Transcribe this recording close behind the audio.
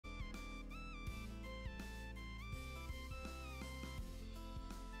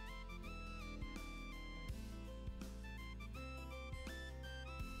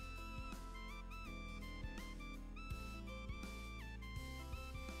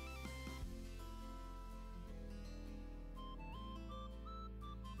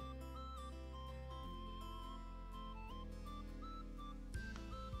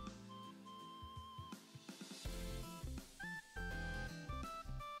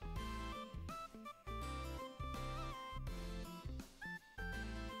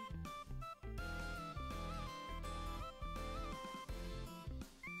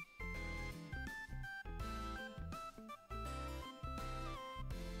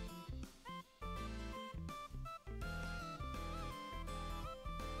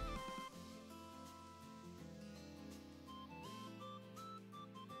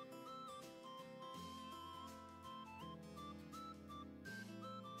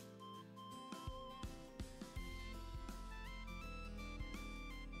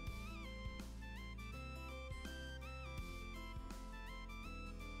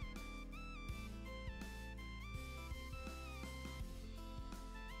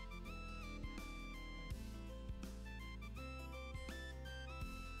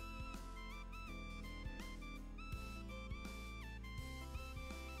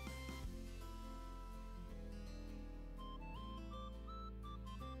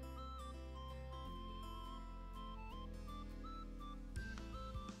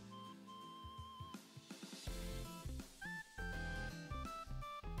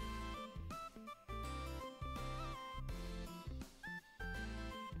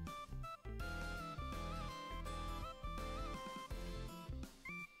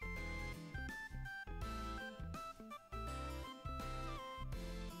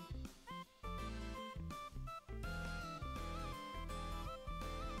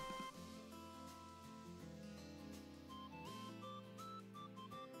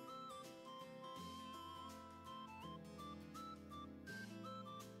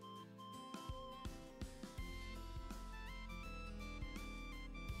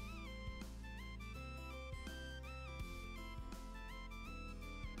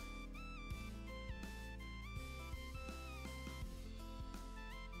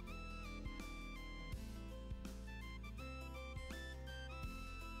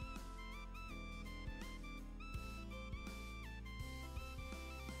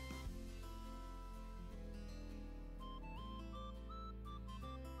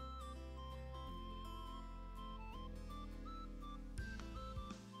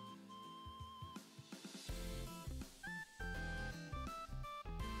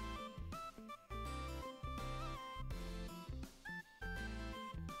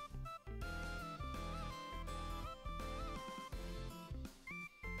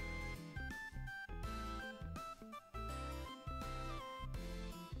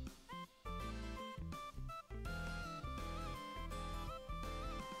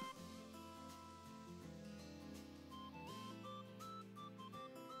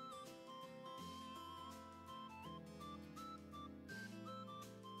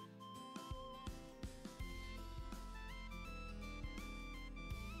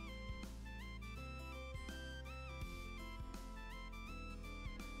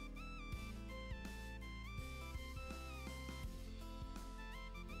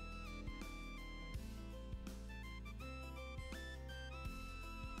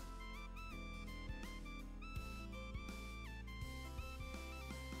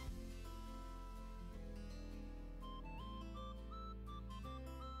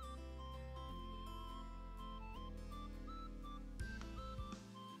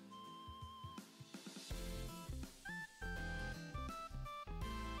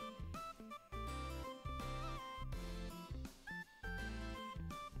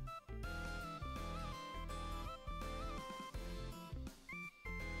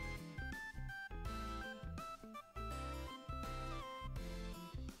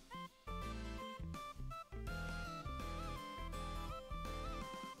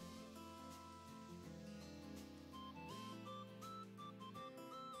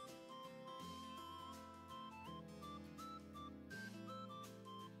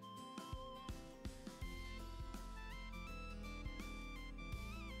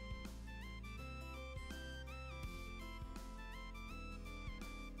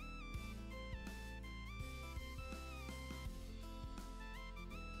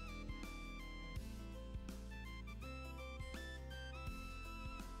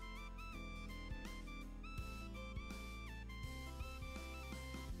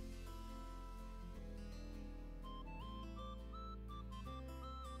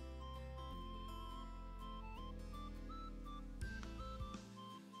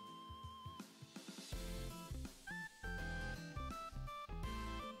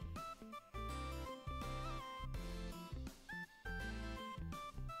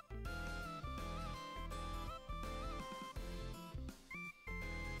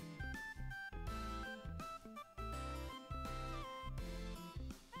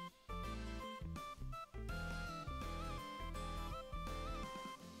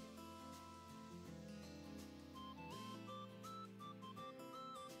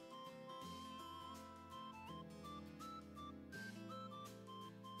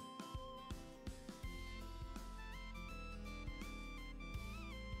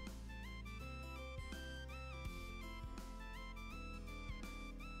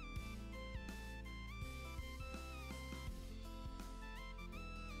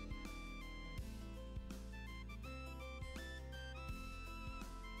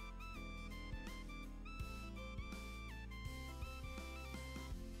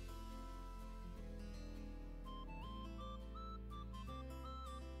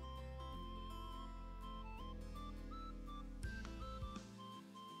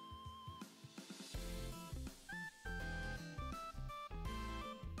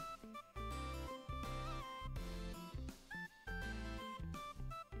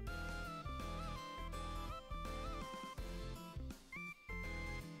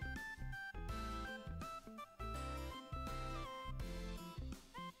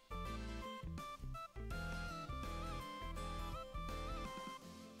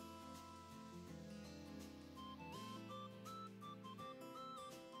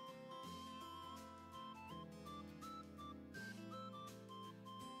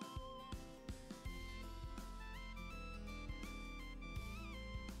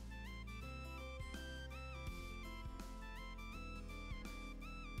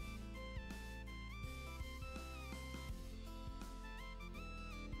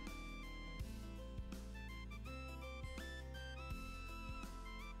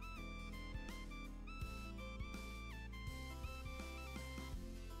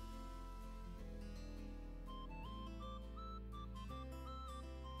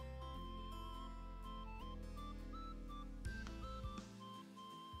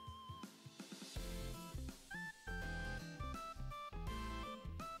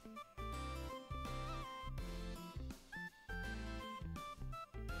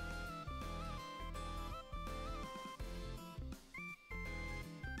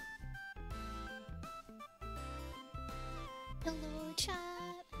Hello, chat.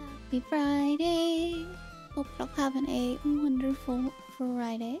 Happy Friday. Hope you're all having a wonderful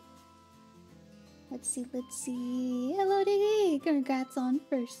Friday. Let's see, let's see. Hello, Diggy. Congrats on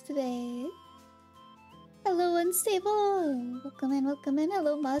first today. Hello, Unstable. Welcome in, welcome in.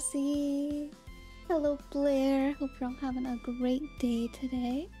 Hello, Mossy. Hello, Blair. Hope you're all having a great day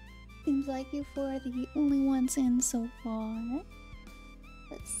today. Seems like you four are the only ones in so far.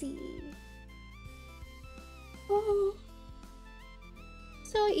 Let's see. Oh.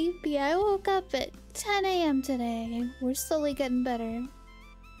 So EP, I woke up at 10 a.m. today. We're slowly getting better.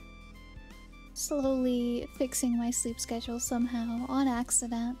 Slowly fixing my sleep schedule somehow, on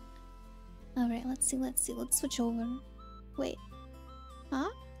accident. Alright, let's see, let's switch over. Wait. Huh?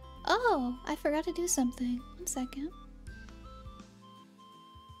 Oh, I forgot to do something. 1 second.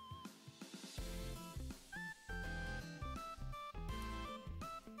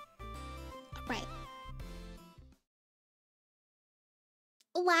 Alright.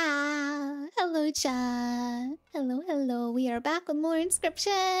 Wow! Hello, chat! Hello, hello. We are back with more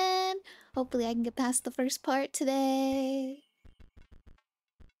inscription! Hopefully I can get past the first part today.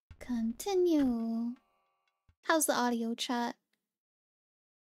 Continue. How's the audio, chat?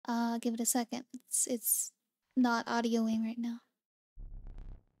 Give it a second. It's not audioing right now.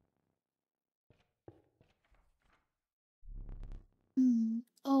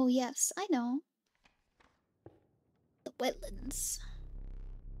 Oh, yes, I know. The wetlands.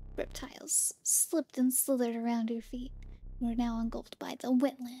 Reptiles slipped and slithered around your feet. We're now engulfed by the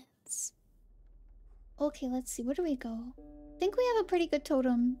wetlands. Okay, let's see. Where do we go? I think we have a pretty good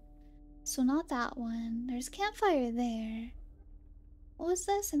totem. So not that one. There's a campfire there. What was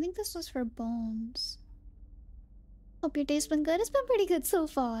this? I think this was for bones. Hope your day's been good. It's been pretty good so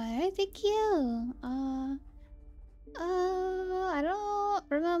far. Thank you. I don't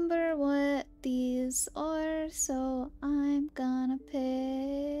remember what these are, so I'm gonna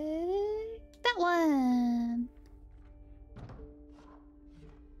pick that one.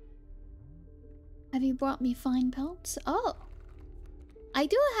 Have you brought me fine pelts? Oh, I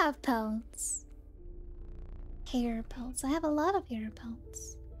do have pelts. Hair pelts. I have a lot of hair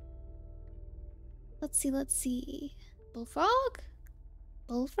pelts. Let's see, let's see. Bullfrog?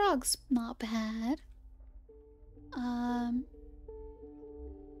 Bullfrog's not bad.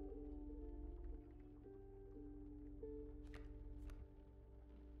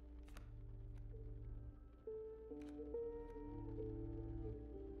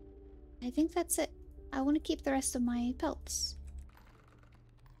 I think that's it. I want to keep the rest of my pelts.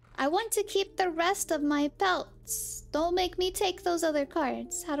 I want to keep the rest of my pelts. Don't make me take those other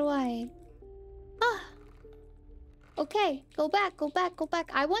cards. How do I... Ah! Okay, go back, go back, go back.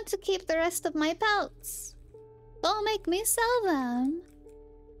 I want to keep the rest of my pelts. Don't make me sell them.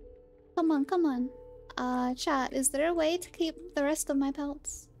 Come on, come on. Chat, is there a way to keep the rest of my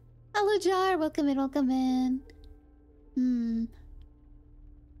pelts? Hello, Jar. Welcome in, welcome in.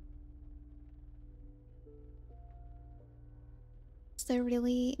 Is there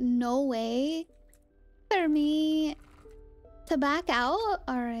really no way for me to back out?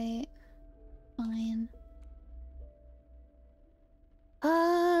 Alright. Fine.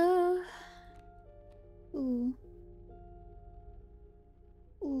 Ooh.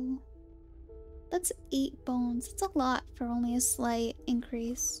 Ooh. That's 8 bones. It's a lot for only a slight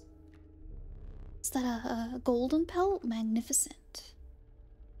increase. Is that a golden pelt? Magnificent.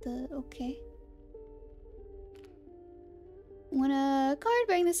 Okay. When a card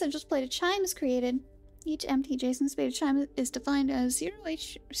bearing the essentials played, a chime is created. Each empty adjacent space chime is defined as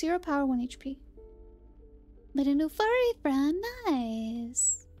 0 power, 1 HP. But a new furry friend,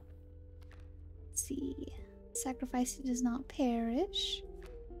 nice. Let's see. Sacrifice does not perish.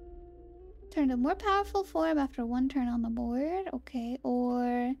 Turn to more powerful form after 1 turn on the board. Okay,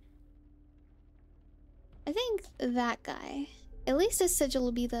 or... I think that guy. At least his sigil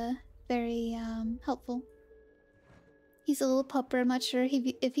will be the very helpful. He's a little pupper. I'm not sure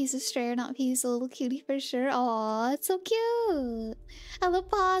if he's a stray or not. He's a little cutie for sure. Aw, it's so cute. Hello,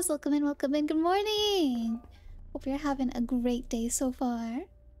 Pause. Welcome in, welcome in. Good morning. Hope you're having a great day so far.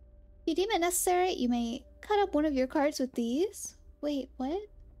 If you deem it necessary, you may cut up one of your cards with these. Wait, what?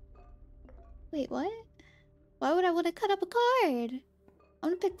 Wait, what? Why would I want to cut up a card? I'm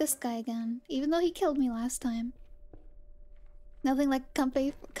gonna pick this guy again, even though he killed me last time. Nothing like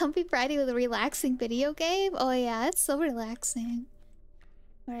comfy Friday with a relaxing video game. Oh yeah, it's so relaxing.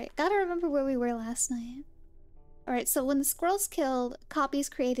 Alright, gotta remember where we were last night. Alright, so when the squirrel's killed, copies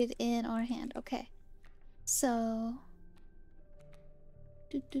created in our hand. Okay. So...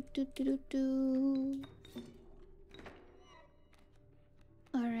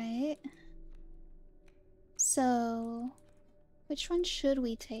 Alright. So... Which one should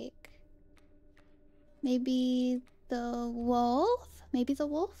we take? Maybe the wolf? Maybe the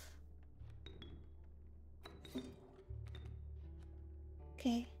wolf?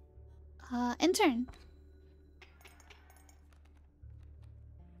 Okay. Intern.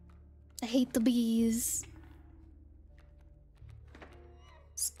 I hate the bees.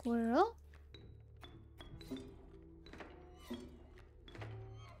 Squirrel.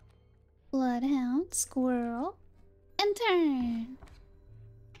 Bloodhound. Squirrel. Intern.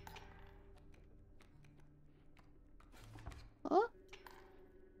 Oh.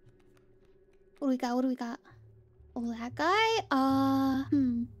 What do we got? What do we got? Oh, that guy?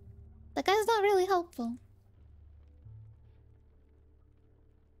 That guy's not really helpful.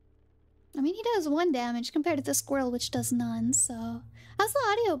 I mean, he does 1 damage compared to the squirrel, which does none, so... How's the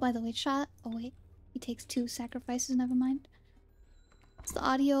audio, by the way, chat? Oh, wait. He takes 2 sacrifices, never mind. Is the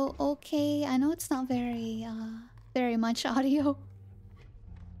audio okay? I know it's not very much audio.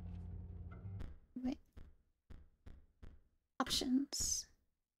 Wait. Options.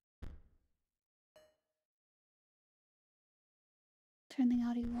 Turn the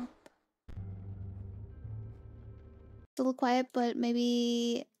audio up. It's a little quiet, but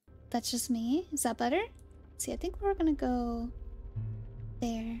maybe that's just me. Is that better? See, I think we're gonna go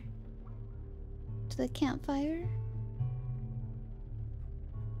there. To the campfire.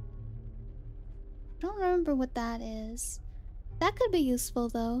 I don't remember what that is. That could be useful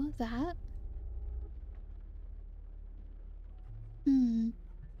though, that.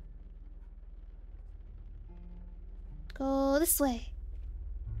 Go this way.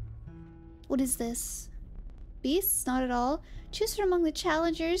 What is this? Beasts? Not at all. Choose from among the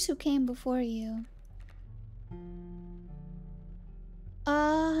challengers who came before you.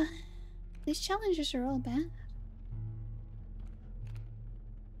 These challengers are all bad.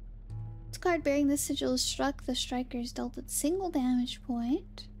 This card bearing the sigil struck the strikers, dealt a single damage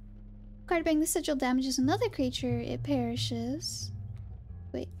point. Card bearing the sigil damages another creature, it perishes.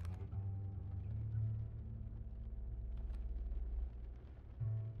 Wait.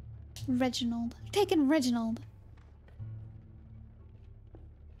 Reginald. Taken Reginald.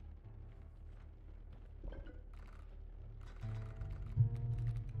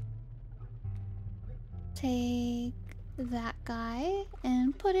 Take that guy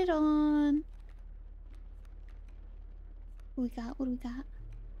and put it on. What do we got? What do we got?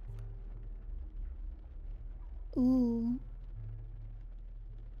 Ooh.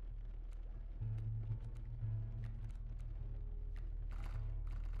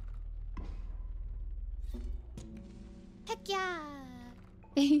 Heck yeah!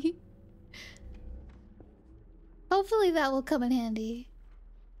 Hopefully that will come in handy.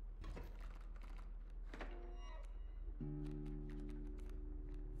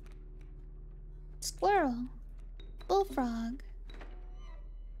 Squirrel. Bullfrog.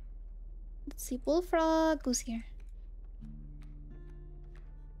 Let's see, bullfrog goes here.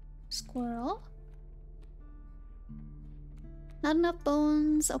 Squirrel. Not enough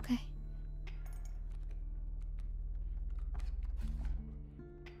bones. Okay.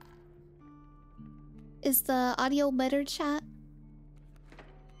 Is the audio better, chat?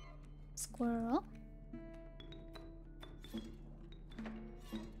 Squirrel.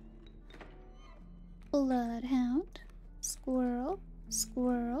 Bloodhound. Squirrel.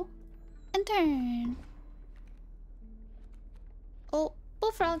 Squirrel. And turn. Oh,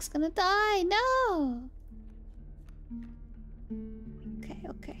 bullfrog's gonna die. No. Okay,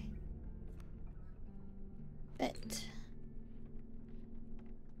 okay. Bet.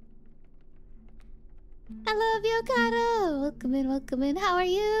 I love you, Kato. Welcome in, welcome in. How are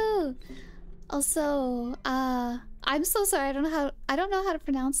you? Also, I'm so sorry. I don't know how to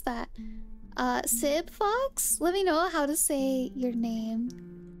pronounce that. Sib Fox? Let me know how to say your name.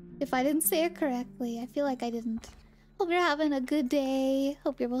 If I didn't say it correctly, I feel like I didn't. Hope you're having a good day.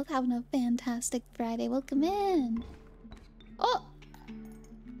 Hope you're both having a fantastic Friday. Welcome in. Oh!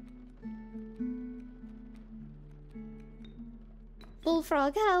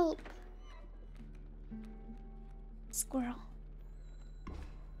 Bullfrog, help! Squirrel.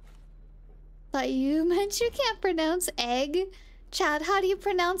 Thought you meant you can't pronounce egg. Chad, how do you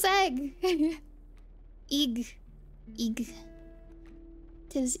pronounce egg? Eeg. Eeg.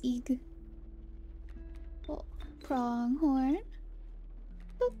 Tis eeg. Oh, pronghorn.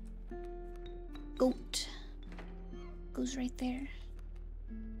 Boop. Goat. Goes right there.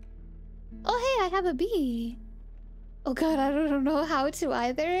 Oh, hey, I have a bee. Oh god, I don't know how to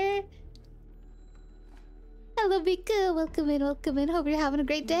either. Hello, Bika. Welcome in, welcome in. Hope you're having a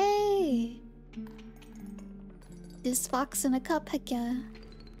great day. This fox in a cup, heck yeah.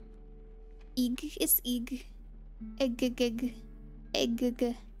 Eeg, it's eeg. Egg, egg, egg.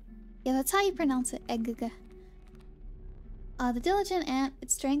 Egg. Yeah, that's how you pronounce it. Egg. The diligent ant,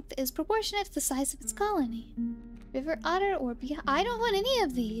 its strength is proportionate to the size of its colony. River otter or bee. I don't want any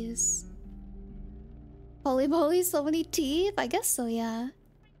of these. Holy moly, so many teeth? I guess so, yeah.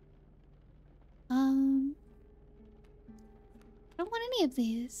 I don't want any of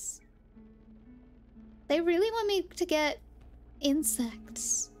these. They really want me to get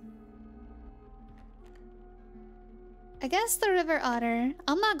insects. I guess the river otter.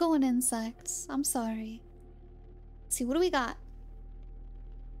 I'm not going insects. I'm sorry. Let's see, what do we got?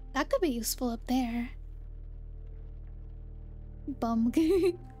 That could be useful up there. Bum.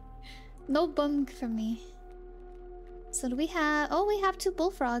 No bum for me. So do we have... Oh, we have 2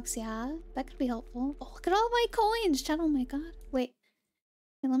 bullfrogs, yeah. That could be helpful. Oh, look at all my coins, chat. Oh my god. Wait.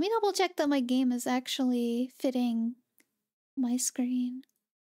 Okay, let me double check that my game is actually fitting my screen.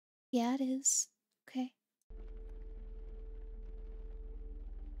 Yeah, it is. Okay.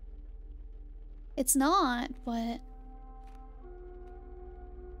 It's not, but...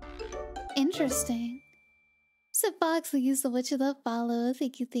 Interesting. So Fox, thank you so much for the follow.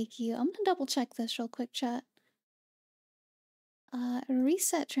 Thank you, thank you. I'm gonna double check this real quick, chat.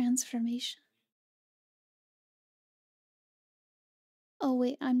 Reset transformation. Oh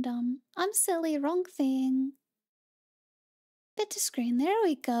wait, I'm dumb. I'm silly, wrong thing. Fit to screen, there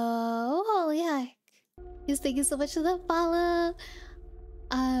we go. Holy heck. Yes, thank you so much for the follow.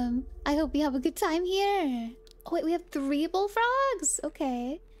 I hope you have a good time here. Oh wait, we have 3 bullfrogs?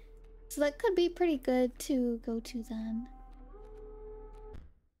 Okay. So that could be pretty good to go to then.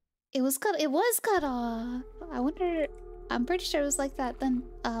 It was cut off. I wonder, I'm pretty sure it was like that then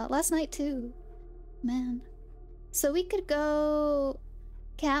last night too. Man. So we could go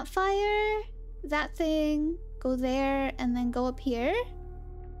campfire, that thing, go there, and then go up here.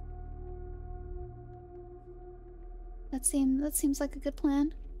 That seems like a good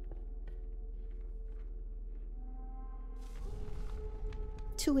plan.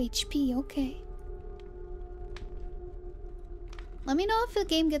 Two HP, okay. Let me know if the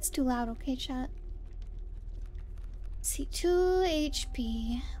game gets too loud, okay, chat? Let's see, 2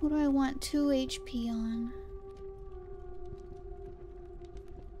 HP. What do I want 2 HP on?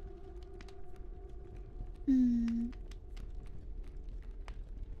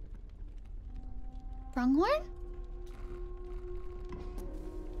 Pronghorn?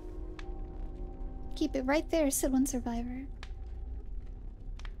 Keep it right there, said one survivor.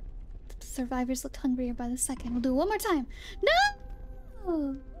 The survivors looked hungrier by the second. We'll do it one more time. No!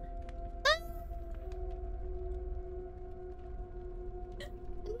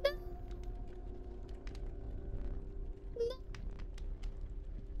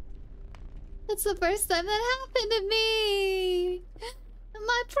 That's the first time that happened to me!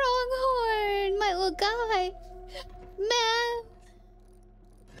 My pronghorn! My little guy! Man!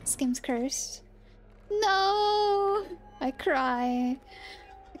 This game's cursed. No! I cry.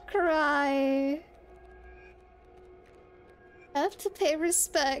 I cry. I have to pay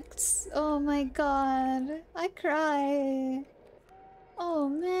respects. Oh my god. I cry. Oh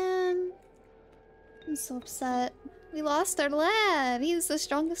man. I'm so upset. We lost our lad. He's the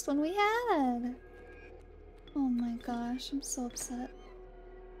strongest one we had. Oh my gosh, I'm so upset.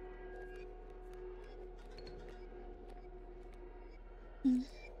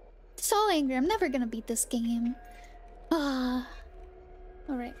 So angry. I'm never gonna beat this game. Ah.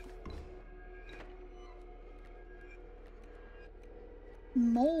 Alright.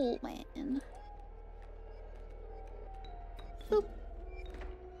 Mole man. Boop.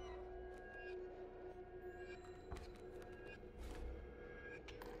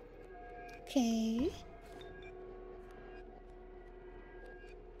 Okay.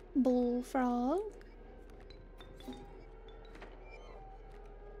 Bullfrog.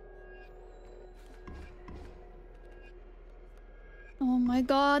 Oh my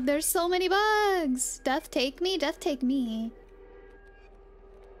god, there's so many bugs! Death take me, death take me.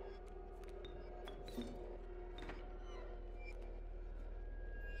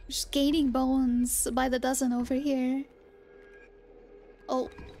 Just gaining bones by the dozen over here.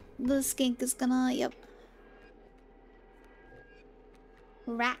 Oh, the skink is gonna, yep.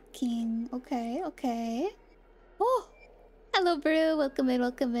 Rat King. Okay, okay. Oh! Hello, Brew. Welcome in,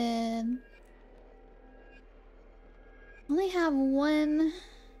 welcome in. Only have one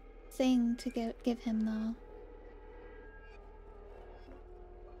thing to give him, though.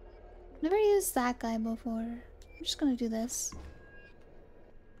 Never used that guy before. I'm just gonna do this.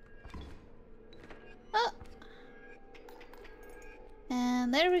 Oh!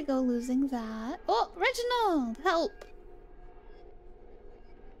 And there we go, losing that. Oh, Reginald! Help!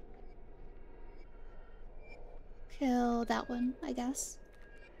 Kill So that one, I guess.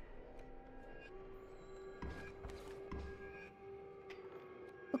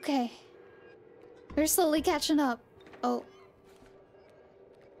 Okay. We're slowly catching up. Oh.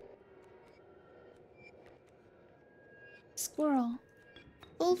 Squirrel.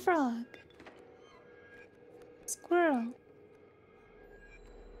 Bullfrog. Squirrel.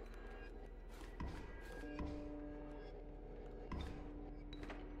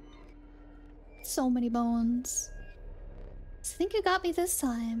 So many bones. I think you got me this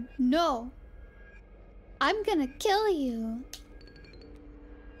time. No. I'm gonna kill you.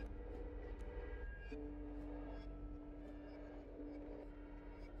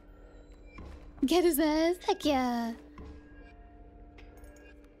 Get his ass. Heck yeah.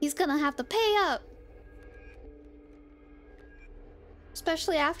 He's gonna have to pay up.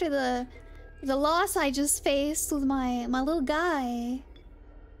 Especially after the loss I just faced with my little guy.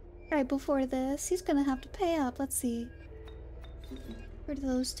 Right before this. He's gonna have to pay up. Let's see. Where are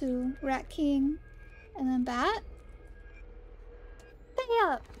those two? Rat King. And then Bat. Pay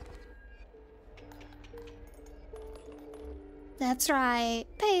up. That's right.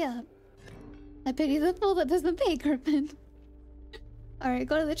 Pay up. I pity the fool that doesn't pay, Griffin. Alright,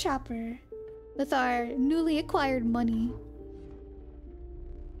 go to the chopper. With our newly acquired money.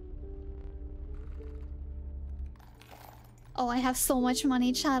 Oh, I have so much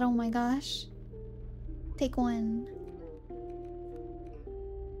money, chat. Oh my gosh. Take one.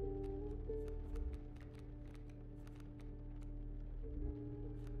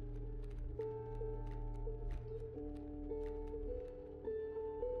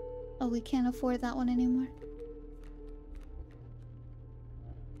 Oh, we can't afford that one anymore.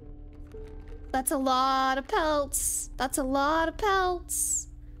 That's a lot of pelts. That's a lot of pelts.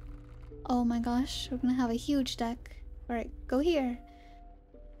 Oh my gosh, we're gonna have a huge deck. Alright, go here.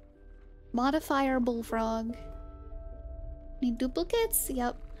 Modifier bullfrog. Need duplicates?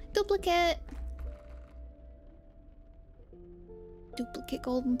 Yep. Duplicate. Duplicate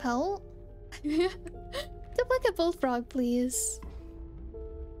golden pelt. Duplicate bullfrog, please.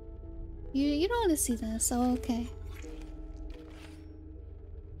 You don't want to see this. Oh, okay.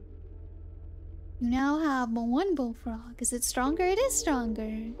 You now have one bullfrog. Is it stronger? It is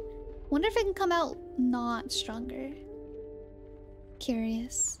stronger. Wonder if it can come out not stronger.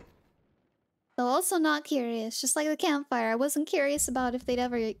 Curious. Though also not curious. Just like the campfire. I wasn't curious about if they'd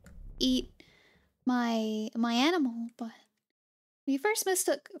ever eat my animal, but when you first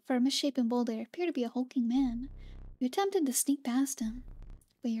mistook for a misshapen boulder, it appeared to be a hulking man. You attempted to sneak past him,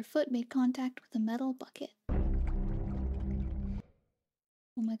 but your foot made contact with a metal bucket.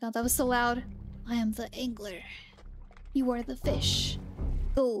 Oh my god, that was so loud. I am the angler. You are the fish.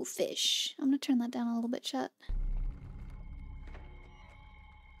 Go fish. I'm gonna turn that down a little bit, chat.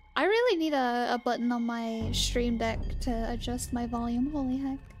 I really need a button on my stream deck to adjust my volume. Holy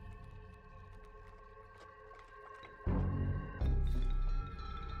heck.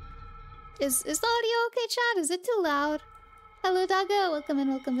 Is the audio okay, chat? Is it too loud? Hello, Daga. Welcome in,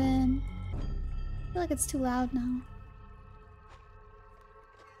 welcome in. I feel like it's too loud now.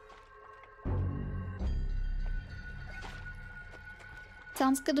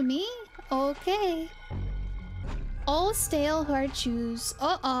 Sounds good to me? Okay. All stale hard chews.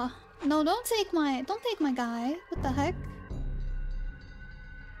 No, don't take my guy. What the heck?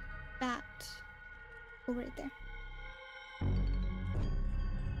 Bat. Oh, right there.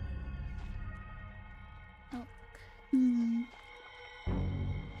 Oh.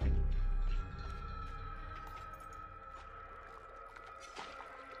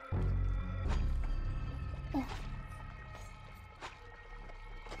 Oh.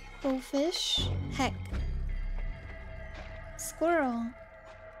 Goldfish. Heck. Squirrel.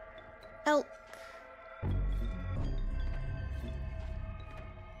 Elk.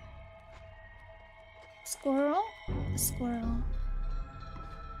 Squirrel. Squirrel.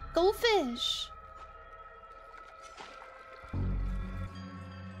 Goldfish.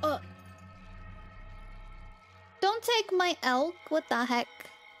 Don't take my elk. What the heck?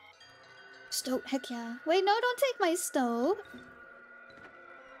 Stoat. Heck yeah. Wait, no, don't take my stoat.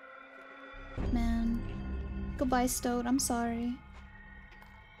 Man. Goodbye, Stoat. I'm sorry.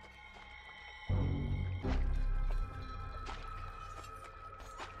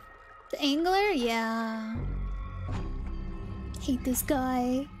 The angler? Yeah. Hate this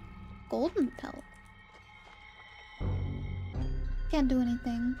guy. Golden pelt. Can't do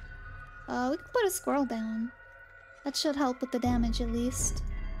anything. We can put a squirrel down. That should help with the damage at least.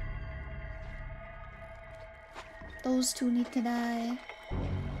 Those two need to die.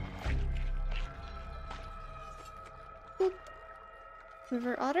 Boop.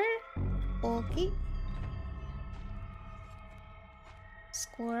 River otter? Okay.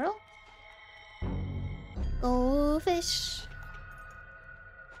 Squirrel. Go fish.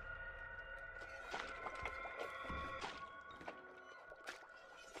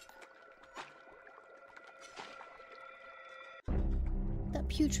 That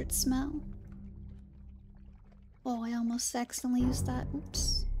putrid smell. Oh, I almost accidentally used that.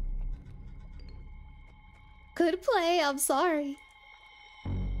 Oops. Good play, I'm sorry.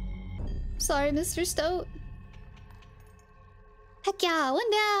 Sorry, Mr. Stoat. Heck yeah,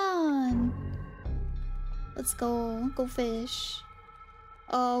 one down. Let's go. Go fish.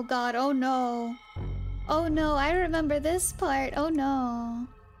 Oh god, oh no. Oh no, I remember this part. Oh no.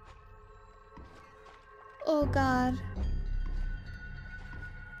 Oh god.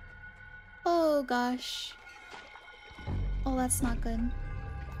 Oh gosh. Oh, that's not good.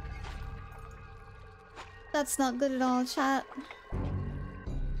 That's not good at all, chat.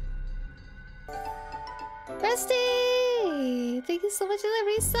 Rusty! Thank you so much for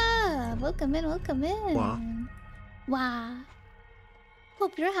the resub! Welcome in, welcome in! Wow. Wow.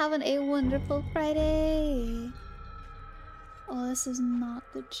 Hope you're having a wonderful Friday! Oh, this is not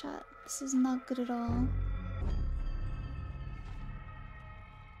good, chat. This is not good at all.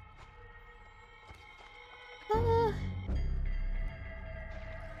 Ah.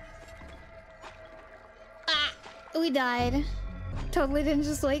 Ah! We died. Totally didn't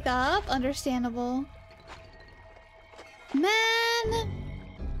just wake up. Understandable. Man!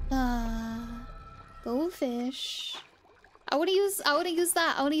 Go fish. I wanna use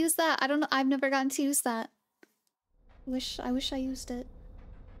that. I wanna use that. I don't know. I've never gotten to use that. I wish I used it.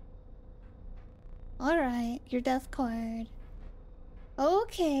 Alright, your death card.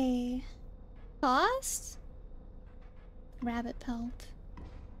 Okay. Cost? Rabbit pelt.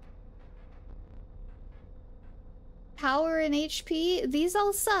 Power and HP? These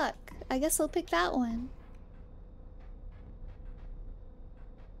all suck. I guess I'll pick that one.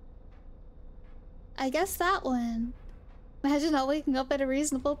 I guess that one. Imagine not waking up at a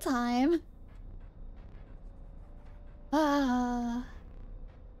reasonable time. Ah.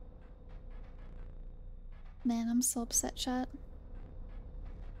 Man, I'm so upset, chat.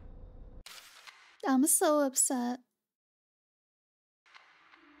 I'm so upset.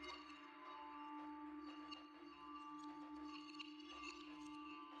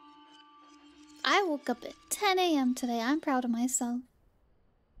 I woke up at 10 AM today. I'm proud of myself.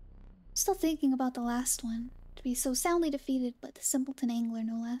 Still thinking about the last one. To be so soundly defeated, but the simpleton angler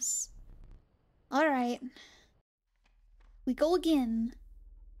no less. Alright. We go again.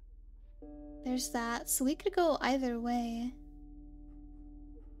 There's that. So we could go either way.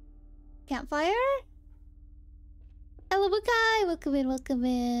 Campfire? Hello, Bukai! Welcome in, welcome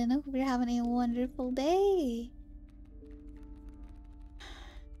in. Hope you're having a wonderful day.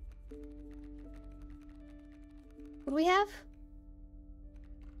 What do we have?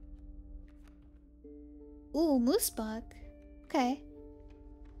 Ooh, moose buck. Okay.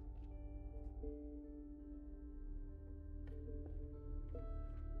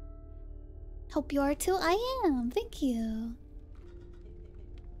 Hope you are too. I am. Thank you.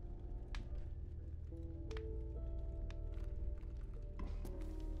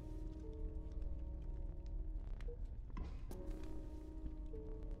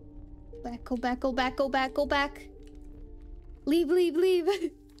 Back, go back, go back, go back, go back. Leave, leave, leave.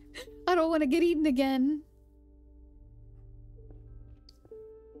 I don't want to get eaten again.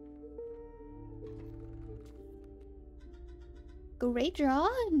 Great draw?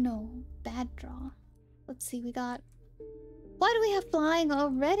 No, bad draw. Let's see, we got... Why do we have flying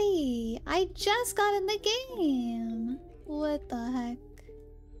already? I just got in the game. What the heck?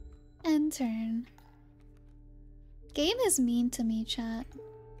 End turn. Game is mean to me, chat.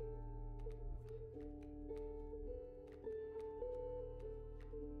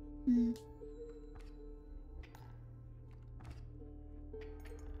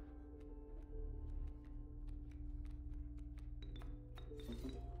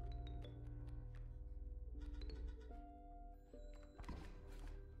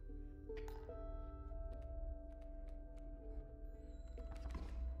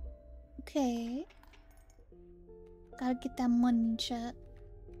 Okay. Gotta get that money, chat.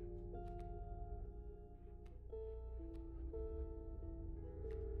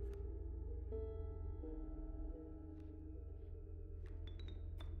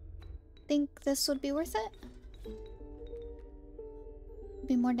 Think this would be worth it?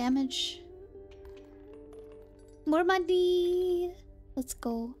 Be more damage. More money! Let's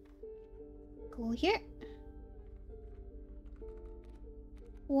go. Go here.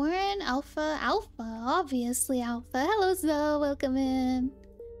 Warren, Alpha, obviously Alpha. Hello, Zoe, welcome in.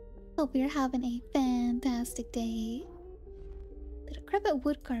 Hope you're having a fantastic day. The decrepit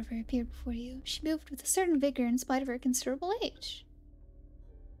woodcarver appeared before you. She moved with a certain vigor in spite of her considerable age.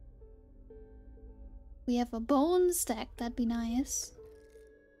 We have a bone stack, that'd be nice.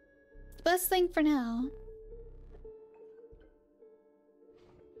 The best thing for now.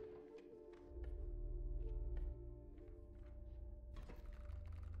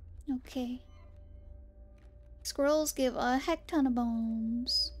 Okay. Squirrels give a heck ton of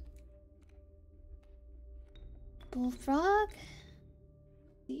bones. Bullfrog?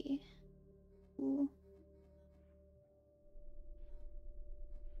 Let's see. Ooh.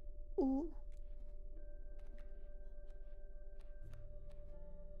 Ooh.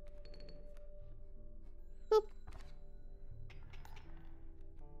 Boop.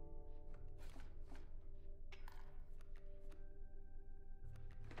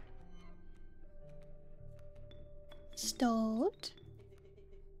 Stoat.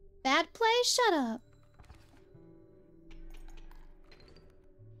 Bad play? Shut up.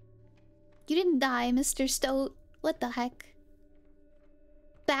 You didn't die, Mr. Stoat. What the heck?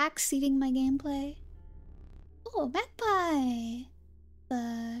 Backseating my gameplay. Oh, magpie!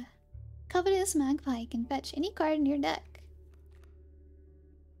 The covetous magpie can fetch any card in your deck.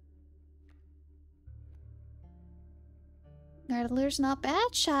 Rattler's not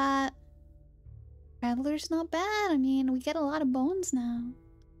bad, chat. Rattler's not bad. I mean, we get a lot of bones now.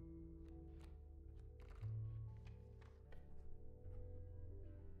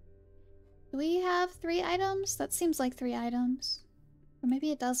 Do we have 3 items? That seems like 3 items. Or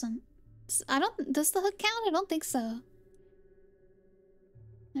maybe it doesn't. Does the hook count? I don't think so.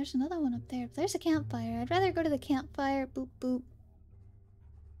 There's another one up there. There's a campfire. I'd rather go to the campfire. Boop, boop.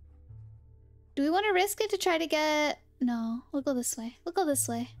 Do we want to risk it to try to get... No, we'll go this way. We'll go this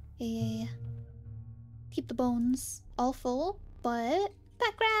way. Yeah. Keep the bones all full, but...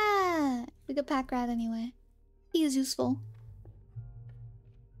 Pack rat! We got pack rat anyway. He is useful.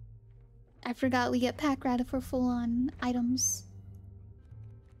 I forgot we get pack rat if we're full on items.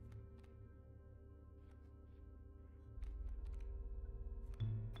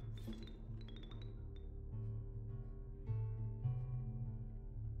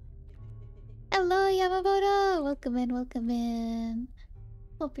 Hello, Yamamoto! Welcome in, welcome in.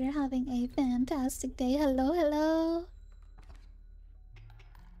 Hope you're having a fantastic day. Hello, hello.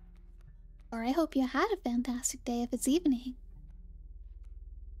 Or I hope you had a fantastic day if it's evening.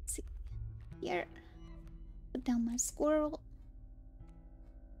 Let's see. Here. Put down my squirrel.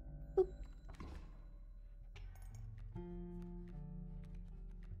 Boop.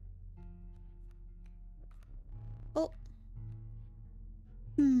 Oh.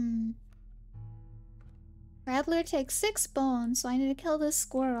 Rattler takes 6 bones, so I need to kill this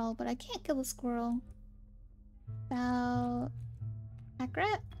squirrel, but I can't kill the squirrel. About... Pack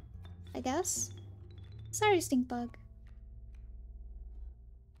rat? I guess? Sorry, stink bug.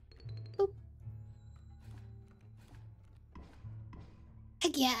 Oop.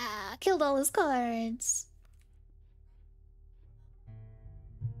 Heck yeah! Killed all his cards!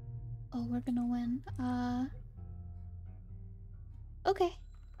 Oh, we're gonna win. Okay.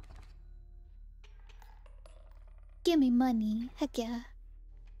 Give me money. Heck yeah.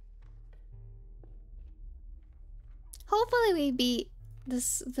 Hopefully we beat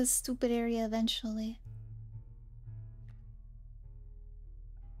this stupid area eventually.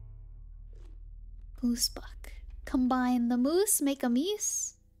 Moose buck. Combine the moose, make a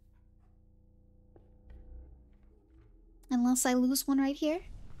meese. Unless I lose one right here.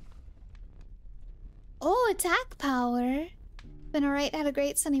 Oh, attack power. Been alright, had a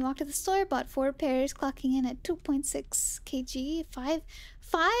great Sunday walk to the store, bought 4 pairs, clocking in at 2.6 kg.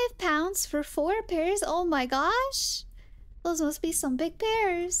 5 pounds for 4 pairs? Oh my gosh! Those must be some big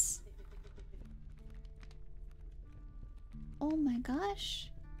pairs. Oh my gosh.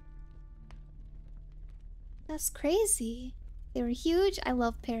 That's crazy. They were huge. I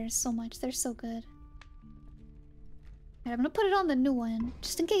love pears so much. They're so good. Alright, I'm gonna put it on the new one,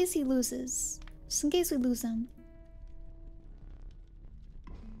 just in case he loses. Just in case we lose him.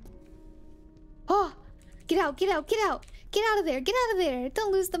 Oh! Get out, get out, get out! Get out of there, get out of there!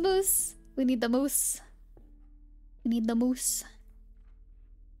 Don't lose the moose! We need the moose. We need the moose.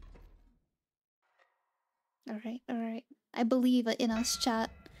 Alright, alright. I believe in us, chat.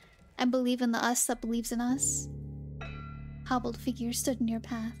 I believe in the us that believes in us. Hobbled figure stood in your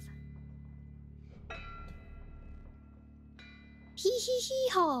path. Hee hee hee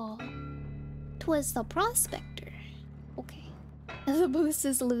haw! 'Twas the prospector. Okay. The moose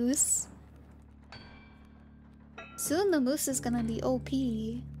is loose. Soon the moose is gonna be OP.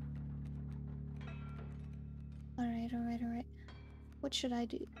 Alright, alright, alright. What should I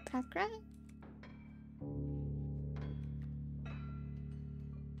do? Pack rat?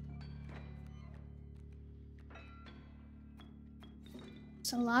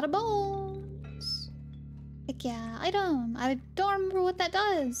 It's a lot of bones. Heck yeah, item. I don't remember what that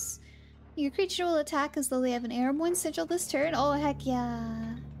does. Your creature will attack as though they have an airborne sigil this turn. Oh, heck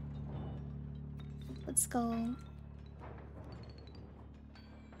yeah. Let's go.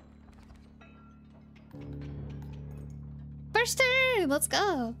 First turn! Let's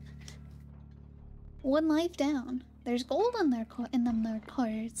go! 1 life down. There's gold on their their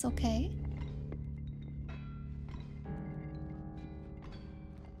cards, okay.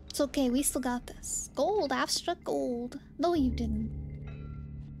 It's okay, we still got this. Gold, abstract gold. No, you didn't.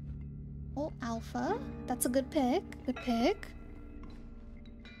 Oh, alpha. That's a good pick. Good pick.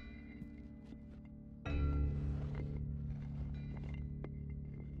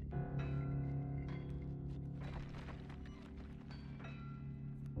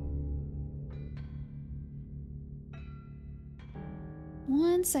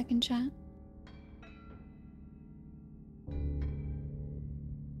 One second, chat.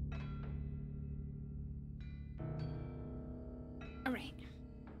 Alright.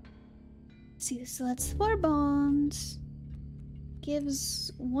 See, so that's 4 bones.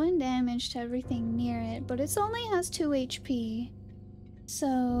 Gives 1 damage to everything near it, but it only has 2 HP.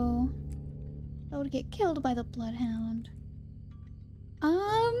 So that would get killed by the bloodhound.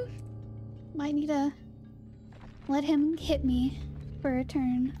 Might need to let him hit me for a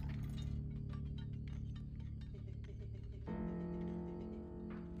turn.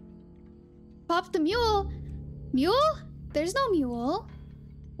 Pop the mule! Mule? There's no mule.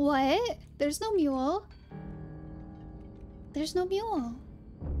 What? There's no mule. There's no mule.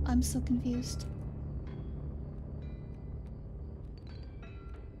 I'm so confused.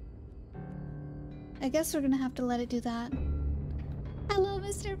 I guess we're gonna have to let it do that. Hello,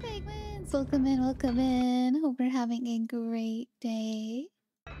 Mr. Penguins! Welcome in, welcome in. Hope we're having a great day.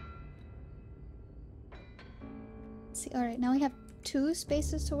 Let's see, alright, now we have 2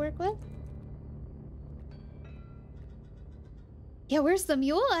 spaces to work with. Yeah, where's the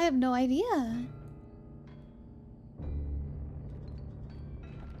mule? I have no idea.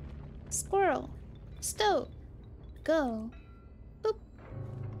 Squirrel. Stoat. Go. Boop.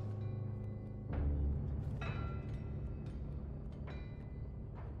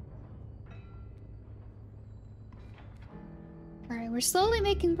 Alright, we're slowly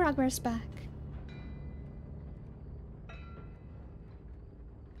making progress back.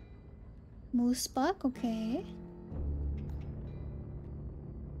 Moose buck, okay.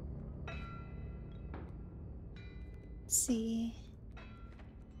 Let's see.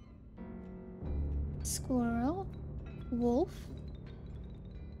 Squirrel. Wolf.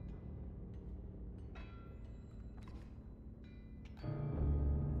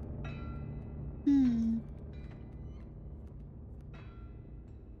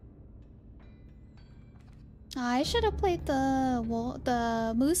 I should have played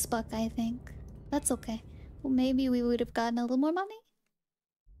the moose buck, I think. That's okay. Well, maybe we would have gotten a little more money.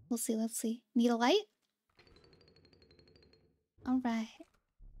 We'll see, let's see. Need a light? Alright.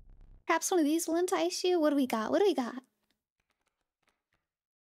 Perhaps one of these will entice you? What do we got? What do we got?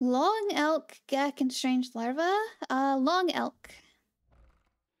 Long elk, gek, and strange larva? Long elk.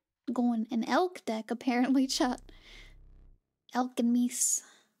 Going an elk deck, apparently, chat. Elk and meese.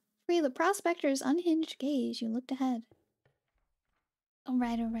 Free the prospector's unhinged gaze. You looked ahead.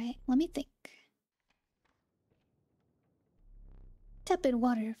 Alright, alright. Let me think. Tepid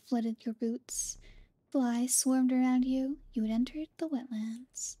water flooded your boots. Flies swarmed around you. You had entered the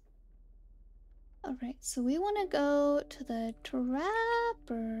wetlands. Alright, so we want to go to the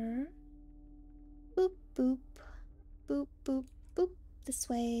trapper. Boop, boop. Boop, boop, boop. This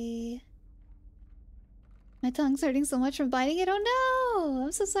way. My tongue's hurting so much from biting it. Oh no!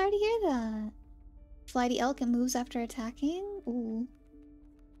 I'm so sorry to hear that. Flighty elk and moves after attacking? Ooh.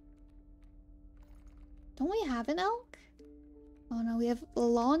 Don't we have an elk? Oh no, we have a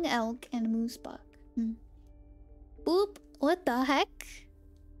long elk and a moose buck. Boop. What the heck?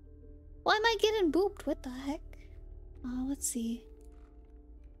 Why am I getting booped? What the heck? Let's see.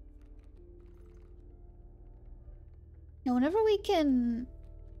 Now, whenever we can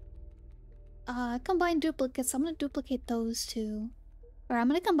combine duplicates, I'm gonna duplicate those two. Or I'm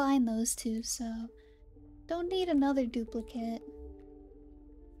gonna combine those two, so don't need another duplicate.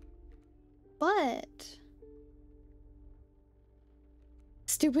 But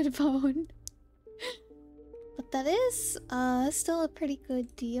stupid phone. But that is still a pretty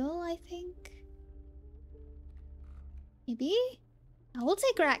good deal, I think. Maybe? Oh, we'll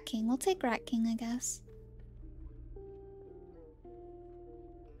take Rat King. We'll take Rat King, I guess.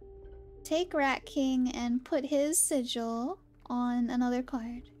 Take Rat King and put his sigil on another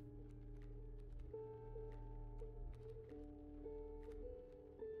card.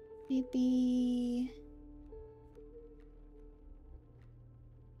 Maybe...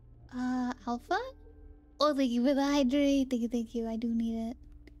 Alpha? Oh, thank you for the hydrate. Thank you. I do need it.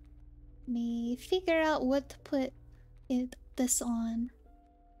 Let me figure out what to put this on.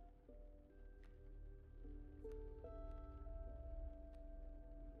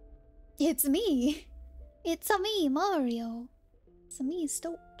 It's me. It's a me, Mario. It's a me,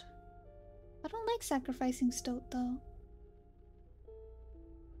 Stoat. I don't like sacrificing Stoat though.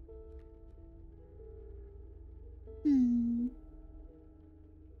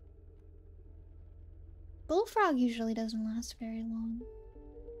 Bullfrog usually doesn't last very long.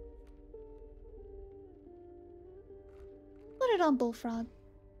 Put it on Bullfrog.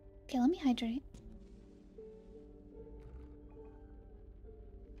 Okay, let me hydrate.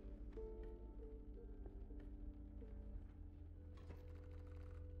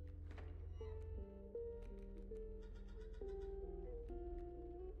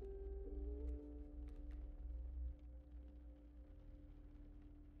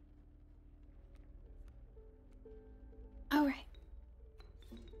 All right.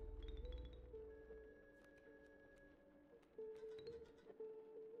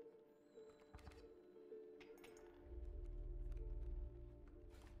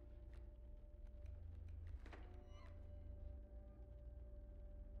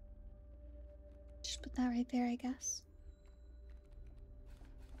 Just put that right there, I guess.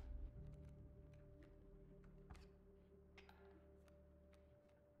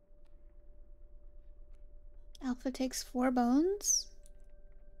 Alpha takes 4 bones.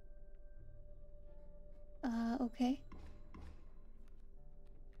 Okay.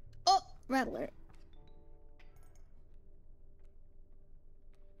 Oh, red alert.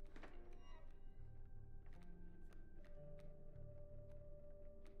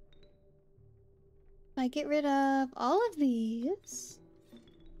 If I get rid of all of these...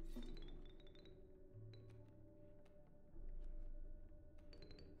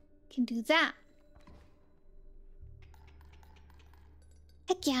 can do that.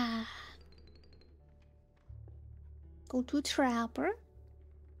 Heck yeah. Go to Trapper.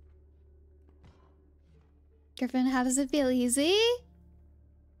 Griffin, how does it feel? Easy?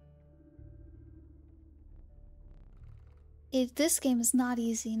 This game is not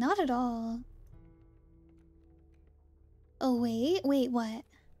easy. Not at all. Oh, wait. Wait, what?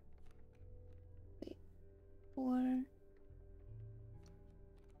 Wait. 4...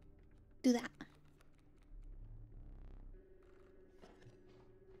 do that.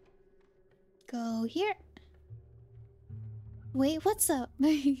 Go here. Wait, what's up?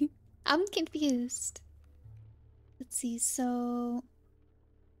 I'm confused. Let's see, so...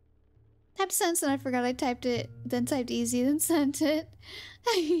 typed sense and I forgot I typed it, then typed easy, then sent it.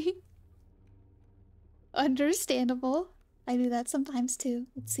 Understandable. I do that sometimes too.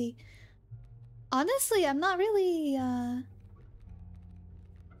 Let's see. Honestly, I'm not really,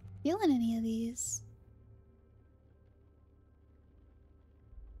 feeling any of these.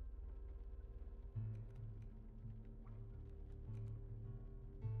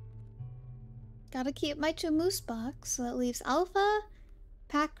 Gotta keep my 2 moose box, so that leaves Alpha,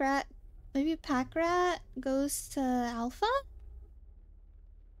 Pack Rat. Maybe Pack Rat goes to Alpha? I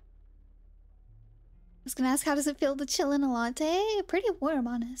was gonna ask how does it feel to chill in a latte? Pretty warm,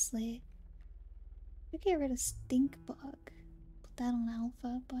 honestly. I could get rid of Stink Bug. Put that on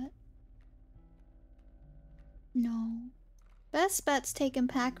Alpha, but... no. Best bet's taking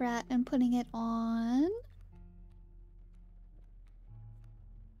Pack Rat and putting it on...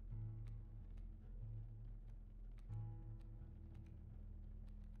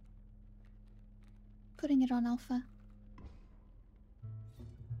 putting it on Alpha.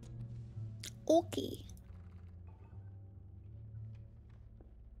 Okay.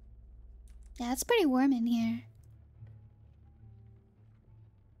 Yeah, it's pretty warm in here.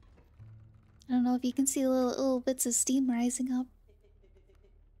 I don't know if you can see little bits of steam rising up.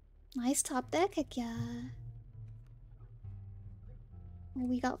 Nice top deck, heck yeah. Oh,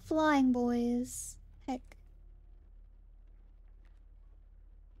 we got flying boys. Heck.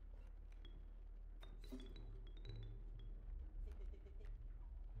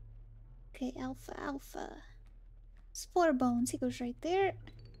 Okay, Alpha. It's 4 bones. He goes right there.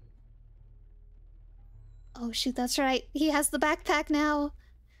 Oh shoot, that's right. He has the backpack now.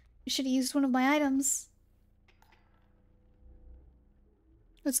 I should have used one of my items.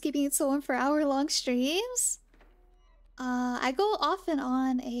 What's keeping it so warm for hour-long streams? I go off and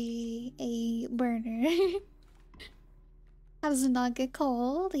on a burner. How does it not get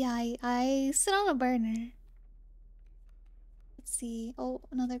cold? Yeah, I sit on a burner. Let's see. Oh,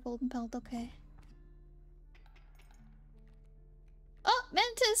 another golden pelt. Okay. Oh,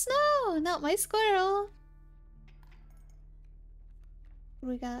 mint! mantis! No! Not my squirrel! What do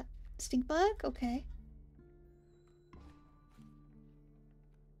we got? Stink bug? Okay.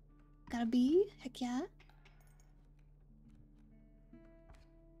 Got a bee? Heck yeah.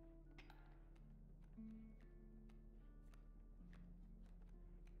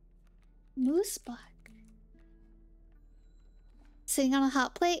 Moose bug. Sitting on a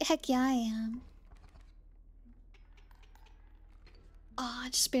hot plate? Heck yeah, I am. Oh,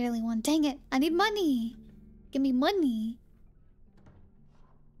 just barely won. Dang it. I need money. Give me money.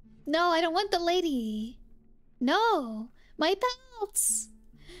 No, I don't want the lady. No. My pelts.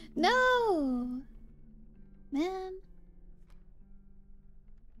 No. Man.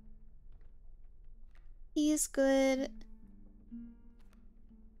 He is good.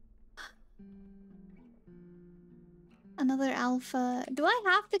 Another alpha. Do I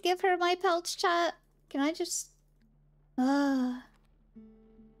have to give her my pelts, chat? Can I just...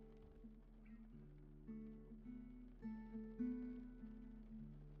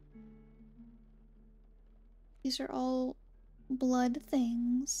 These are all blood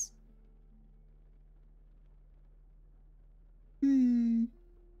things.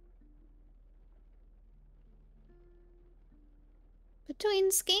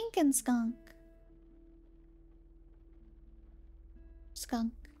 Between skink and skunk.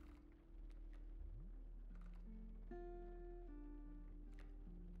 Skunk.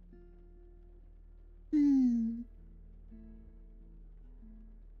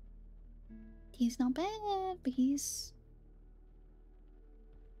 He's not bad, but he's...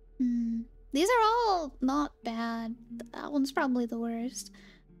 These are all not bad. That one's probably the worst.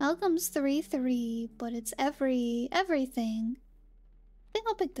 Malcolm's 3-3, but it's everything. I think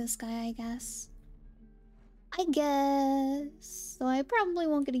I'll pick this guy, I guess. I guess. So I probably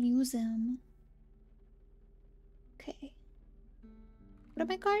won't get to use him. Okay. What are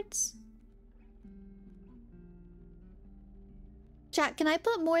my cards? Chat, can I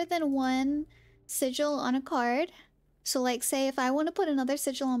put more than one sigil on a card? So like, say if I want to put another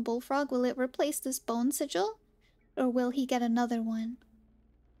sigil on Bullfrog, will it replace this bone sigil? Or will he get another one?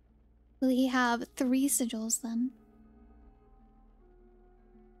 Will he have 3 sigils then?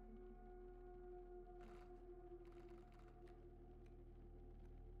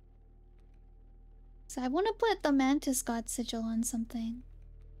 So I want to put the Mantis God sigil on something.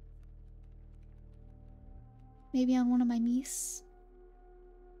 Maybe on one of my Mies.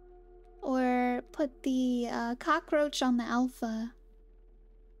 Or put the cockroach on the alpha.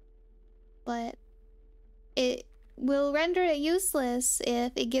 But it will render it useless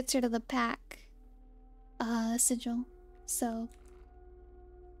if it gets rid of the pack sigil. So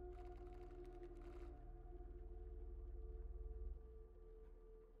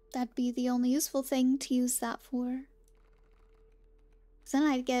that'd be the only useful thing to use that for. 'Cause then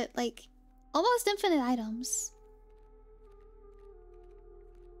I'd get like almost infinite items.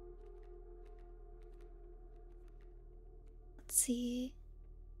 Let's see.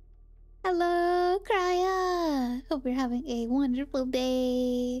 Hello, Krya! Hope you're having a wonderful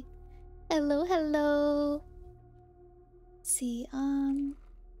day. Hello, hello. Let's see,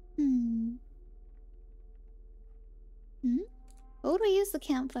 What would we use the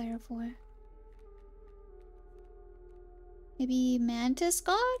campfire for? Maybe Mantis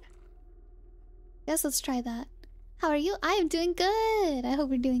God? Guess let's try that. How are you? I am doing good! I hope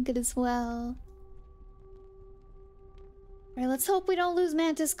you're doing good as well. Alright, let's hope we don't lose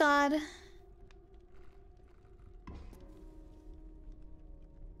Mantis God.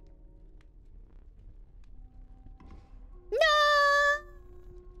 No!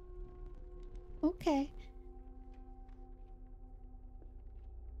 Okay.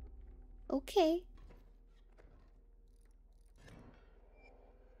 Okay.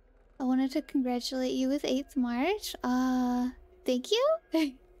 I wanted to congratulate you with 8th March. Thank you?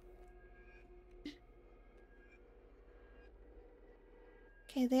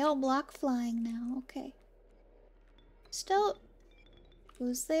 Okay, they all block flying now. Okay. Stoat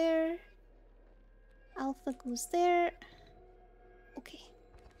goes there. Alpha goes there. Okay.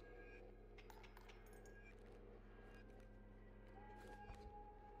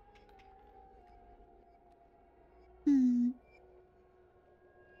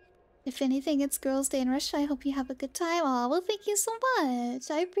 If anything, it's Girls' Day in Russia. I hope you have a good time. Aw, well, thank you so much.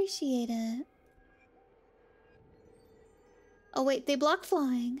 I appreciate it. Oh, wait, they block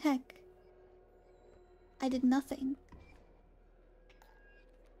flying. Heck. I did nothing.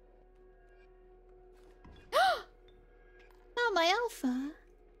 Not my alpha.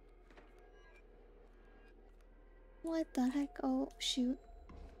 What the heck? Oh, shoot.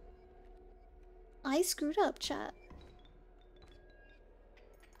 I screwed up, chat.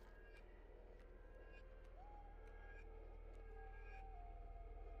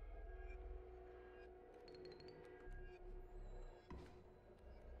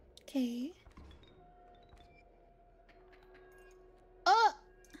 Okay. Oh!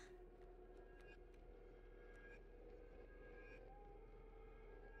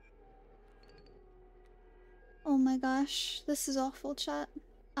 Oh my gosh, this is awful, chat.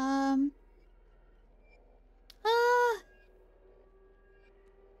 Um. Ah!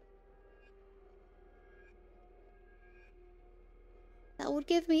 That would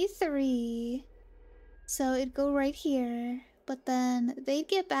give me 3. So it'd go right here. But then they'd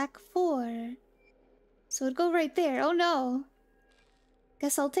get back 4. So it'd go right there. Oh no.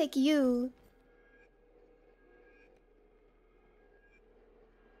 Guess I'll take you.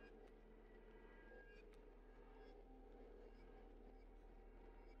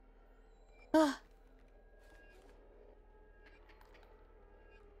 Ah.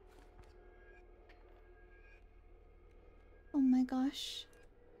 Oh my gosh.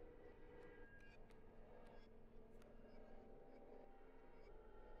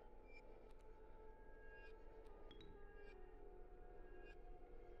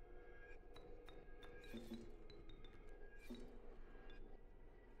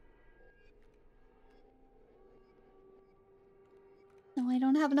 No, I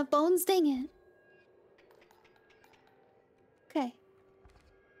don't have enough bones, dang it. Okay.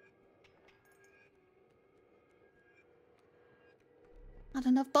 Not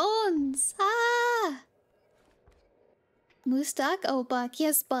enough bones. Ah! Moose duck? Oh, buck.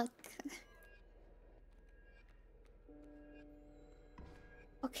 Yes, buck.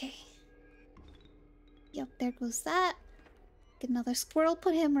 Okay. Yep, there goes that. Get another squirrel,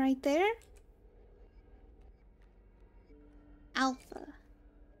 put him right there. Alpha.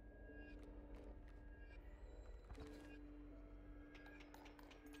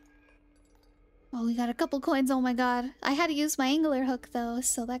 Oh, we got a couple coins, oh my god. I had to use my angler hook though,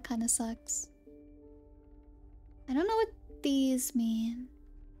 so that kinda sucks. I don't know what these mean.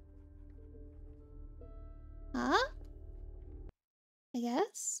 Huh? I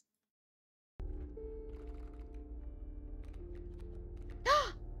guess?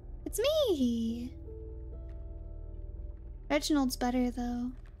 It's me! Reginald's better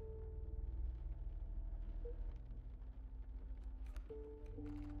though.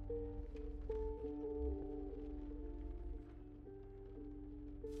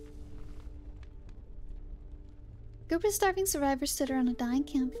 Group of starving survivors stood around a dying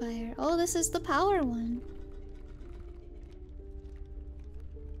campfire. Oh, this is the power one.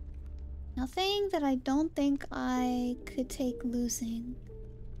 Nothing that I don't think I could take losing.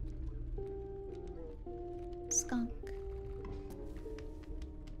 Skunk.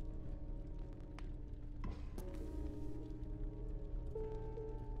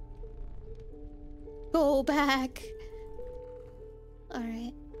 Go back.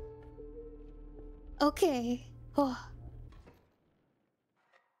 Alright. Okay. Oh.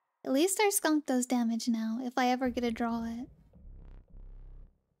 At least our skunk does damage now, if I ever get to draw it.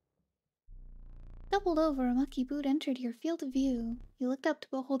 Doubled over, a mucky boot entered your field of view. You looked up to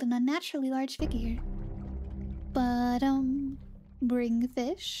behold an unnaturally large figure. But, bring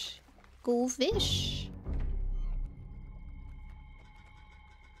fish. Go fish.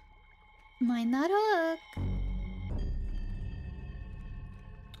 Mind that hook.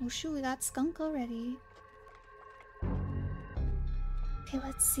 Oh shoot, we got skunk already. Okay,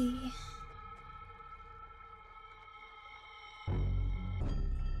 let's see.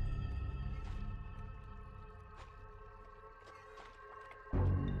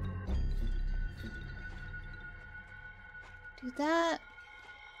 Do that.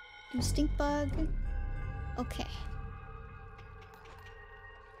 Do stink bug. Okay.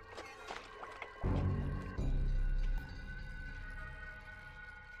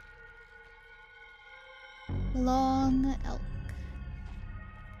 Long elk.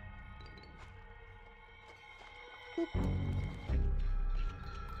 Boop.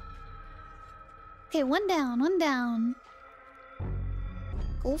 Okay, one down, one down.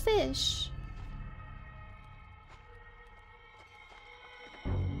 Go fish.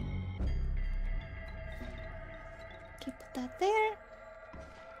 Okay, put that there.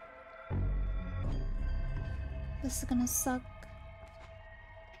 This is gonna suck.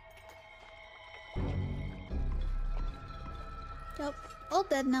 Yep, all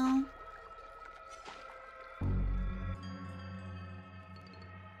dead now.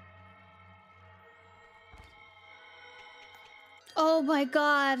 Oh my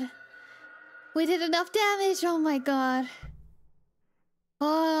god. We did enough damage, oh my god.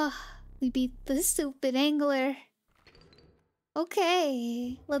 Oh, we beat the stupid angler.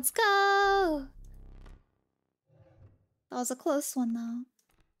 Okay, let's go. That was a close one though.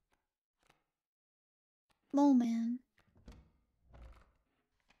 Lol, man.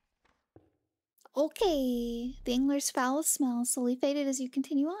 Okay, the angler's foul smell slowly faded as you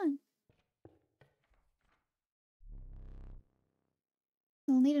continue on.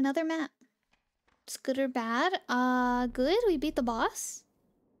 We'll need another map. It's good or bad? Good. We beat the boss.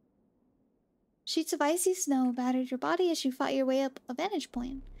 Sheets of icy snow battered your body as you fought your way up a vantage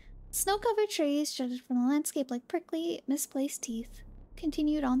point. Snow-covered trees jutted from the landscape like prickly, misplaced teeth.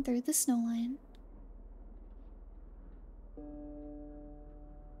 Continued on through the snow line.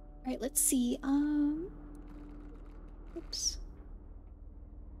 Alright, let's see. Oops.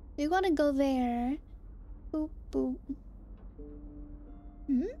 We want to go there. Boop, boop.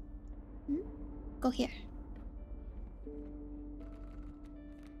 Hmm? Hmm? Go here.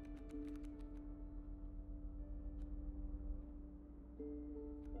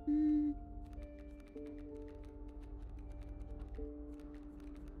 Hmm.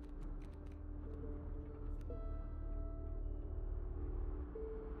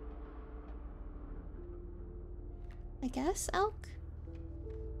 I guess, elk?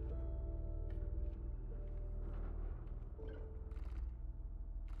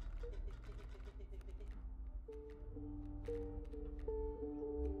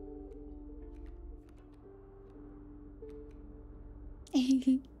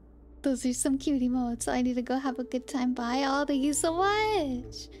 Those are some cute emotes, so I need to go have a good time. Bye. Oh, thank you so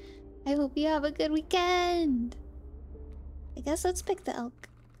much. I hope you have a good weekend. I guess let's pick the elk.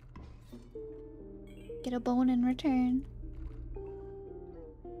 Get a bone in return.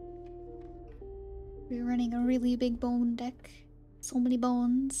 We're running a really big bone deck. So many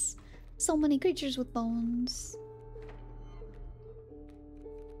bones. So many creatures with bones.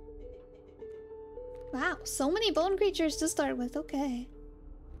 Wow, so many bone creatures to start with. Okay.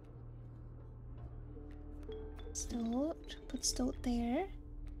 Stoat. Put Stoat there.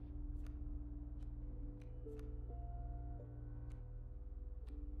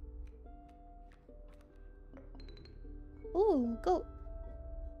 Ooh, goat.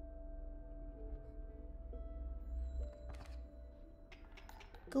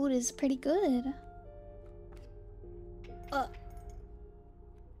 Goat is pretty good.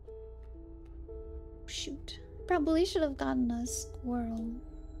 Shoot. Probably should have gotten a squirrel.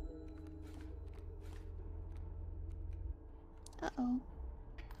 Uh-oh.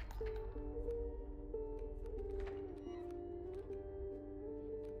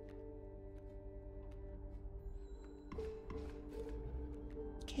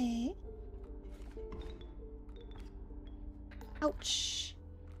 Okay. Ouch.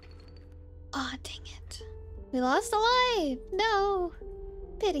 Ah, dang it. We lost a life! No!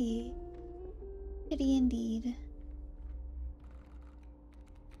 Pity. Pity indeed.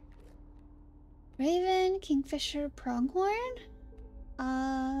 Raven, Kingfisher, Pronghorn?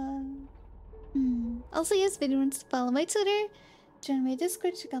 Also, yes, if anyone wants to follow my Twitter, join my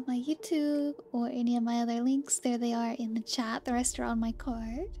Discord, check out my YouTube, or any of my other links, there they are in the chat. The rest are on my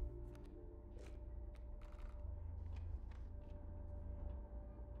card.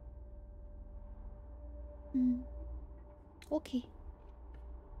 Okay.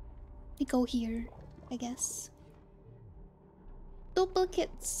 We go here, I guess.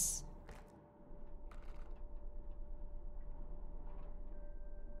 Duplicates.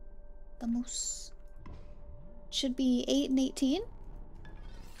 The moose. Should be 8 and 18.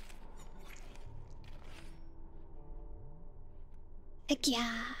 Heck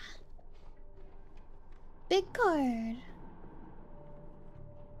yeah. Big card.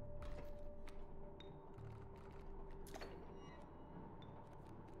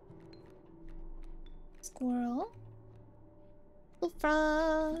 Squirrel. Little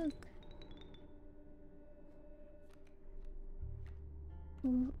frog.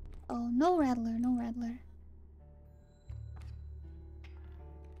 Ooh. Oh, no rattler, no rattler.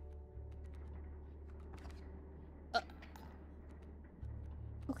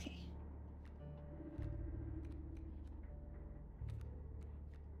 Okay.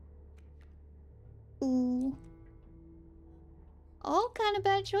 Ooh. All kind of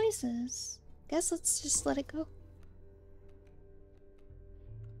bad choices. Guess let's just let it go.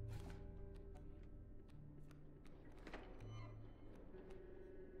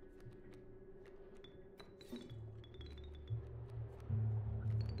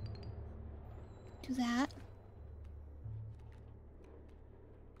 Do that.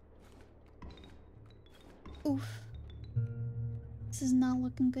 Oof. This is not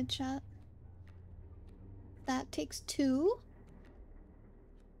looking good, chat. That takes 2.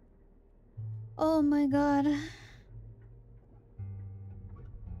 Oh my god.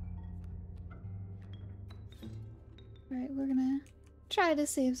 Alright, we're gonna try to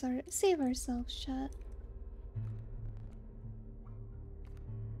save ourselves, chat.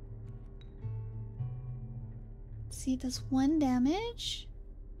 see, it does 1 damage.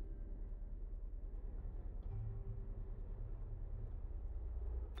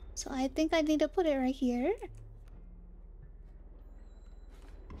 So I think I need to put it right here.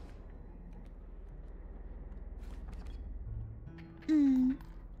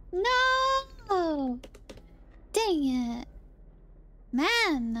 No! Dang it.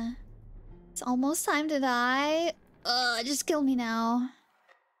 Man. It's almost time to die. Just kill me now.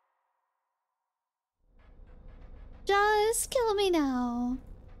 Just kill me now.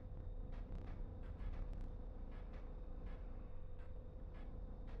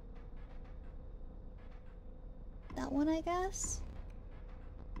 That one, I guess?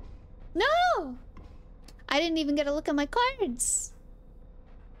 No! I didn't even get a look at my cards.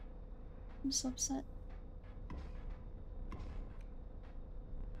 I'm so upset.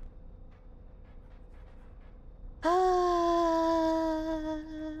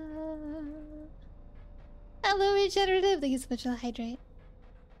 Hello, regenerative. Thank you so much for the hydrate.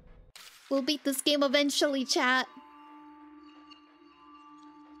 We'll beat this game eventually, chat.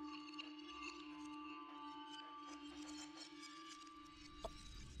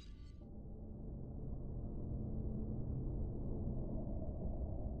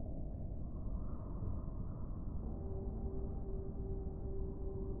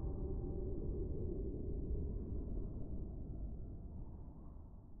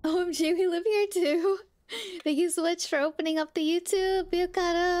 OMG, we live here too. Thank you so much for opening up the YouTube,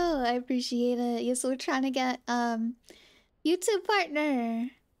 Yukado. I appreciate it. Yes, we're trying to get YouTube partner,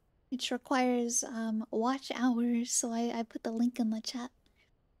 which requires watch hours. So I put the link in the chat.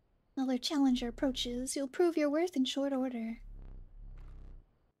 Another challenger approaches. You'll prove your worth in short order.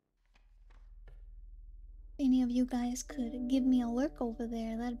 If any of you guys could give me a lurk over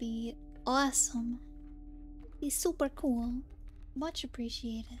there, that'd be awesome. Be super cool. Much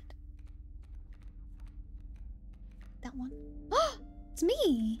appreciated. That one. Oh, it's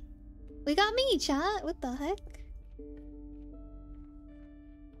me. We got me, chat. What the heck?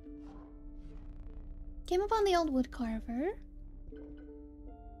 Came upon the old wood carver.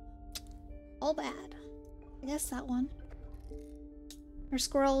 All bad. I guess that one. Our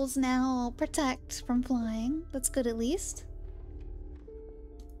squirrels now protect from flying. That's good at least.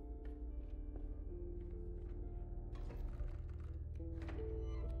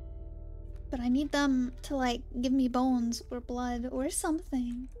 But I need them to, like, give me bones or blood or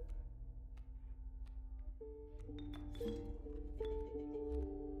something.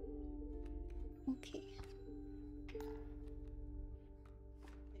 Okay.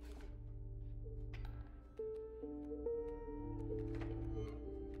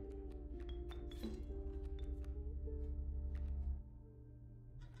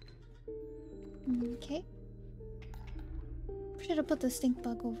 Okay. Should have put the stink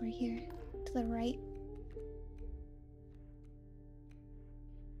bug over here. To the right.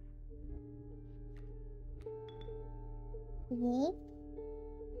 Cool.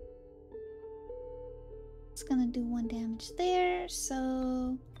 It's gonna do 1 damage there,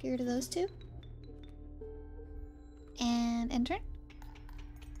 so get rid of those 2. And enter.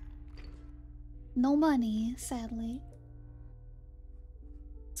 No money, sadly.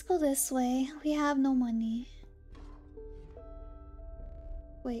 Let's go this way. We have no money.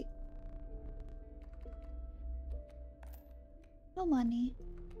 Wait. No money.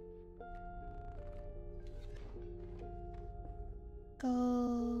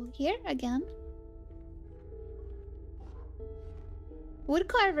 Go here again. Wood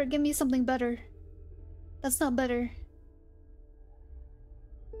carver, give me something better. That's not better.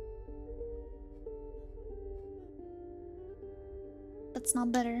 That's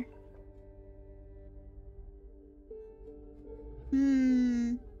not better.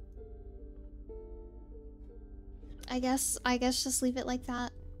 I guess just leave it like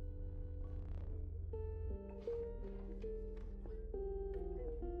that.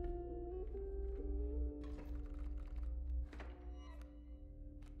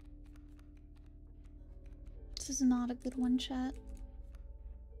 This is not a good one, chat.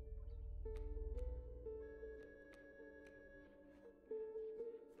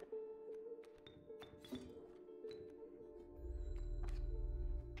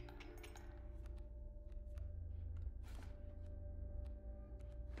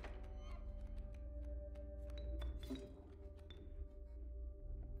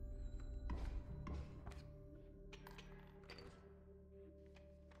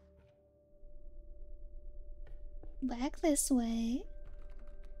 Back this way.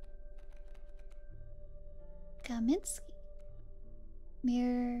 Kaminsky.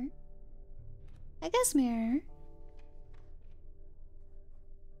 Mirror. I guess mirror.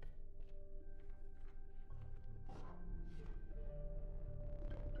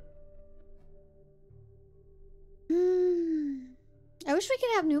 wish we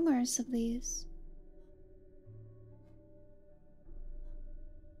could have numerous of these.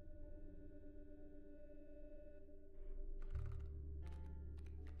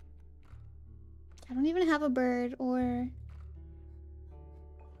 I don't even have a bird, or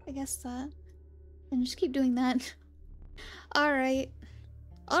I guess that. And just keep doing that. Alright.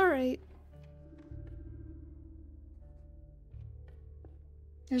 Alright.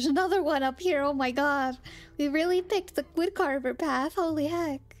 There's another one up here, oh my god. We really picked the woodcarver path, holy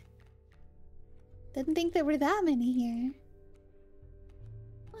heck. Didn't think there were that many here.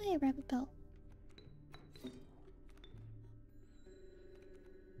 Oh hey, rabbit belt.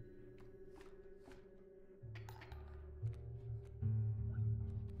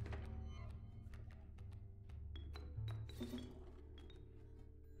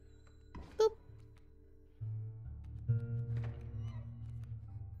 Boop.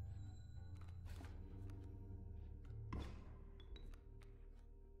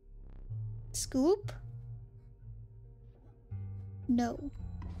 Scoop? No.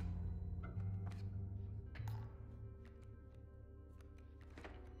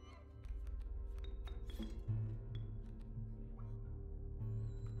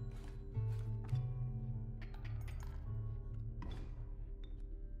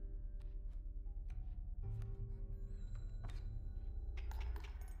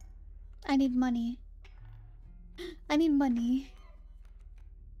 I need money. I need money.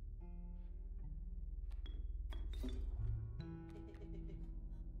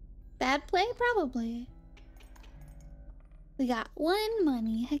 Bad play? Probably. We got one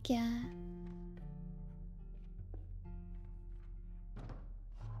money, heck yeah.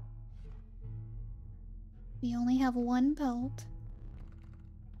 We only have one pelt.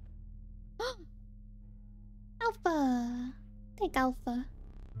 Alpha! Take Alpha.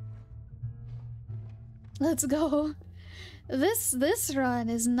 Let's go. This run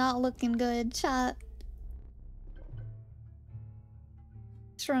is not looking good, chat.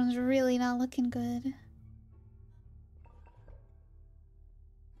 This run's really not looking good.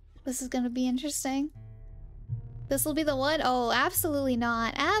 This is gonna be interesting. This will be the one? Oh, absolutely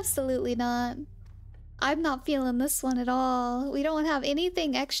not. Absolutely not. I'm not feeling this one at all. We don't have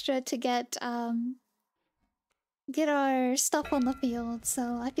anything extra to get our stuff on the field,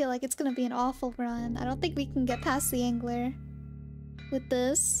 so I feel like it's gonna be an awful run. I don't think we can get past the angler with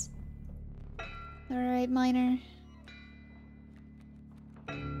this. Alright, miner.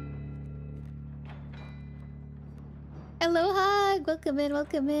 Hello, Hug! Welcome in,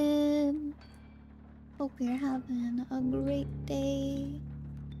 welcome in. Hope you're having a great day.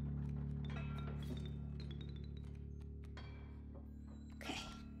 Okay.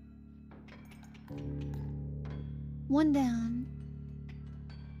 One down.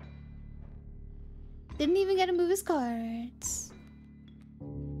 Didn't even get to move his cards.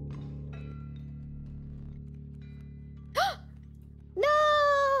 No!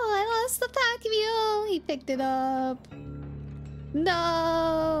 I lost the pack mule! He picked it up.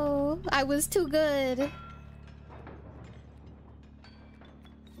 No! I was too good.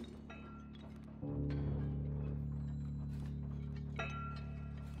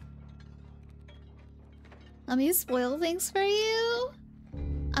 Let me spoil things for you.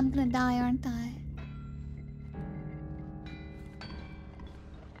 I'm gonna die, aren't I?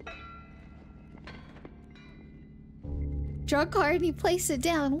 Draw a card and you place it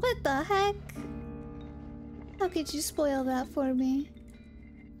down. What the heck? How could you spoil that for me?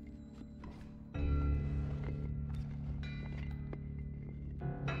 I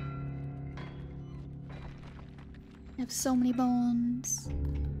have so many bones.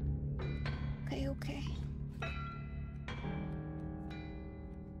 Okay, okay.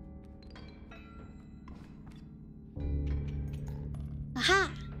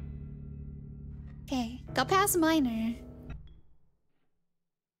 Aha! Okay, got past miner.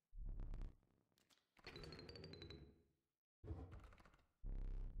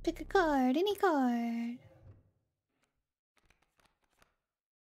 Pick a card, any card.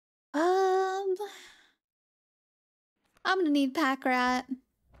 I'm gonna need pack rat.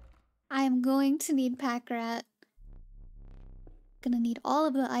 I am going to need pack rat. Gonna need all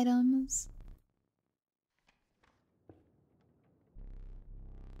of the items.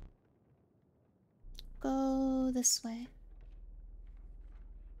 Go this way.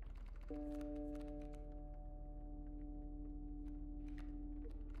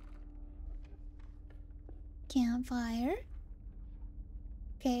 Campfire.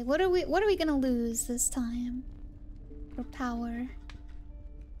 Okay, what are we gonna lose this time? For power.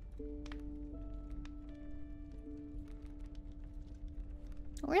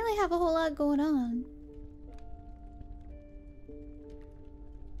 Don't really have a whole lot going on.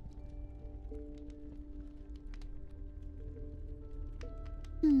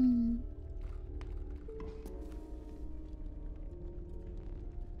 Hmm.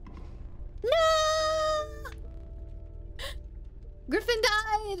 No! Griffin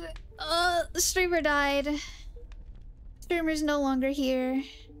died! The streamer died. Streamer's no longer here.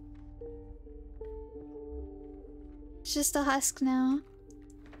 It's just a husk now.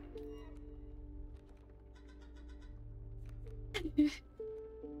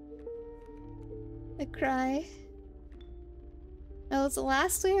 I cry. That was the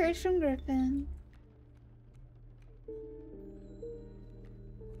last we heard from Griffin.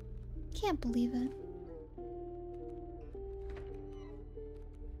 Can't believe it.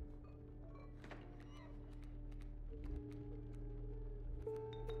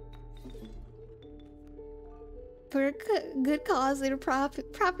 For a good cause, they were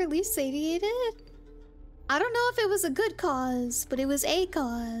properly satiated? I don't know if it was a good cause, but it was a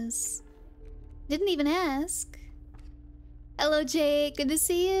cause. Didn't even ask. Hello, Jake. Good to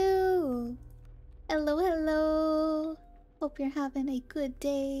see you. Hello, hello. Hope you're having a good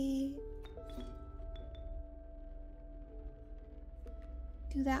day.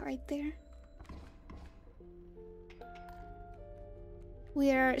 Do that right there.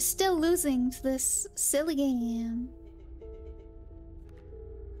 We are still losing to this silly game.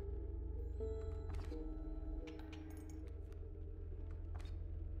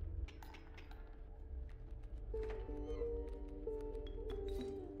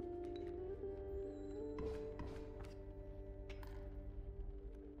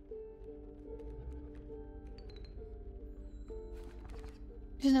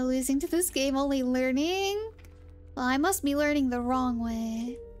 There's no losing to this game, only learning. Well, I must be learning the wrong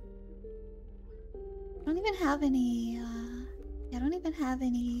way. I don't even have any, I don't even have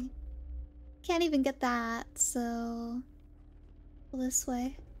any. Can't even get that, so... this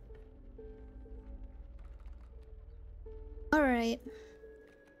way. Alright.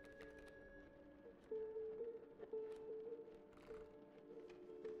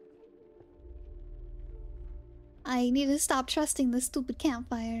 I need to stop trusting the stupid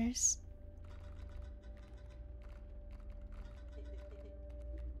campfires.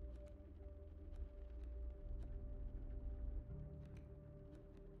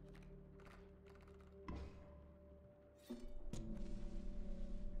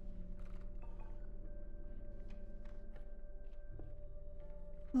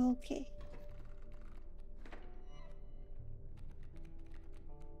 Okay.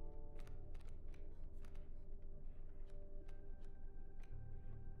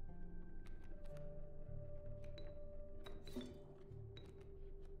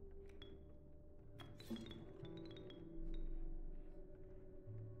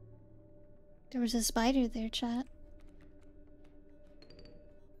 There was a spider there, chat.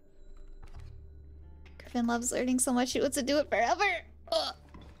 Griffin loves learning so much he wants to do it forever. Ugh.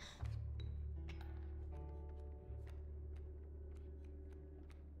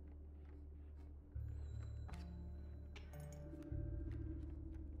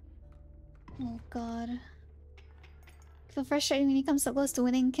 Oh god. I feel frustrating when he comes so close to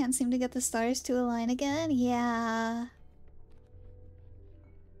winning, can't seem to get the stars to align again. Yeah.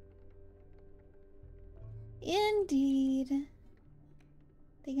 Indeed.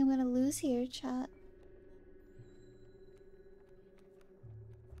 Think I'm gonna lose here, chat.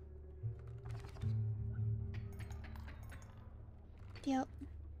 Yep.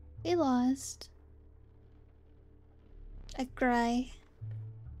 We lost. I cry.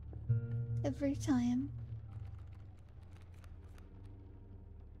 Every time.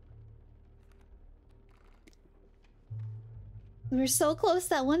 We were so close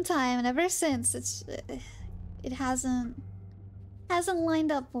that one time, and ever since, it hasn't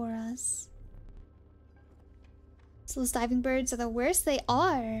lined up for us. So those diving birds are the worst. They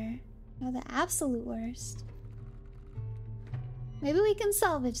are. They're the absolute worst. Maybe we can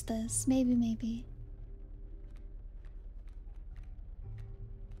salvage this. Maybe, maybe.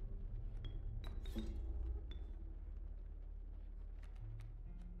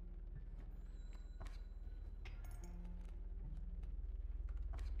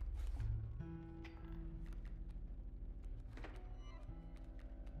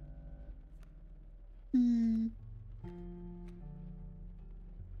 Hmm.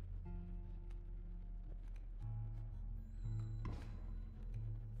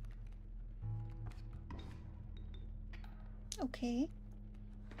 Okay.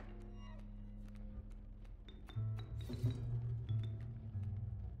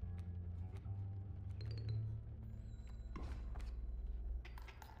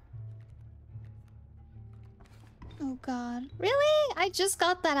 Oh god. Really? I just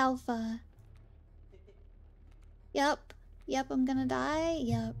got that alpha. Yep. Yep, I'm gonna die.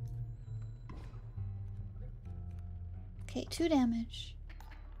 Yep. Okay, 2 damage.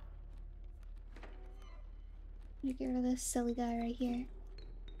 Let me get rid of this silly guy right here.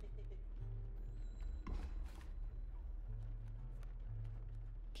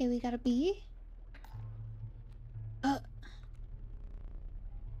 Okay, we got a bee. Ah!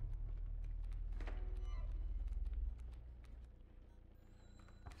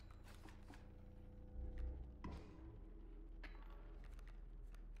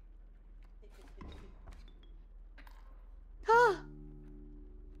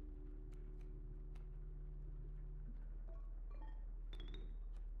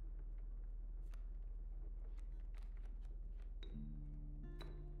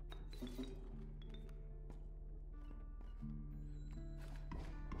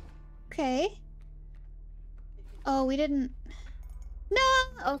 Okay. Oh, we didn't... No!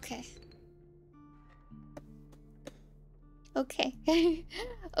 Okay. Okay.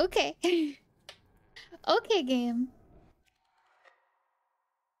 Okay. Okay, game.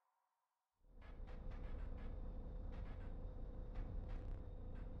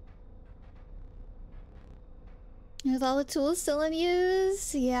 With all the tools still in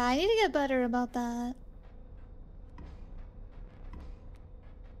use? Yeah, I need to get better about that.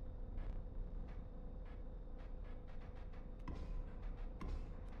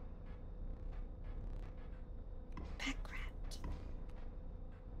 Pack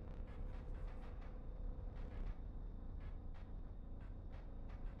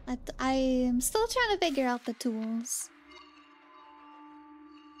rat. I am still trying to figure out the tools.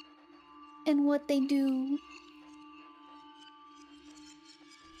 And what they do.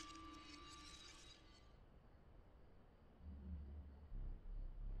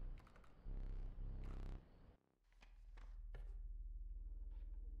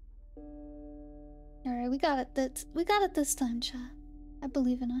 Alright, we got it. We got it this time, chat. I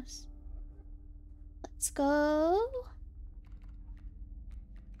believe in us. Let's go.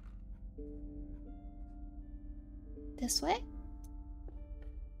 This way.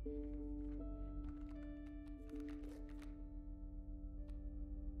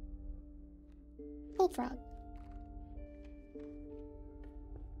 Bullfrog.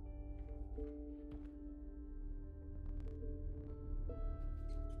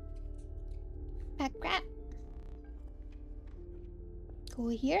 Pack rat. Go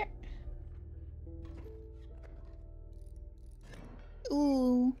here.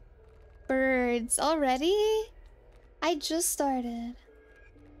 Ooh. Birds. Already? I just started.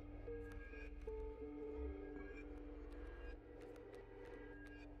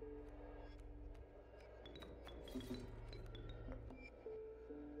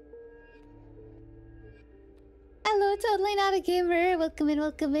 Hello, totally not a gamer. Welcome in,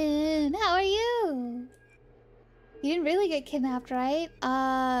 welcome in. How are you? You didn't really get kidnapped, right?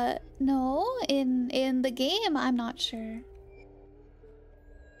 No. In the game, I'm not sure.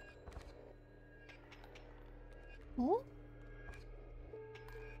 Oh?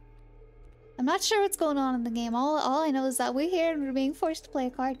 I'm not sure what's going on in the game. All I know is that we're here and we're being forced to play a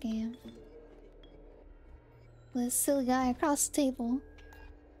card game. With this silly guy across the table.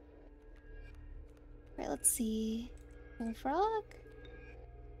 Right, let's see. Bullfrog?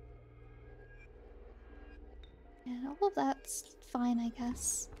 And all of that's fine, I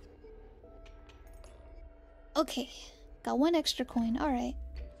guess. Okay. Got 1 extra coin. Alright.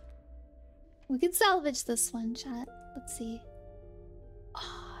 We can salvage this one, chat. Let's see.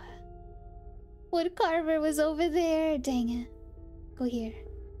 Oh, wood carver was over there. Dang it. Go here.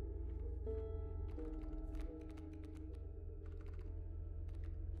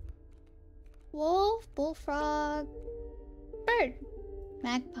 Wolf, bullfrog, bird,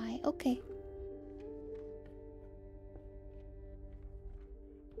 magpie. Okay.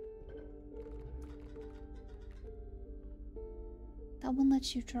 That one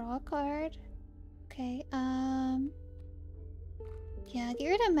lets you draw a card. Okay, yeah, get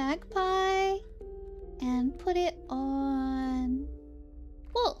rid of magpie and put it on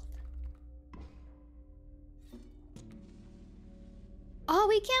wolf. Oh,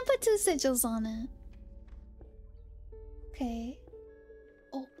 we can't put 2 sigils on it. Okay.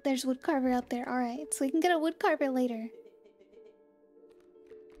 Oh, there's woodcarver out there. Alright, so we can get a woodcarver later.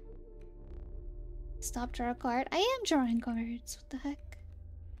 Stop, draw a card. I am drawing cards. What the heck?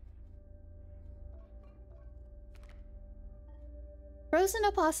 Frozen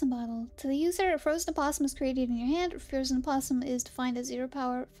opossum bottle. To the user, a frozen opossum is created in your hand. A frozen opossum is defined as 0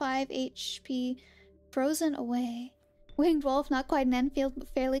 power, 5 HP, frozen away. Winged wolf, not quite an Enfield, but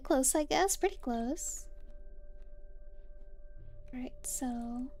fairly close, I guess. Pretty close. Right,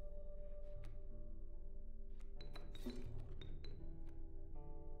 so...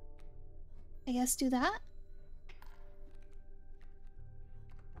 I guess do that.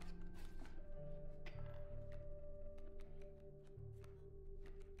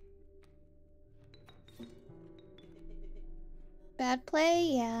 Bad play?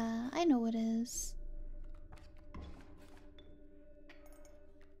 Yeah, I know it is.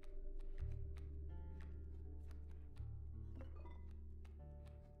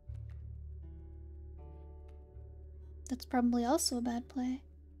 That's probably also a bad play.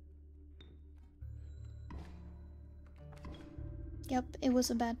 Yep, it was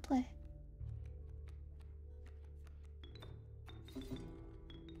a bad play.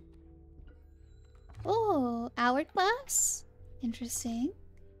 Oh, hourglass? Interesting.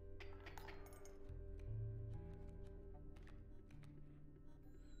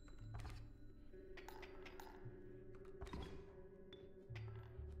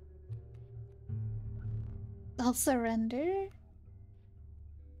 I'll surrender.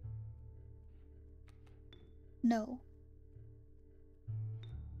 No.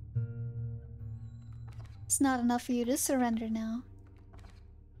 It's not enough for you to surrender now.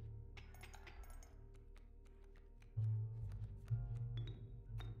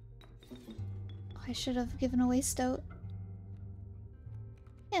 I should have given away Stoat.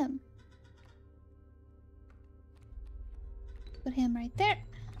 Him. Put him right there.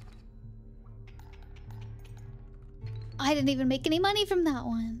 I didn't even make any money from that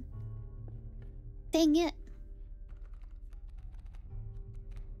one. Dang it.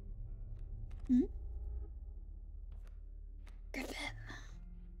 Hmm? Griffin.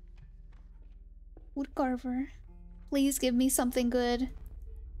 Woodcarver. Please give me something good.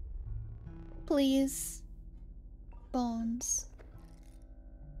 Please. Bones.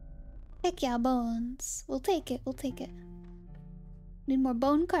 Heck yeah, bones. We'll take it, we'll take it. Need more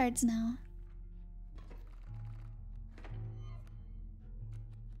bone cards now.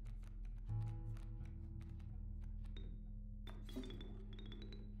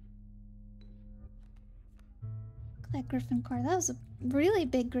 That Griffin card. That was a really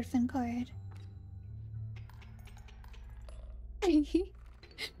big Griffin card.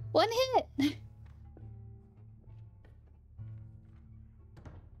 One hit!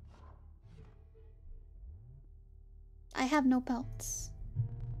 I have no pelts.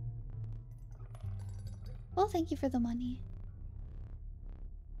 Well, thank you for the money.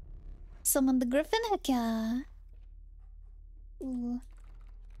 Summon the Griffin? Heck yeah. Ooh.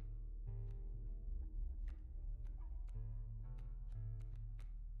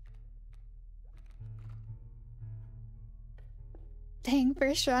 Dang,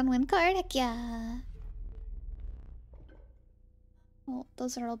 first round win card? Heck yeah. Oh,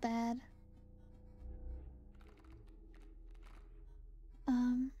 those are all bad.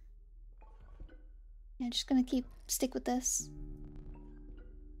 Yeah, just gonna stick with this.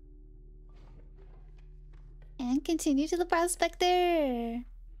 And continue to the Prospector!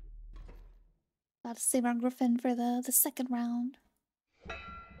 Gotta save our Griffin for the second round.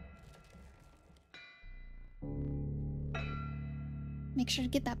 Make sure to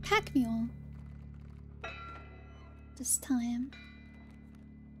get that pack mule. This time.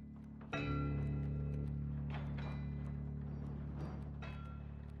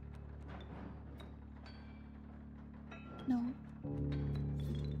 No.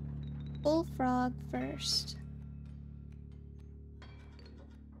 Bullfrog first.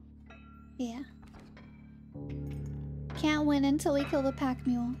 Yeah. Can't win until we kill the pack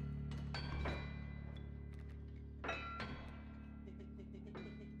mule.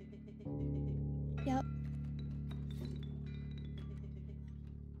 Yep.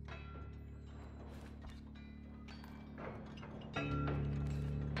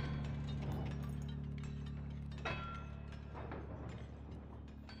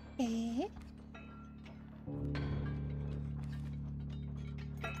 Okay.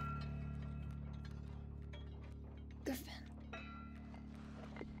 Griffin.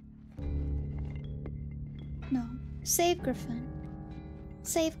 No. Save Griffin.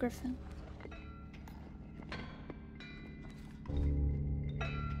 Save Griffin.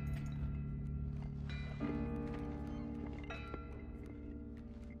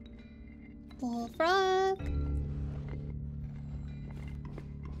 Bullfrog.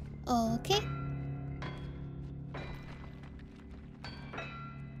 Okay.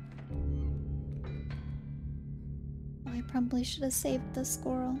 I probably should have saved the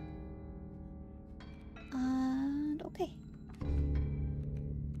squirrel. And okay.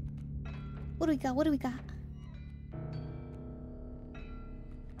 What do we got? What do we got?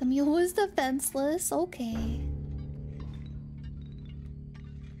 The mule was defenseless. Okay.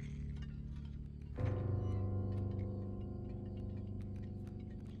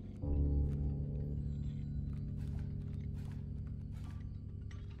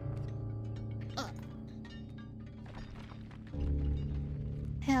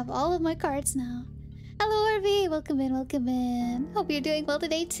 have all of my cards now. Hello, RV. Welcome in, welcome in. Hope you're doing well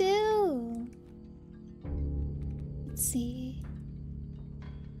today, too. Let's see.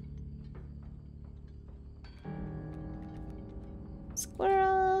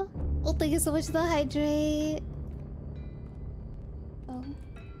 Squirrel. Oh, thank you so much for the hydrate. Oh.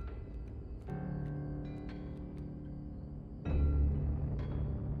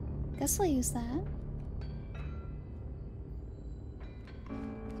 Guess I'll use that.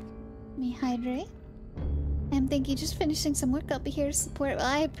 Let me hydrate. And thank you, just finishing some work up here to support. Well,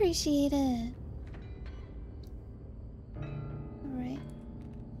 I appreciate it. Alright.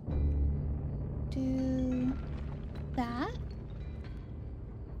 Do that.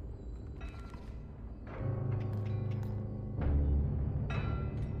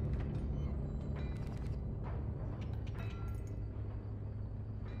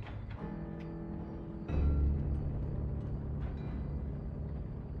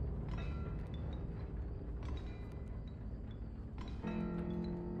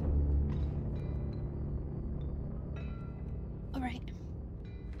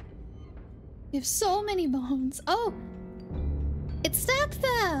 We have so many bones. Oh! It stacked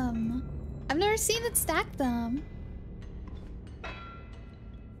them! I've never seen it stack them.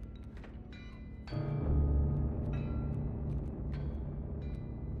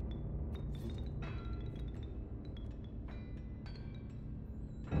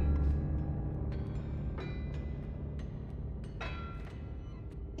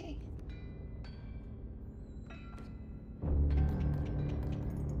 Okay.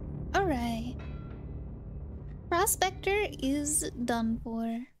 Alright. Prospector is done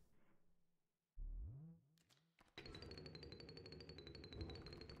for.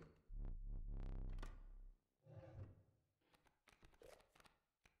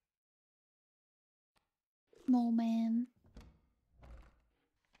 Man.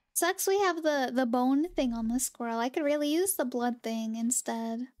 Sucks we have the bone thing on the squirrel. I could really use the blood thing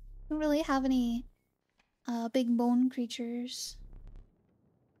instead. Don't really have any big bone creatures.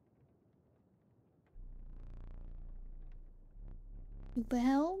 To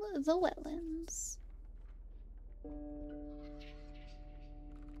beheld the wetlands.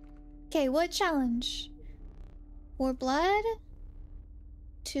 Okay, what challenge? 4 blood?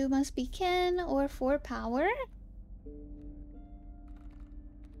 2 must be kin, or 4 power?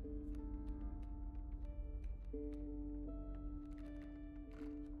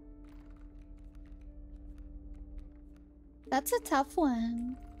 That's a tough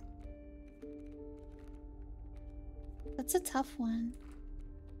one. That's a tough one.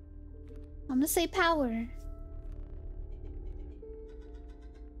 I'm gonna say power.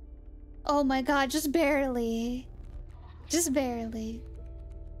 Oh my god, just barely. Just barely.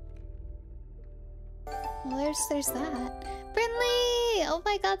 Well, there's that. Friendly! Oh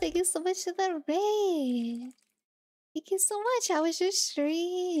my god, thank you so much for the raid. Thank you so much. How was your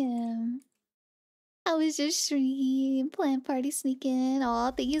stream? How was your stream? Plant party sneaking.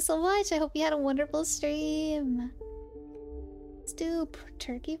 Aw, thank you so much. I hope you had a wonderful stream. Let's do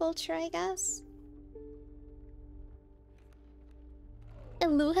turkey vulture, I guess.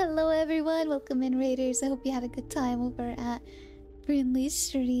 Hello, hello everyone. Welcome in, raiders. I hope you had a good time over at Friendly's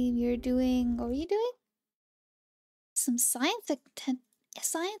stream. You're doing... What were you doing? Some science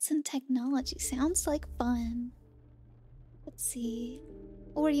and technology. Sounds like fun. Let's see.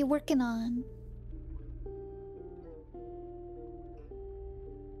 What were you working on?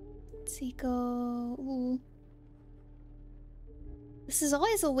 Let's see, go... Ooh. This is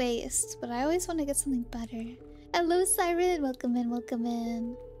always a waste, but I always want to get something better. Hello, Siren. Welcome in, welcome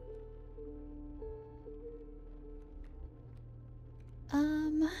in.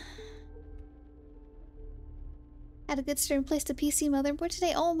 Had a good stream, placed a PC motherboard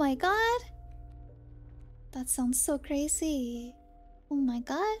today. Oh my god! That sounds so crazy. Oh my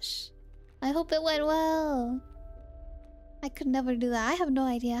gosh. I hope it went well. I could never do that. I have no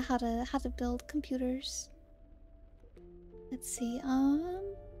idea how to build computers. Let's see,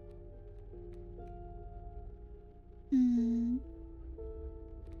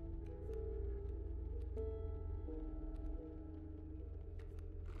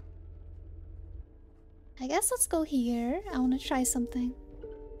 I guess let's go here. I want to try something.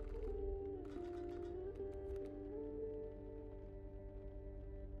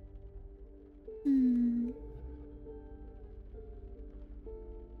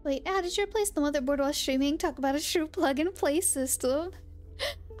 Wait, how did you replace the motherboard while streaming? Talk about a true plug-and-play system.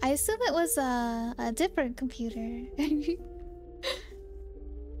 I assume it was a different computer.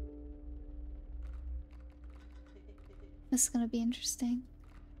 This is gonna be interesting.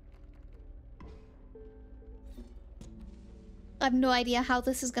 I have no idea how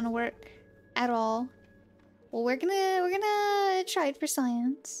this is gonna work at all. Well, we're gonna try it for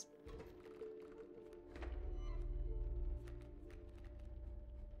science.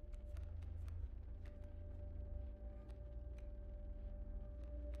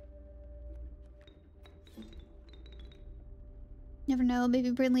 Never know, maybe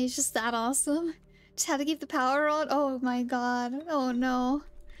Brinley is just that awesome. Just had to keep the power on. Oh my god. Oh no.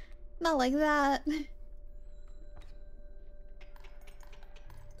 Not like that.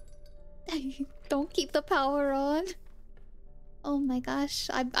 Don't keep the power on. Oh my gosh.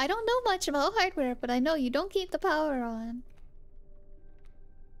 I don't know much about hardware, but I know you don't keep the power on.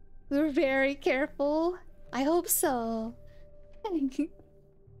 We're very careful. I hope so.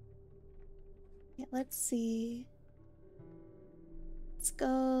 Yeah, let's see. Let's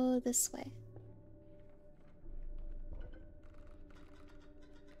go this way.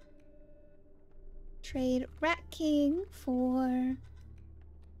 Trade Rat King for...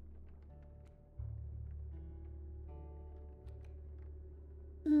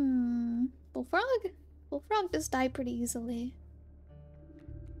 Bullfrog? Bullfrog just died pretty easily.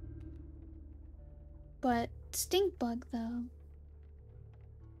 But stink bug though.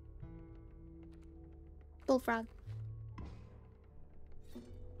 Bullfrog.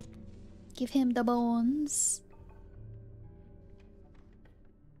 Give him the bones.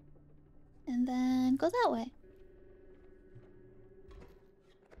 And then go that way.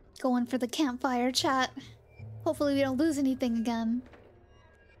 Going for the campfire chat. Hopefully we don't lose anything again.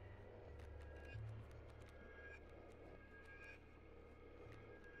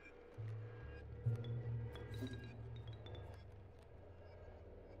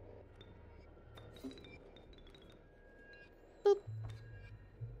 Boop.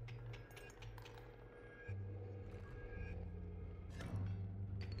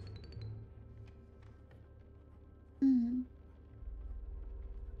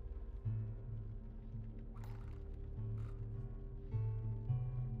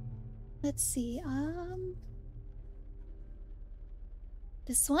 Let's see,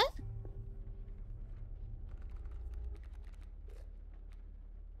 this one?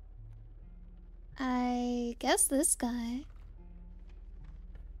 I guess this guy.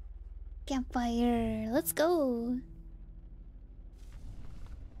 Campfire, let's go.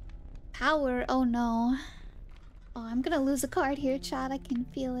 Power, oh no. Oh, I'm gonna lose a card here, chat, I can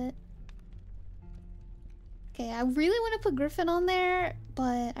feel it. Okay, I really want to put Griffin on there,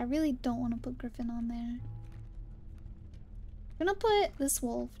 but I really don't want to put Griffin on there. I'm gonna put this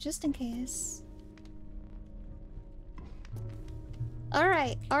wolf, just in case.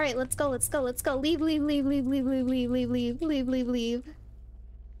 Alright, let's go. Leave.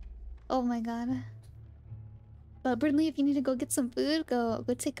 Oh my god. But Brindley, if you need to go get some food, go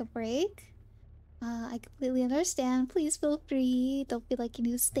take a break. I completely understand. Please feel free. Don't feel like you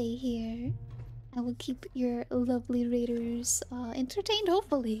need to stay here. I will keep your lovely raiders entertained,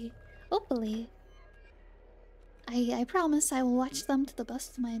 hopefully. Hopefully. I promise I will watch them to the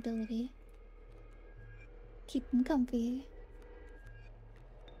best of my ability. Keep them comfy.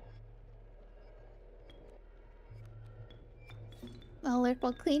 Alert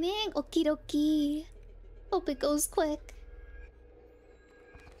while cleaning? Okie dokie. Hope it goes quick.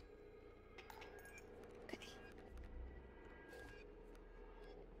 Okay.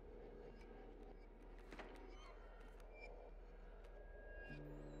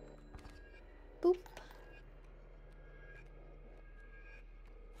 Boop.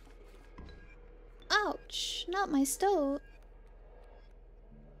 Ouch! Not my stove.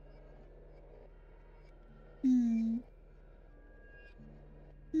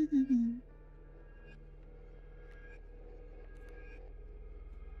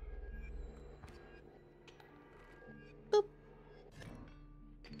 Boop.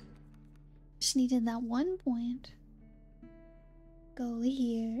 Just needed that one point. Go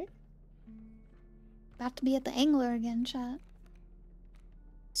here. About to be at the angler again, chat.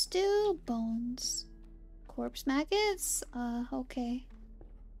 Stew bones. Corpse maggots? Okay.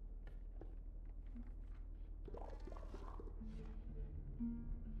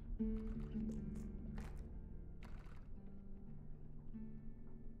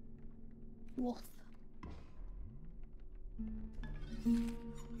 Wolf.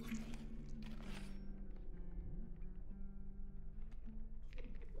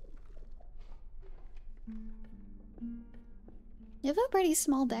 You have a pretty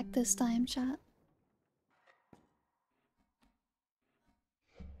small deck this time, chat.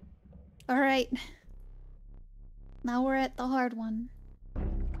 Alright. Now we're at the hard one.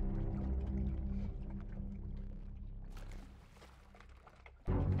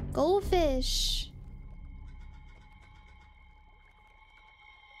 Goldfish!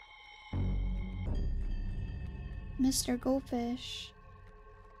 Mr. Goldfish.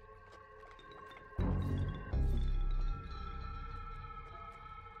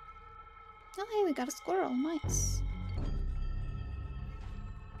 Oh, hey, we got a squirrel. Nice.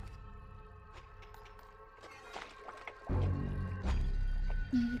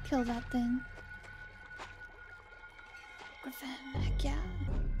 Need to kill that thing. Griffin, heck yeah.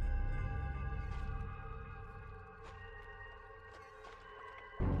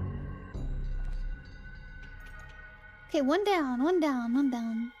 Okay, one down, one down, one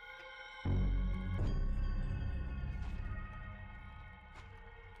down.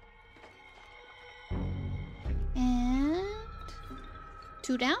 And...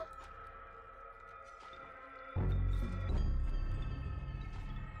 2 down?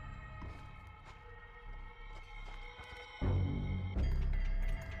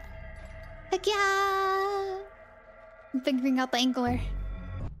 Heck yeah! I'm figuring out the angler.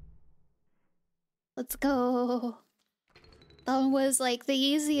 Let's go. That one was like the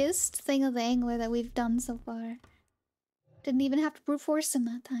easiest thing of the angler that we've done so far. Didn't even have to brute force him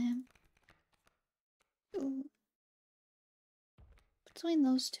that time. Ooh. Between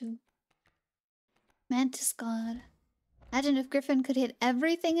those two. Mantis God. Imagine if Griffin could hit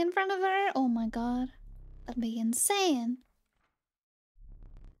everything in front of her. Oh my god. That'd be insane.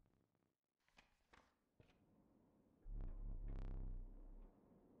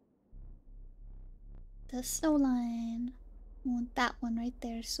 The snow line. We want that one right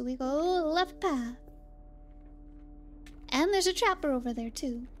there. So we go left path. And there's a trapper over there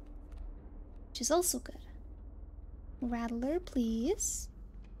too. Which is also good. Rattler, please.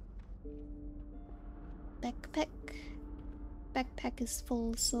 Backpack. Backpack is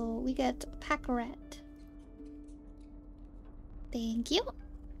full, so we get a pack rat. Thank you.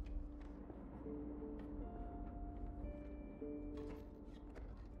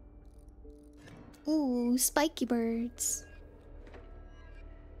 Ooh, spiky birds.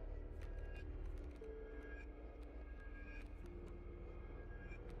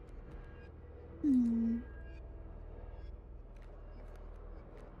 Hmm.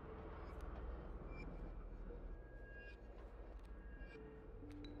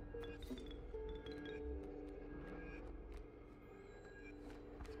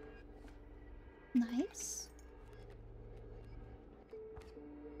 Nice.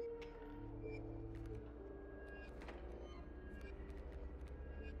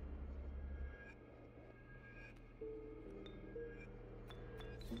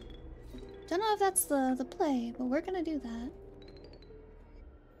 Don't know if that's the play, but we're gonna do that.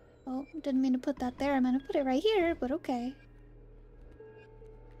 Oh, didn't mean to put that there. I meant to put it right here, but okay.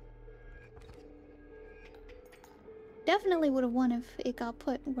 Definitely would have won if it got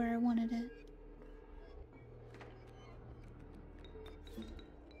put where I wanted it.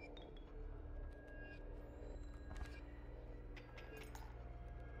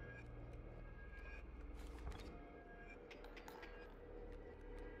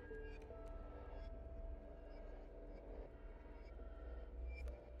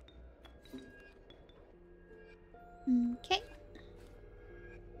 Okay.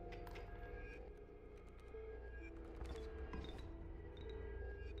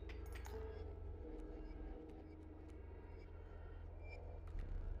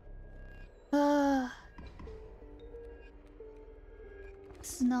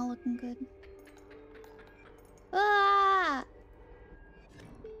 This is not looking good. Ah!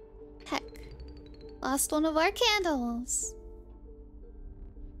 Heck. Lost one of our candles.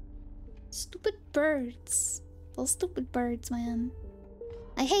 Stupid birds. Those stupid birds, man.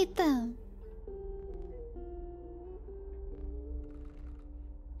 I hate them.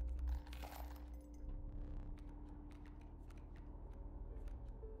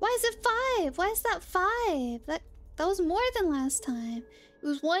 Why is it 5? Why is that 5? That was more than last time. It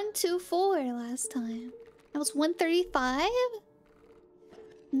was 1, 2, 4 last time. That was 135?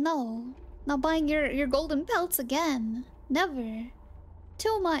 No. Not buying your golden pelts again. Never.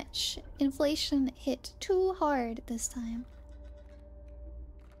 Too much. Inflation hit too hard this time.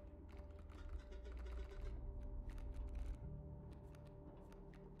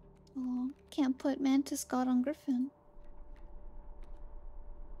 Oh, can't put Mantis God on Griffin.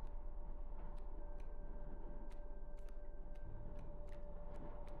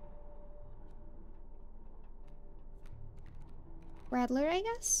 Rattler, I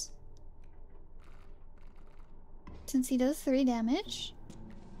guess? Since he does 3 damage.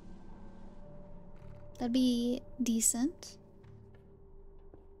 That'd be decent.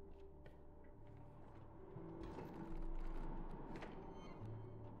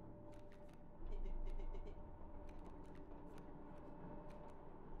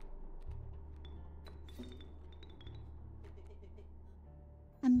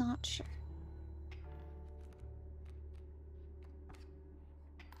 I'm not sure.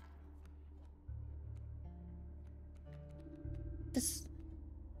 This...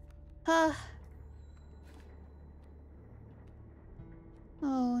 Oh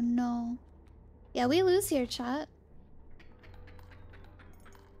no. Yeah, we lose here, chat.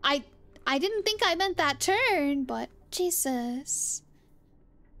 I didn't think I meant that turn, but Jesus.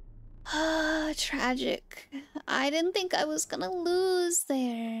 Ah, tragic. I didn't think I was gonna lose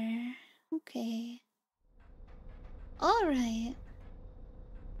there. Okay. Alright.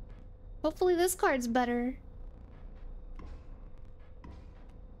 Hopefully this card's better.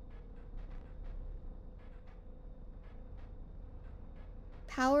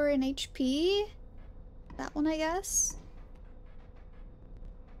 Power and HP? That one, I guess.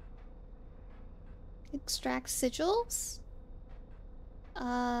 Extract sigils?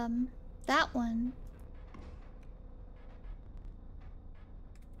 That one.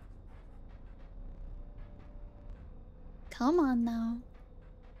 Come on now.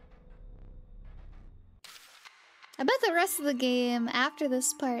 I bet the rest of the game after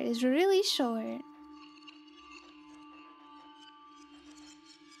this part is really short.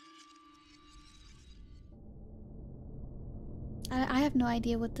 I have no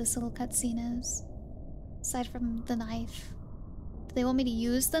idea what this little cutscene is. Aside from the knife. Do they want me to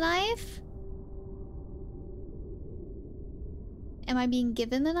use the knife? Am I being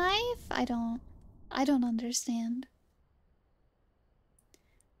given the knife? I don't understand.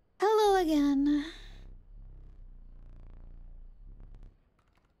 Hello again.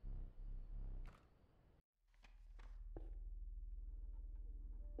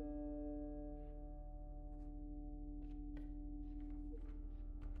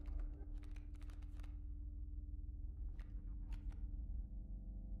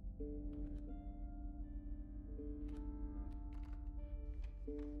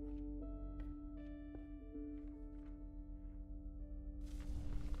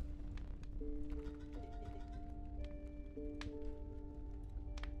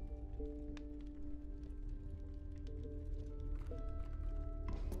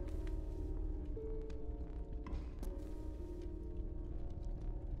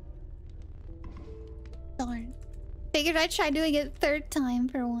 Darn. Figured I'd try doing it third time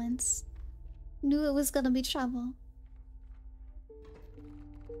for once. Knew it was gonna be trouble.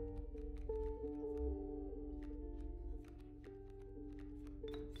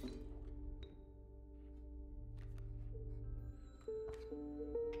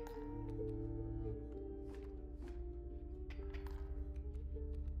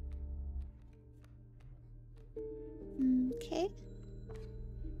 Okay.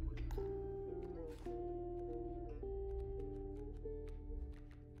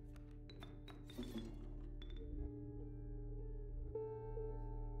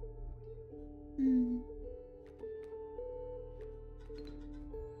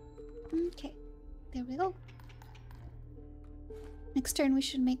 Okay. There we go. Next turn we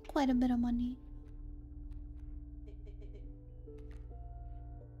should make quite a bit of money.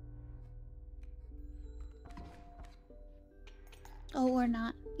 Oh, or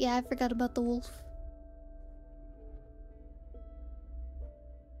not. Yeah, I forgot about the wolf.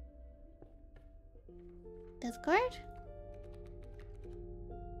 Death card?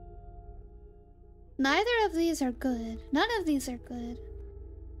 Neither of these are good. None of these are good.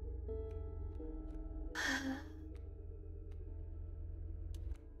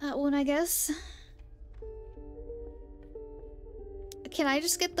 That one, I guess. Can I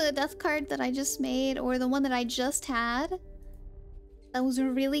just get the death card that I just made, or the one that I just had? That was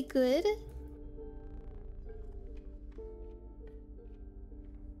really good.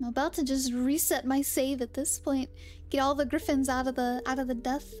 I'm about to just reset my save at this point. Get all the griffins out of the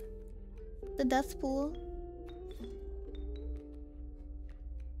death pool.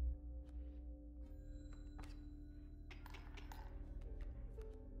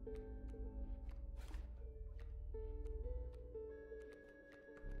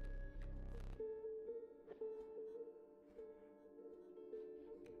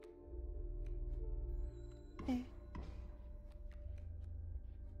 Okay.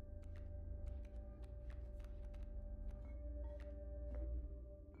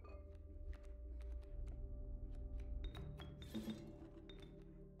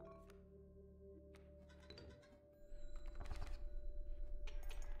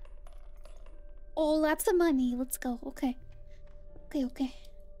 Oh, lots of money. Let's go. Okay. Okay.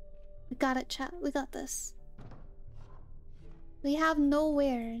 We got it, chat. We got this. We have no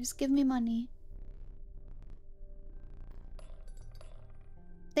wares. Give me money.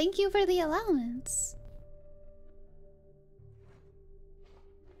 Thank you for the allowance.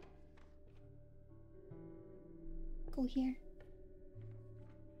 Go here.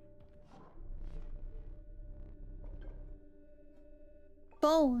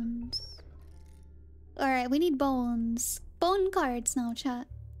 Bones. Alright, we need bones. Bone cards now, chat.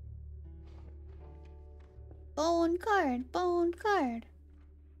 Bone card, bone card.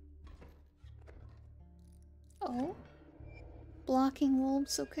 Oh. Blocking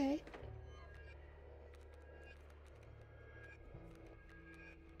wolves, okay.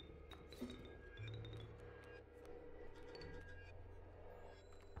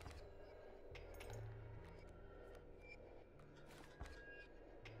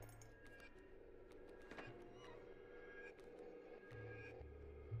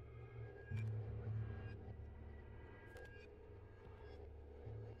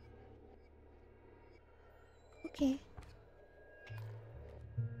 Okay.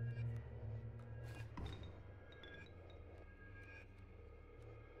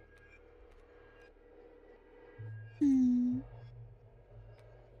 Hmm.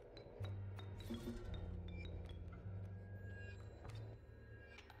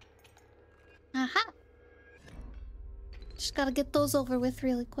 Aha! Just gotta get those over with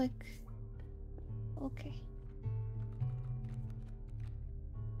really quick. Okay.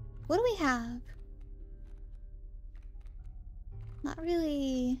 What do we have? Not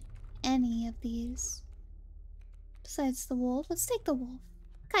really any of these. Besides the wolf. Let's take the wolf.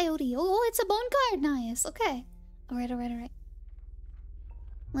 Coyote. Oh, it's a bone card. Nice. Okay. Alright, alright, alright.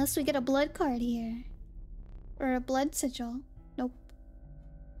 Unless we get a blood card here. Or a blood sigil. Nope.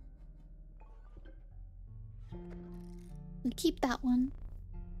 We keep that one.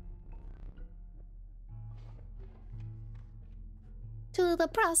 To the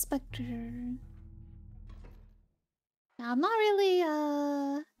prospector. Now, I'm not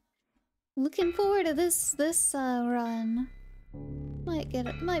really, looking forward to this run.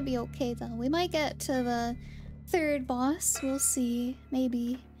 Might be okay though. We might get to the third boss. We'll see.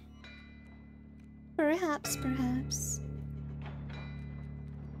 Maybe. Perhaps, perhaps.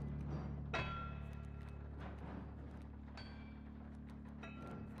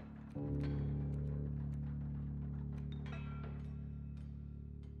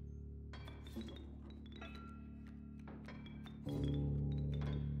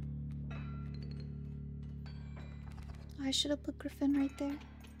 I should have put Griffin right there.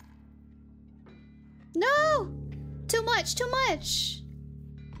 No! Too much, too much!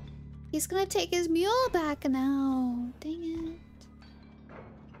 He's gonna take his mule back now. Dang it.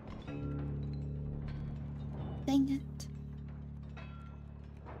 Dang it.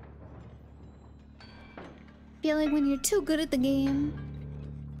 Feeling when you're too good at the game.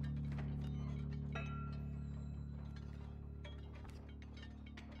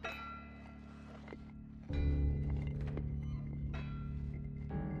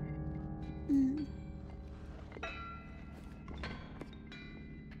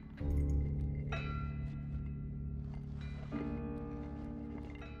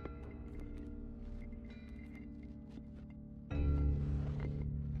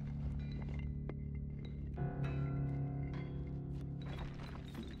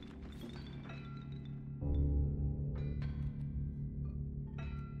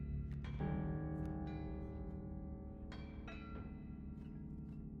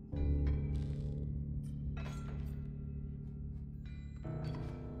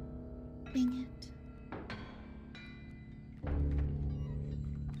 Dang it.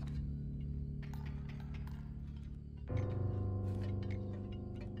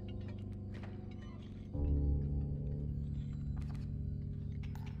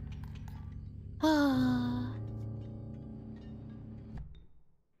 Ah.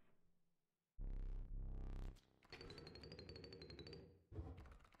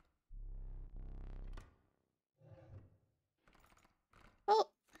 Oh.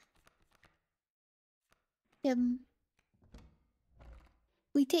 Him.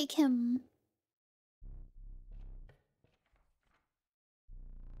 We take him.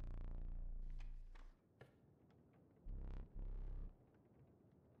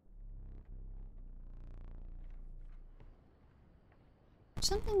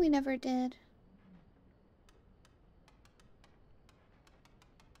 Something we never did.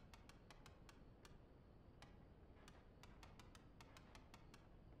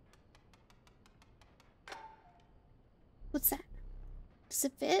 What's that? Does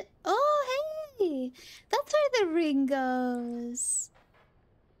it fit? Oh, hey! That's where the ring goes.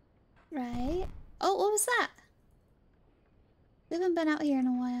 Right? Oh, what was that? We haven't been out here in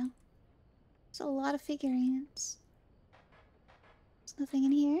a while. There's a lot of figurines. There's nothing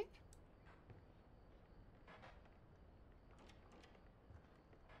in here.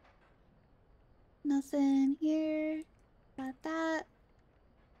 Nothing here. Got that.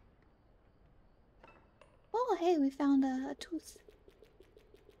 Oh, hey, we found a tooth.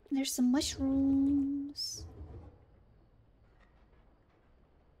 There's some mushrooms.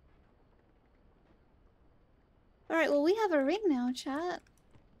 Alright, well, we have a ring now, chat. I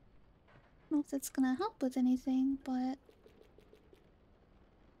don't know if that's gonna help with anything, but...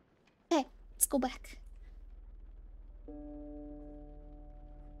 Hey, let's go back.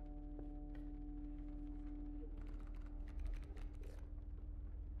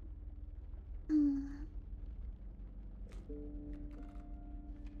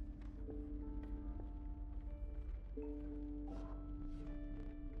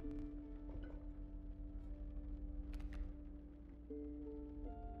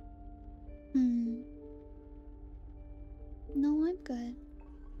 Hmm. No, I'm good.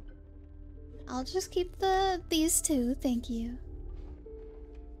 I'll just keep these two, thank you.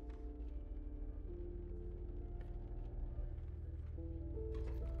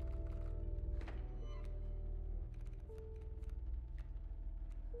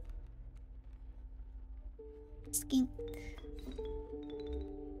 Skink.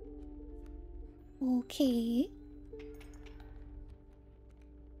 Okay.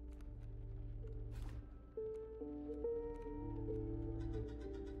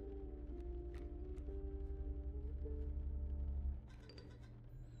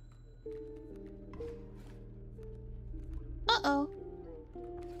 Uh-oh.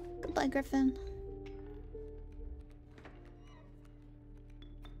 Goodbye, Griffin.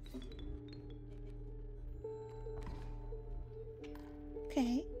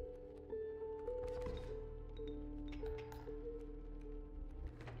 Okay.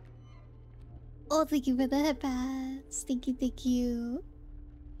 Oh, thank you for the headpads. Thank you, thank you.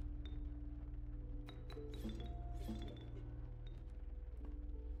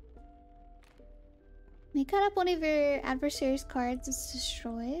 May cut up one of your adversary's cards is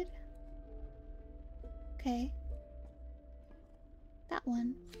destroyed. Okay. That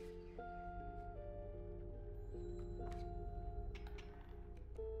one.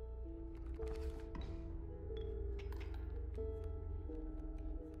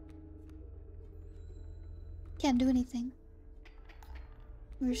 Can't do anything.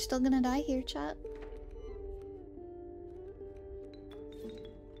 We're still gonna die here, chat.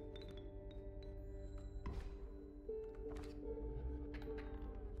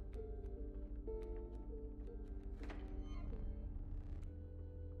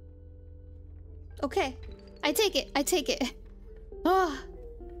 Okay. I take it. I take it. Oh.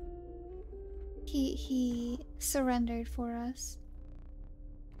 He surrendered for us.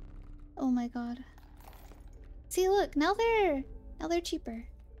 Oh my god. See, look, now they're cheaper.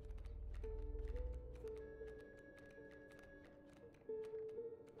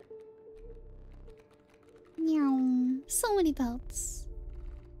 Meow. So many pelts.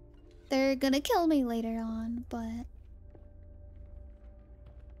 They're gonna kill me later on, but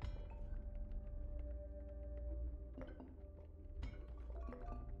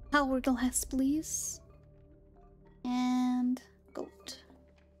hourglass, please. And goat.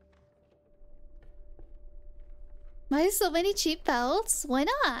 Why so many cheap pelts? Why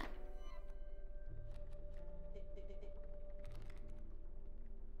not?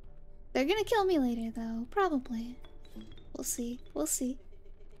 They're gonna kill me later, though. Probably. We'll see. We'll see.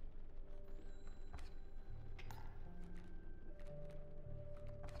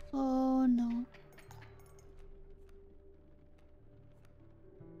 Oh no.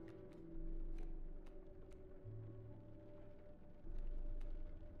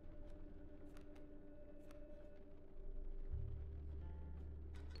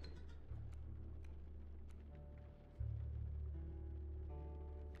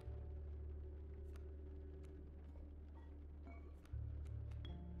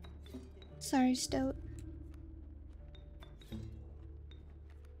 Sorry, Stoat.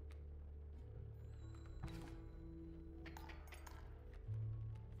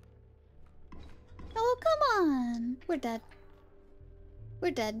 Oh, come on! We're dead.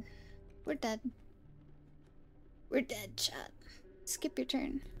 We're dead. We're dead. We're dead, chat. Skip your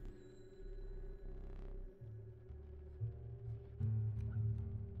turn.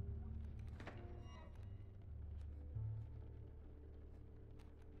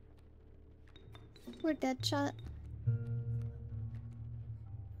 We're dead, chat.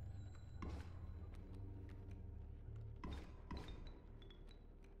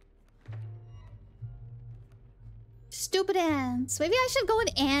 Stupid ants. Maybe I should go in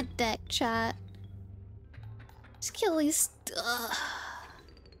ant deck, chat. Just kill these.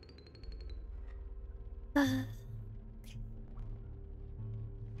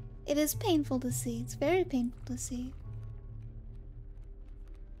 It is painful to see. It's very painful to see.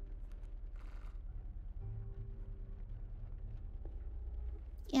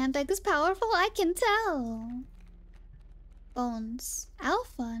 Antec is powerful, I can tell. Bones.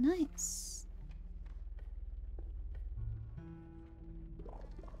 Alpha, nice.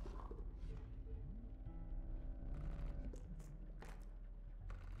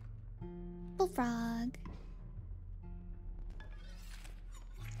 Bullfrog.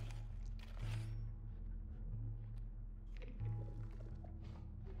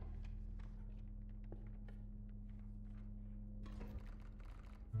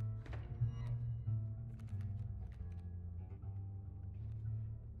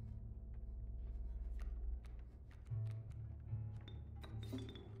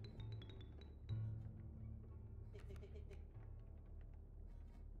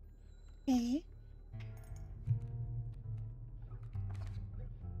 Okay.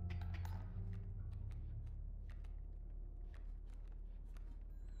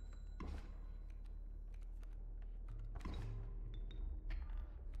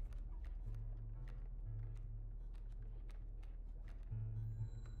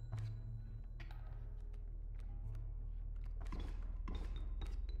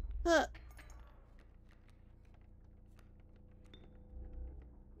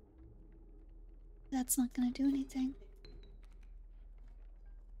 That's not gonna do anything.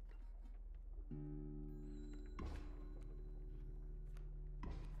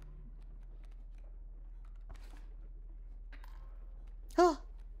 Oh!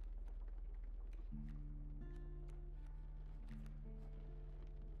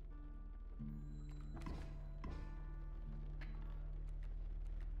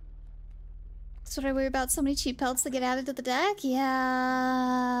 That's what I worry about. So many cheap pelts that get added to the deck?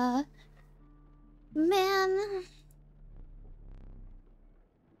 Yeah. Man. I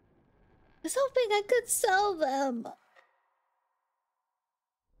was hoping I could sell them.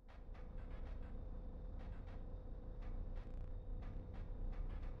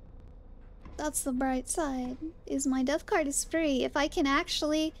 That's the bright side. Is my death card is free. If I can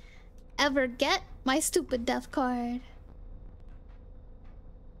actually ever get my stupid death card.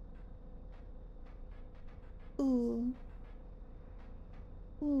 Ooh.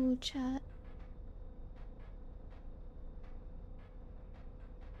 Ooh, chat.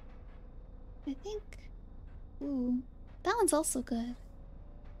 I think... Ooh. That one's also good.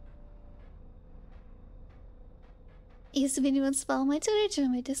 Used to be anyone follow my Twitter,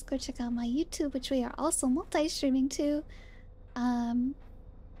 join my Discord, check out my YouTube, which we are also multi-streaming to.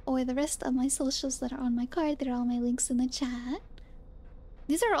 Or the rest of my socials that are on my card. They're all my links in the chat.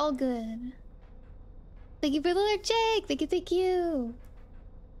 These are all good. Thank you for the alert, Jake! Thank you, thank you!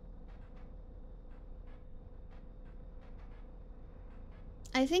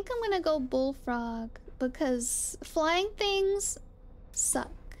 I think I'm gonna go bullfrog because flying things suck.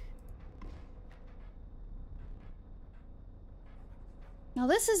 Now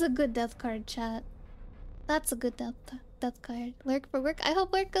this is a good death card, chat. That's a good death card. Lurk for work. I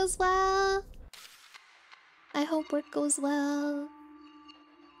hope work goes well. I hope work goes well.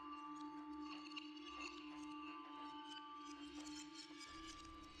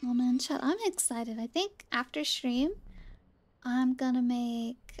 Oh man, chat, I'm excited. I think after stream, I'm gonna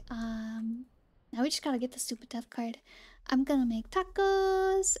make now we just gotta get the stupid death card. I'm gonna make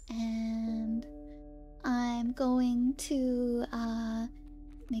tacos and I'm going to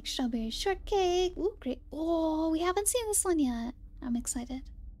make strawberry shortcake. Ooh, great. Oh, we haven't seen this one yet. I'm excited.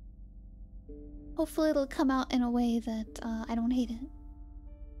 Hopefully it'll come out in a way that I don't hate it.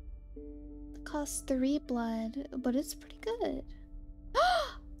 It costs 3 blood, but it's pretty good.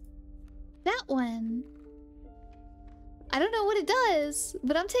 That one. I don't know what it does,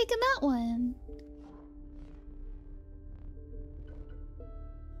 but I'm taking that one.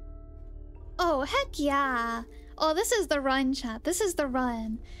 Oh, heck yeah. Oh, this is the run, chat. This is the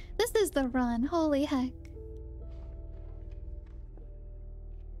run. This is the run. Holy heck.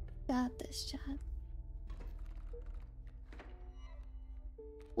 Got this, chat.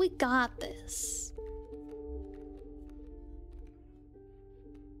 We got this.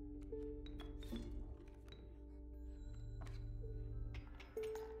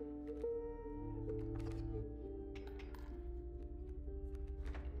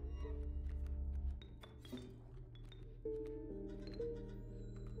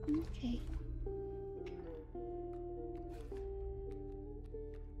 Okay.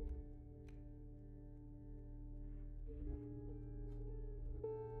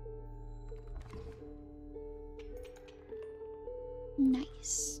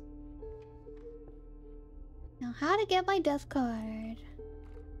 Nice. Now how to get my death card?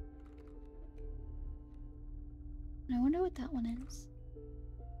 I wonder what that one is.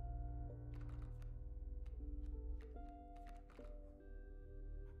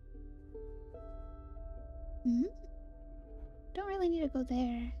 Hmm? Don't really need to go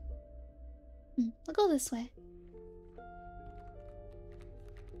there. I'll go this way.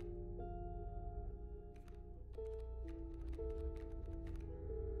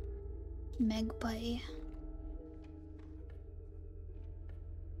 Magpie.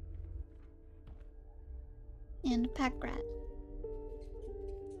 And pack rat.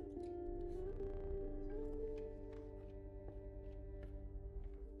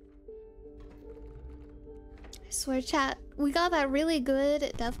 I swear, chat, we got that really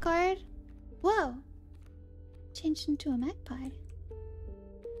good death card. Whoa! Changed into a magpie.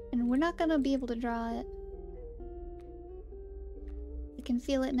 And we're not gonna be able to draw it. I can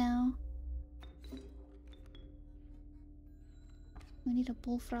feel it now. We need a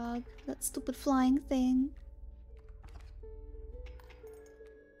bullfrog. That stupid flying thing.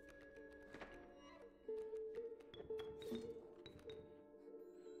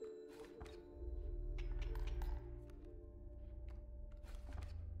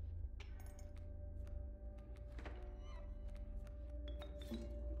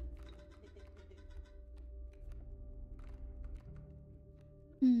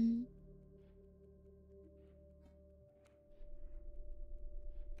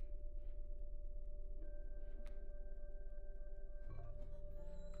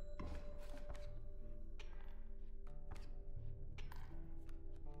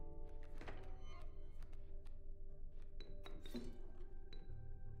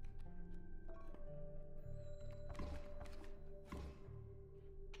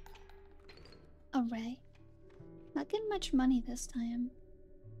 Alright. Not getting much money this time.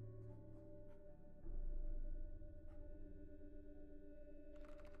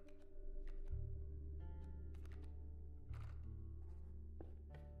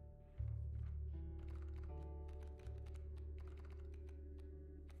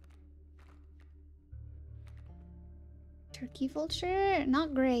 Turkey vulture?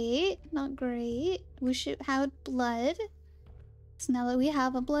 Not great. Not great. Wish it had blood. So now that we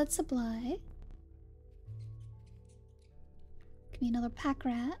have a blood supply. Give me another pack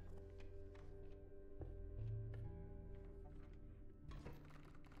rat.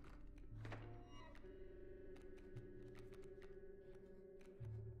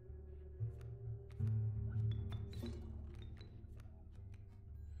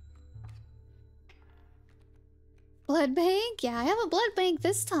 Blood bank? Yeah, I have a blood bank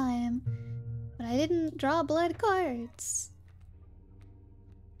this time. But I didn't draw blood cards.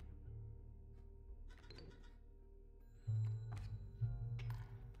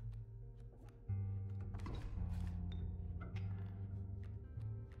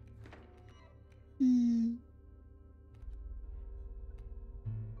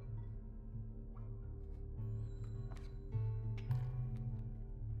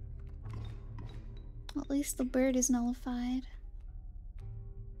 At least the bird is nullified.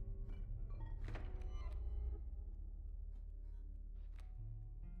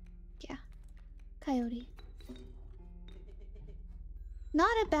 Yeah. Coyote. Not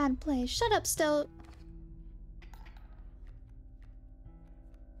a bad play. Shut up, Stoat.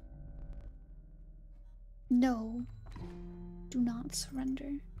 No. Do not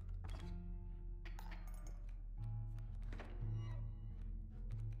surrender.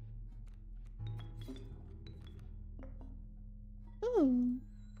 Ooh.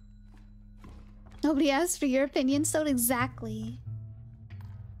 Nobody asked for your opinion, Stoat. Exactly.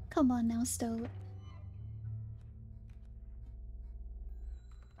 Come on now, Stoat.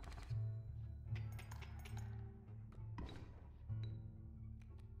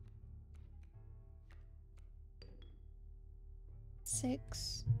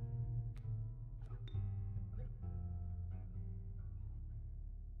 Six.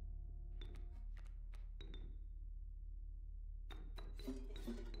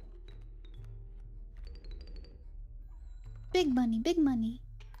 Big money, big money.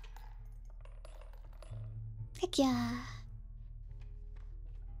 Heck yeah.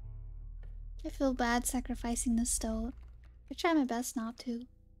 I feel bad sacrificing the Stoat. I try my best not to.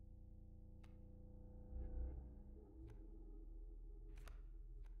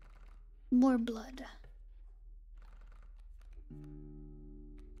 More blood.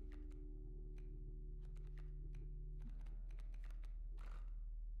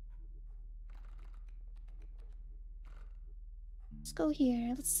 Let's go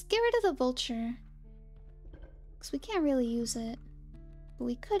here. Let's get rid of the vulture. Because we can't really use it. But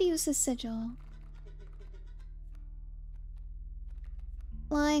we could use the sigil.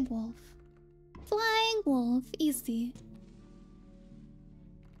 Flying wolf. Flying wolf, easy.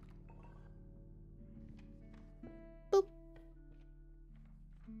 Boop.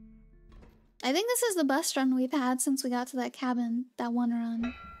 I think this is the best run we've had since we got to that cabin, that one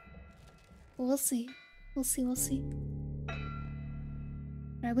run. But we'll see. We'll see, we'll see.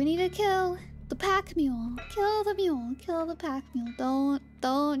 Alright, we need to kill the pack mule. Kill the mule. Kill the pack mule.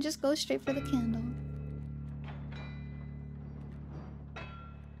 Don't just go straight for the candle.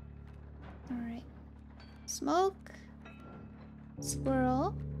 Alright. Smoke.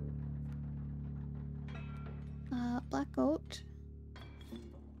 Squirrel. Black goat.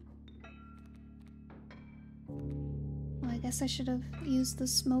 Well, I guess I should have used the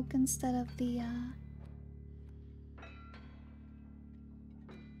smoke instead of the,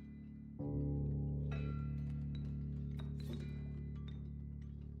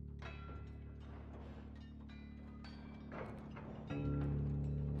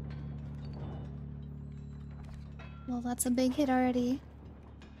 Well, that's a big hit already.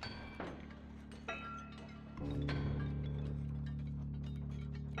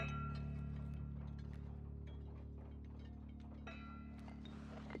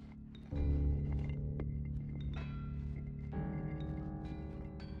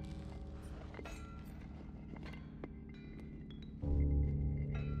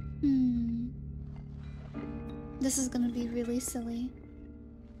 This is gonna be really silly.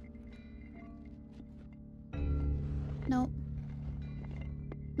 Nope.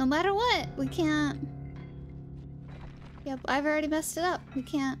 No matter what, we can't... Yep, I've already messed it up. We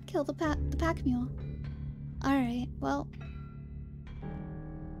can't kill the pack mule. Alright, well...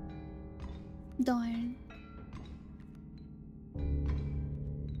 Darn.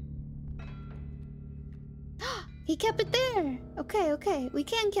 He kept it there! Okay, okay. We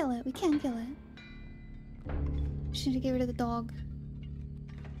can kill it. We can kill it. Just need to get rid of the dog.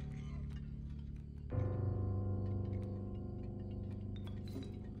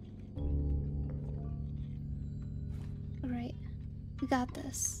 Alright. We got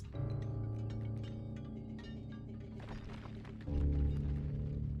this.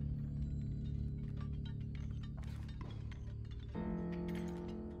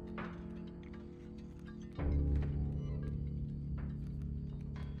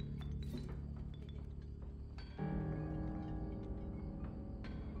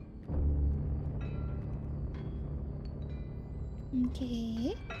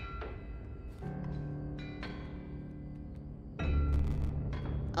 Okay.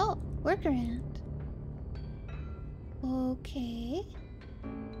 Oh, workaround. Okay.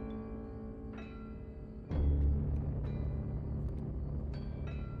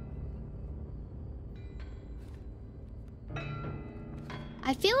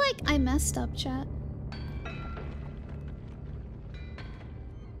 I feel like I messed up, chat.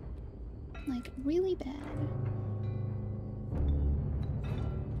 Like, really bad.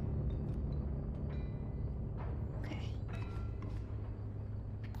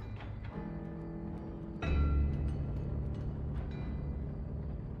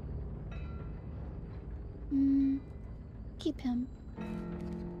 Keep him.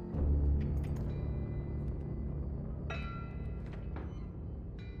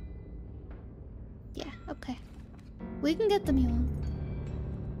 Yeah, okay. We can get the mule.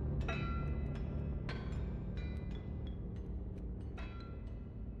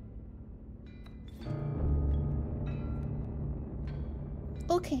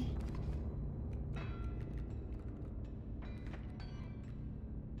 Okay.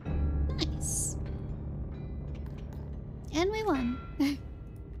 Nice. And we won.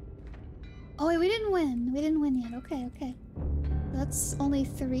 Oh wait, we didn't win. We didn't win yet. Okay, okay. That's only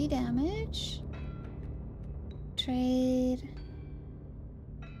 3 damage. Trade.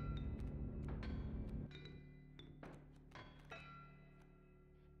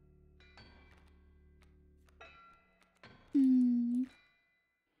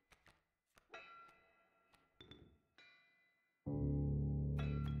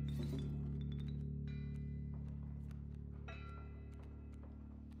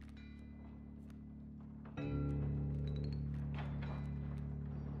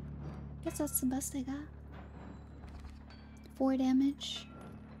 Guess that's the best I got. 4 damage.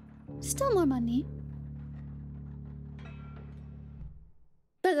 Still more money.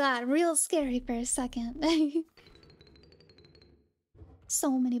 That got real scary for a second.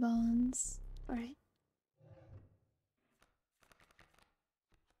 So many bones. Alright.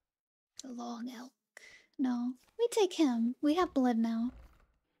 The long elk. No. We take him. We have blood now.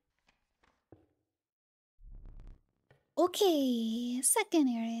 Okay. Second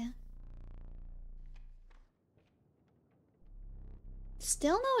area.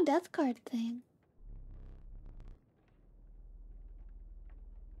 Still no death card thing.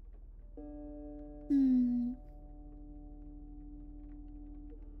 Hmm.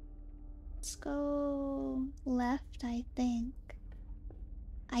 Let's go left, I think.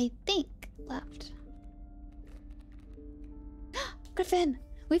 I think left. Griffin!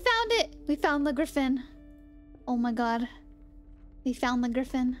 We found it! We found the Griffin. Oh my god. We found the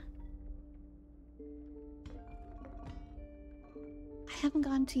Griffin. I haven't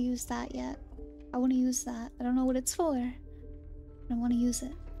gotten to use that yet. I want to use that. I don't know what it's for. But I want to use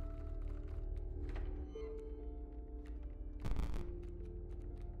it.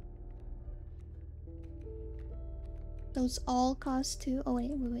 Those all cost 2. Oh,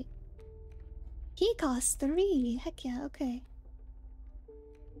 wait. He costs 3. Heck yeah, okay.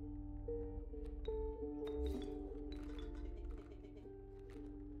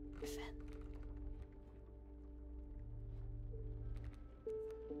 Griffin.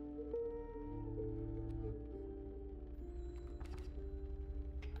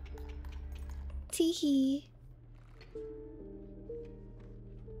 Teehee.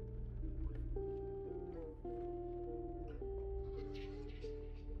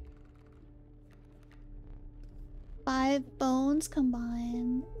 Five bones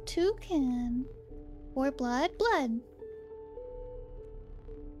combined. 2 can. 4 blood. Blood.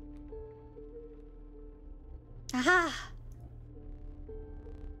 Aha!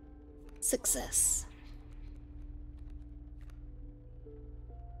 Success.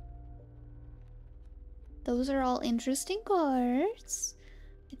 Those are all interesting cards.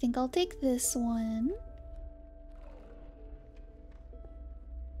 I think I'll take this one.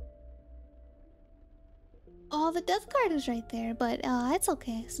 Oh, the death card is right there, but it's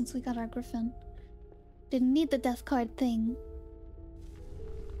okay since we got our Griffin. Didn't need the death card thing.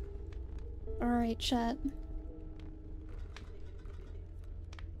 Alright, chat.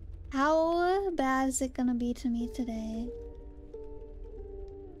 How bad is it gonna be to me today?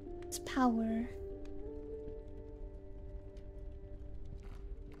 It's power.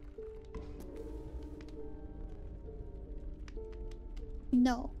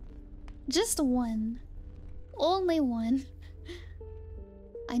 No. Just one. Only one.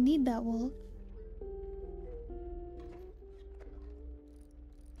 I need that wolf.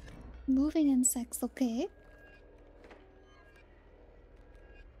 Moving insects, okay.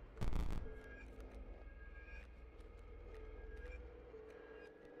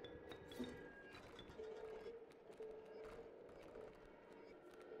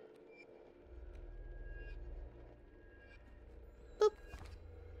 Boop.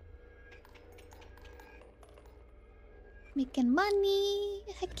 Making money.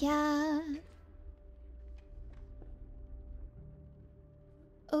 Heck yeah.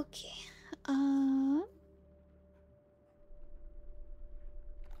 Okay.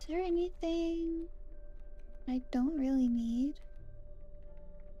 Is there anything I don't really need?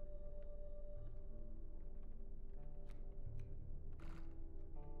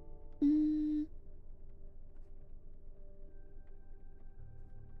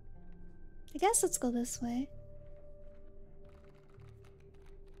 I guess let's go this way.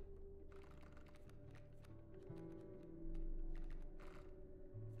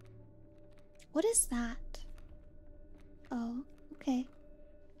 What is that? Oh, okay.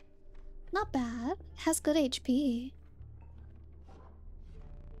 Not bad. It has good HP.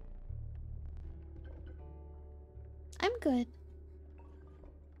 I'm good.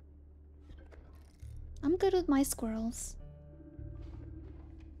 I'm good with my squirrels.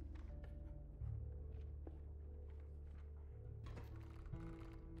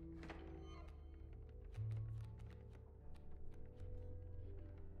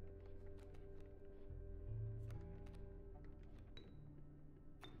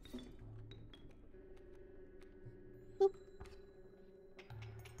 Boop.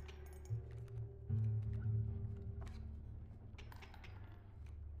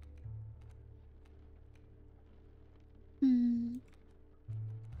 Hmm.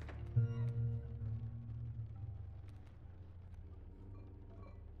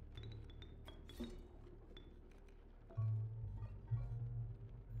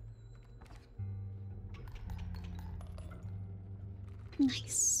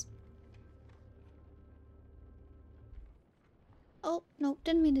 Nice. Oh, no,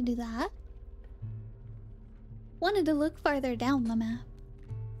 didn't mean to do that. Wanted to look farther down the map.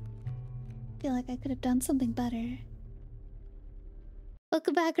 Feel like I could have done something better.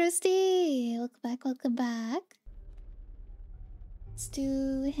 Welcome back, Rusty! Welcome back. Let's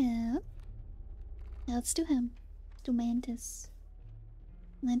do him. Yeah, let's do him. Let's do Mantis.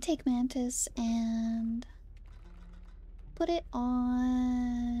 And then take Mantis and put it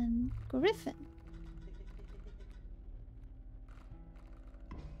on Griffin.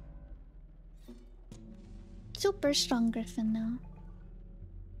 Super strong Griffin now.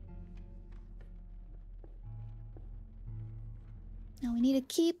 Now we need to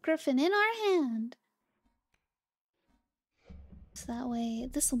keep Griffin in our hand. So that way,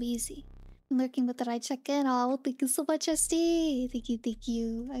 this will be easy. Lurking with the right check-in. Oh, thank you so much, SD. Thank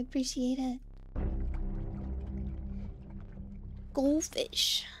you. I appreciate it.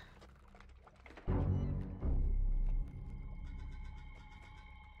 Goldfish.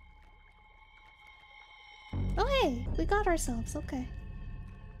 Oh, hey, we got ourselves. Okay.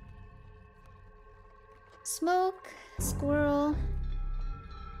 Smoke, squirrel.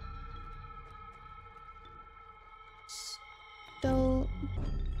 Stoat.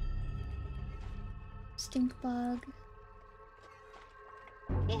 Stink bug.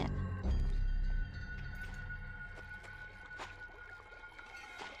 Yeah.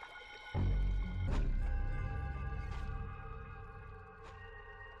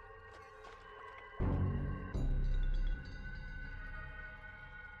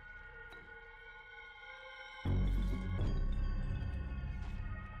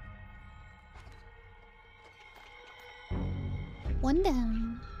 One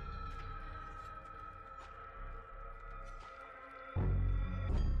down.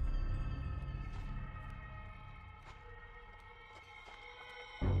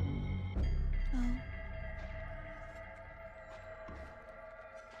 Oh.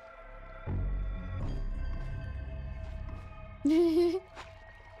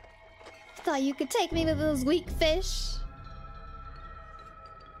 Thought you could take me to those weak fish.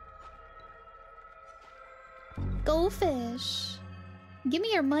 Goldfish. Give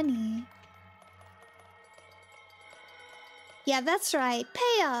me your money. Yeah, that's right.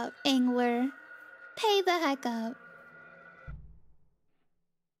 Pay up, angler. Pay the heck up.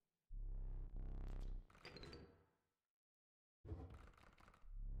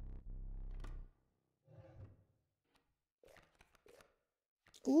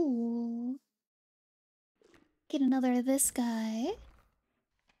 Ooh. Get another of this guy.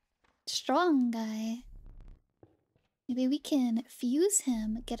 Strong guy. Maybe we can fuse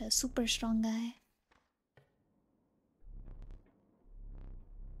him, get a super strong guy.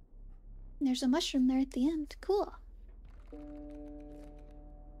 There's a mushroom there at the end. Cool.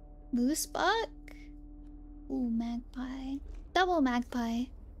 Moose buck. Ooh, magpie. Double magpie.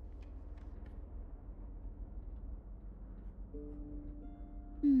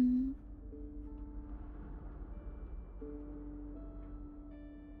 Hmm.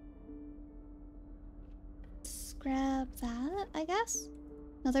 Let's grab that, I guess.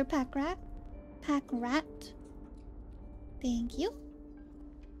 Another pack rat. Pack rat. Thank you.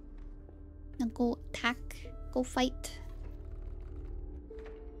 Now go attack. Go fight.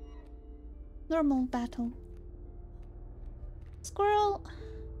 Normal battle. Squirrel.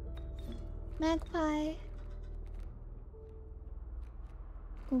 Magpie.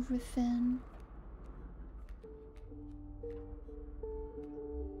 Griffin.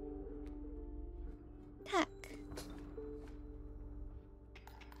 Attack.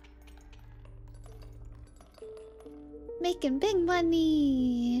 Making big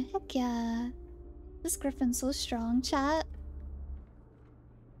money. Heck yeah. This Griffin's so strong, chat.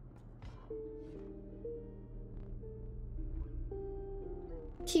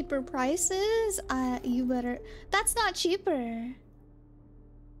 Cheaper prices? You better... That's not cheaper.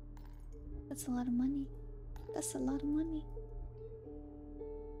 That's a lot of money. That's a lot of money.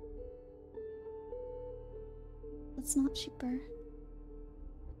 That's not cheaper.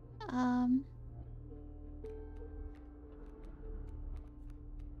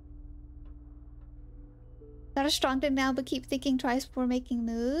 Got a strong thing now, but keep thinking twice before making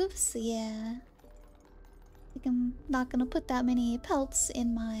moves. Yeah. I think I'm not gonna put that many pelts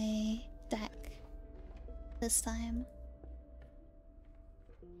in my deck this time.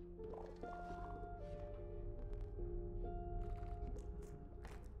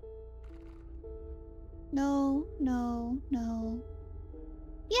 No, no, no.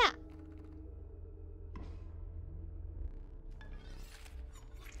 Yeah.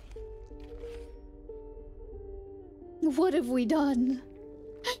 What have we done?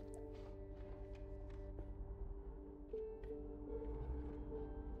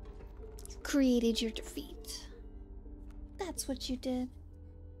 Created your defeat. That's what you did.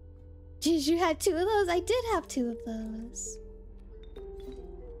 Did you have two of those? I did have two of those.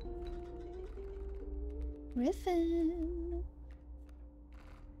 Griffin.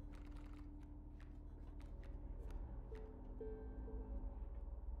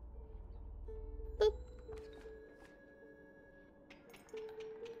 Boop.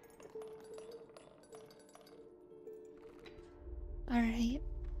 All right.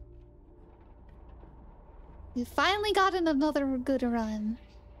 We finally got in another good run.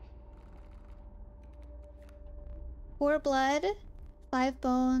 4 blood, 5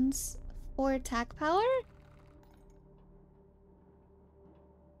 bones, 4 attack power?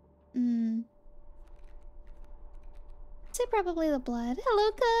 I'd say probably the blood.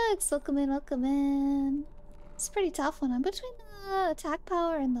 Hello, Cooks! Welcome in, welcome in. It's a pretty tough one. I'm between the attack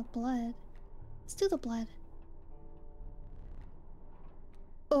power and the blood. Let's do the blood.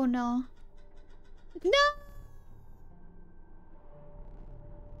 Oh no. No!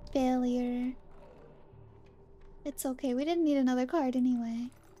 Failure. It's okay, we didn't need another card anyway.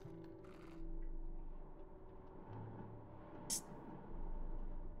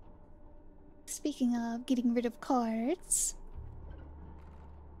 Speaking of getting rid of cards...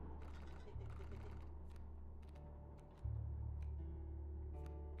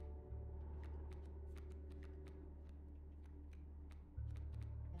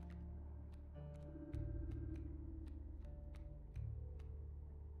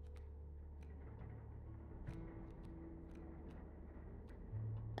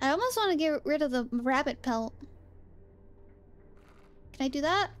 I almost want to get rid of the rabbit pelt. Can I do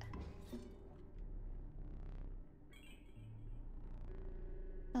that?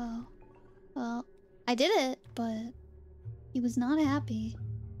 Oh. Well, I did it, but he was not happy.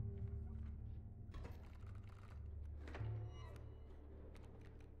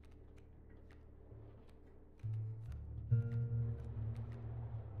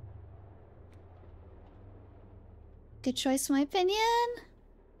 Good choice, in my opinion.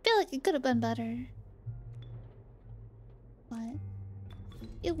 Feel like it could have been better, but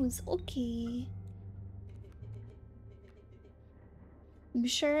it was okay. I'm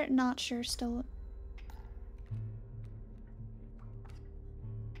sure, not sure still.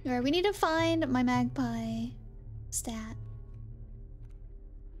 Alright, we need to find my magpie stat.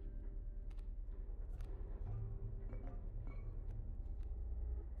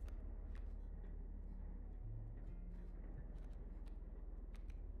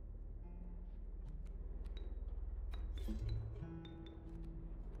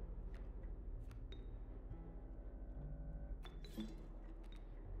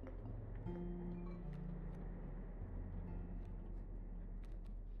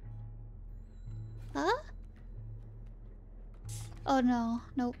 Huh? Oh no,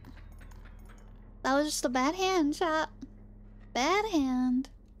 nope. That was just a bad hand, chat. Bad hand.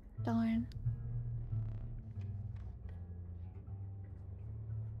 Darn.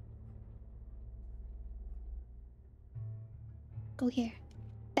 Go here.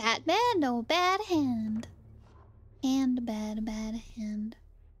 Batman, no bad hand. Hand, bad hand.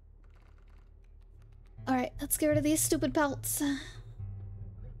 Alright, let's get rid of these stupid pelts.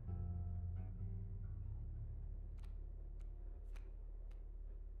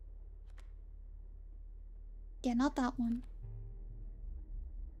 Yeah, not that one.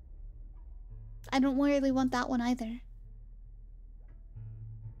 I don't really want that one either.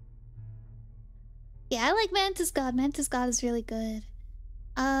 Yeah, I like Mantis God. Mantis God is really good.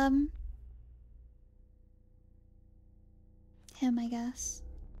 Him, I guess.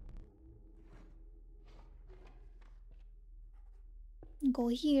 Go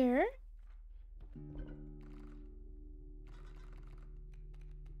here.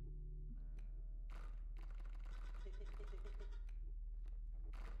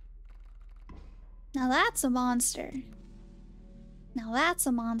 Now that's a monster. Now that's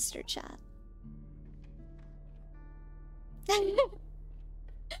a monster, chat.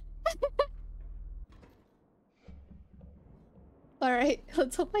 Alright,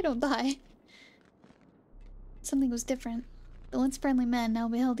 let's hope I don't die. Something was different. The once friendly man now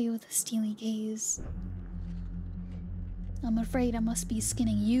beheld you with a steely gaze. I'm afraid I must be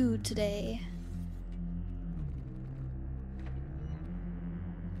skinning you today.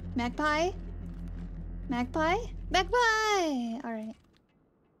 Magpie? Magpie? Magpie! Alright.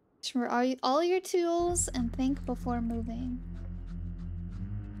 Remember all your tools and think before moving.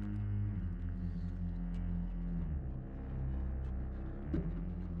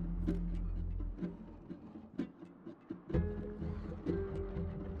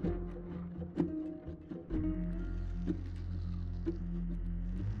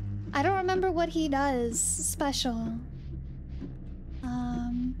 I don't remember what he does special.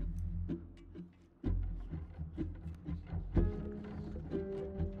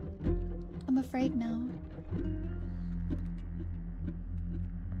 I'm afraid no.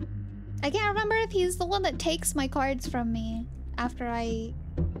 I can't remember if he's the one that takes my cards from me after I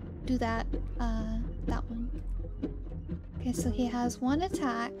do that, that one. Okay, so he has 1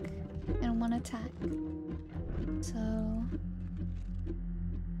 attack and 1 attack. So...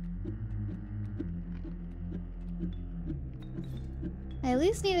 I at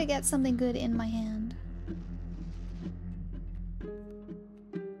least need to get something good in my hand.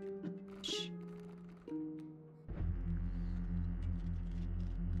 Shh.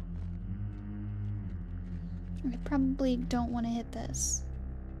 I probably don't want to hit this.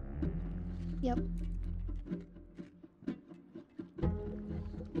 Yep.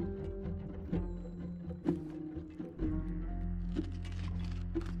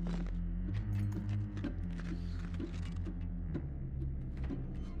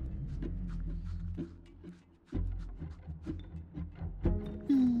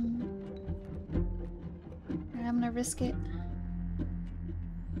 Alright, I'm gonna risk it.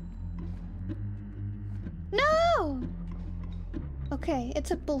 No! Okay,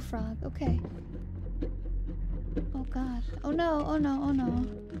 it's a bullfrog. Okay. Oh god. Oh no, oh no, oh no.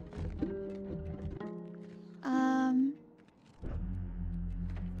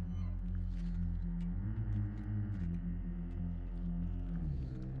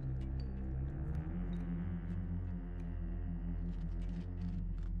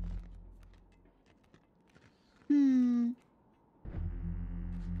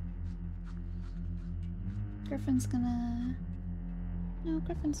 Griffin's gonna... No,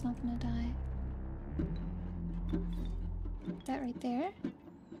 Griffin's not gonna die. That right there.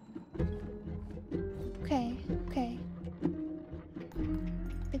 Okay, okay.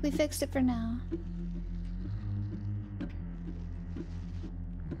 I think we fixed it for now.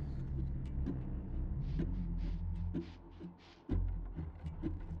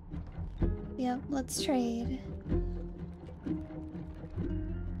 Yep, let's trade.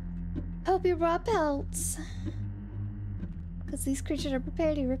 Hope you brought pelts. Because these creatures are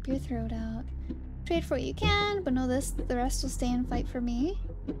prepared to rip your throat out. Trade for what you can, but know this, the rest will stay and fight for me.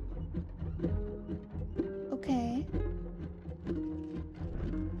 Okay.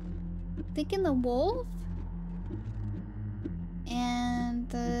 Thinking the wolf? And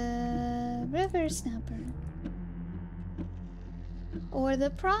the river snapper. Or the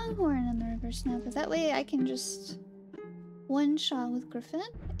pronghorn and the river snapper. That way I can just one shot with Griffin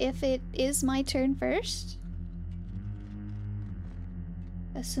if it is my turn first.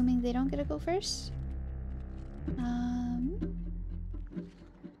 Assuming they don't get to go first.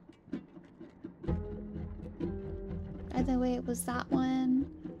 Either way, it was that one.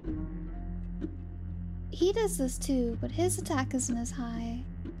 He does this too, but his attack isn't as high.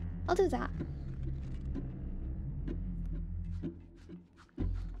 I'll do that.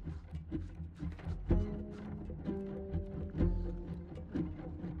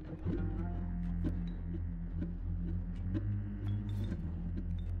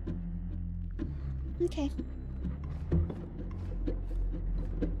 Okay.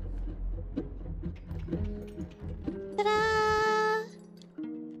 Ta-da!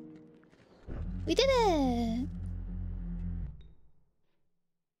 We did it!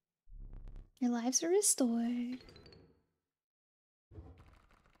 Your lives are restored.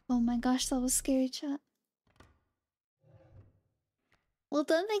 Oh my gosh, that was scary, chat. Well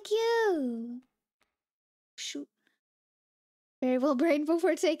done, thank you! Shoot. Very well brained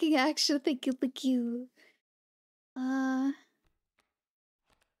before taking action. Thank you, thank you.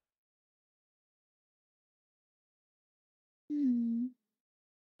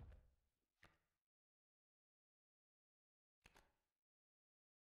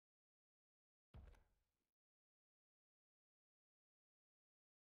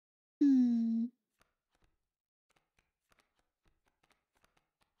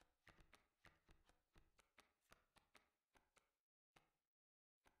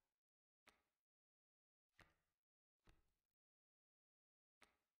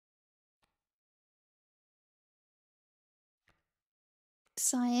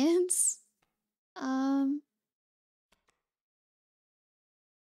 Science. I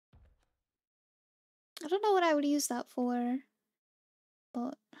don't know what I would use that for,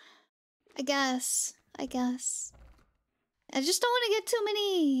 but I guess. I just don't want to get too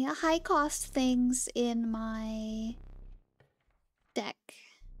many high cost things in my deck.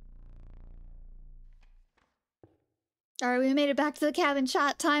 Alright, we made it back to the cabin,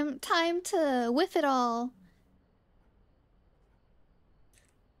 chat. Time to whiff it all.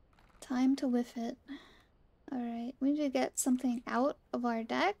 Time to whiff it. Alright, we need to get something out of our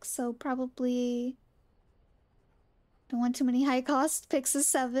deck, so probably don't want too many high cost picks of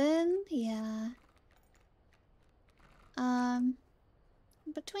 7. Yeah.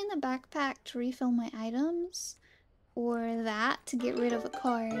 Between the backpack to refill my items or that to get rid of a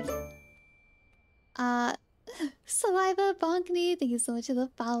card. Saliva Bonkney, thank you so much for the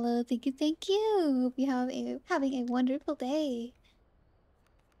follow. Thank you, thank you. Hope you have having a wonderful day.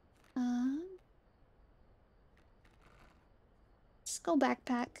 Just go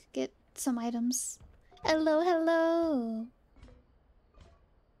backpack, get some items. Hello, hello.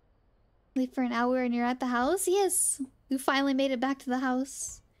 Leave for an hour and you're at the house? Yes! You finally made it back to the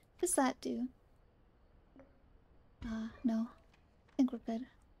house. What does that do? No. I think we're good.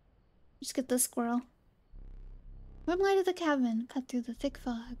 Just get the squirrel. Warm light of the cabin cut through the thick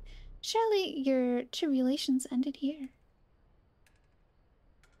fog. Surely your tribulations ended here.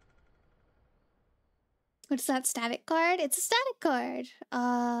 What's that static card? It's a static card.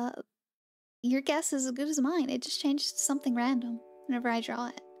 Your guess is as good as mine. It just changed to something random whenever I draw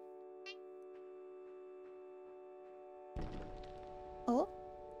it. Oh.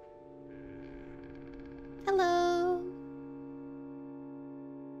 Hello.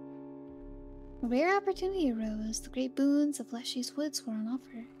 A rare opportunity arose. The great boons of Leshy's woods were on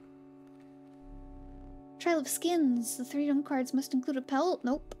offer. Trail of skins. The 3 drum cards must include a pelt.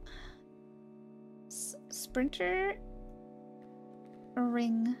 Nope. Sprinter. A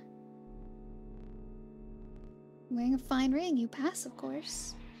ring. Wearing a fine ring. You pass, of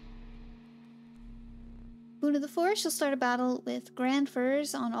course. Boon of the Forest. You'll start a battle with grand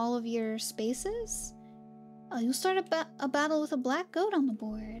furs on all of your spaces. You'll start a battle with a black goat on the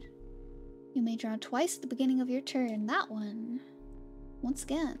board. You may draw twice at the beginning of your turn. That one. Once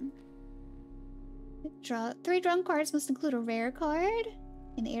again. Draw 3 drum cards must include a rare card,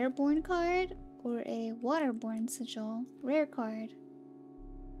 an airborne card, or a waterborne sigil. Rare card.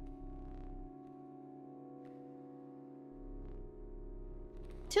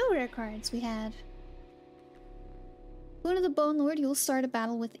 Two rare cards we had. Boon of the Bone Lord, you will start a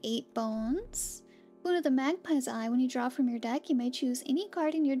battle with 8 bones. Boon of the Magpie's Eye, when you draw from your deck, you may choose any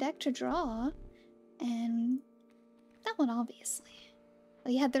card in your deck to draw. And that one, obviously.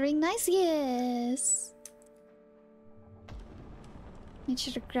 Oh, you had the ring? Nice, yes! Make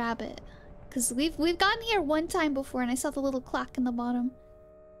sure to grab it. Because we've gotten here one time before and I saw the little clock in the bottom.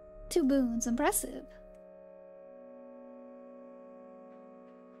 2 boons, impressive.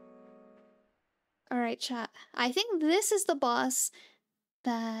 Alright, chat. I think this is the boss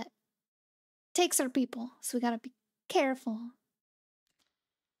that takes our people. So we gotta be careful.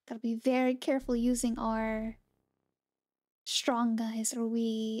 Gotta be very careful using our strong guys or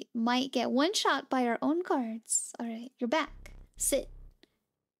we might get one shot by our own cards. Alright, you're back. Sit.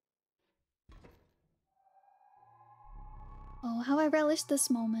 Oh, how I relish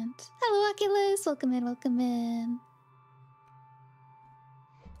this moment. Hello, Oculus. Welcome in, welcome in.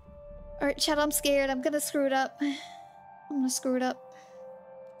 Alright, chat, I'm scared. I'm gonna screw it up. I'm gonna screw it up.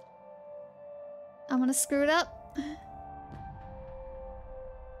 I'm gonna screw it up.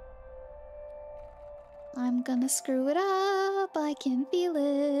 I'm gonna screw it up. I can feel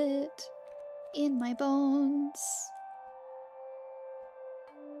it in my bones.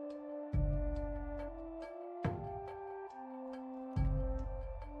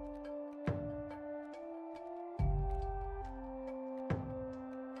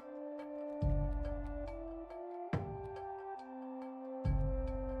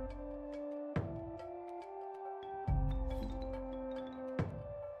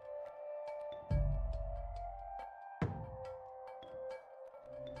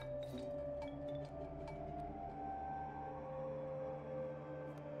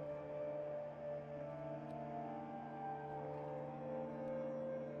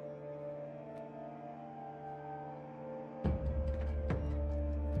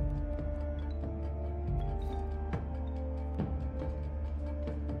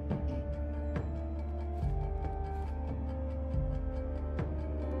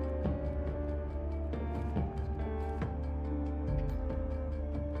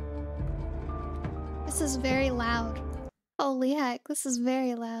 This is very loud. Holy heck, this is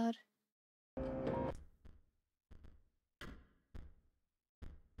very loud.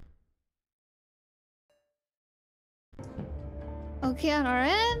 Okay, on our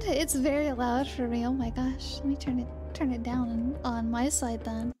end, it's very loud for me. Oh my gosh. Let me turn it down on my side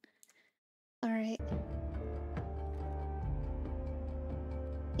then. Alright.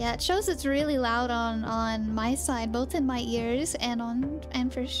 Yeah, it shows it's really loud on my side, both in my ears and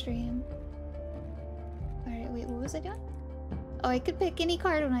for stream. Alright, wait, what was I doing? Oh, I could pick any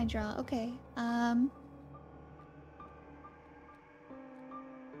card when I draw. Okay.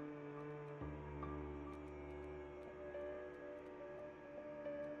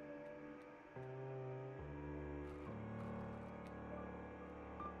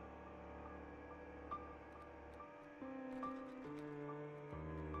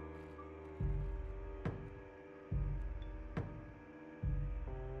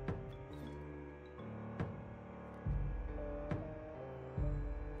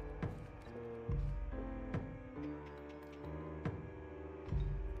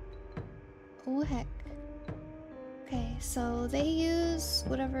 Oh heck. Okay, so they use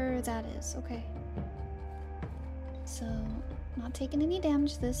whatever that is. Okay. So, not taking any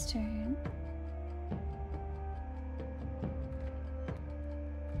damage this turn.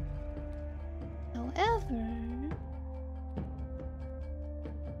 However...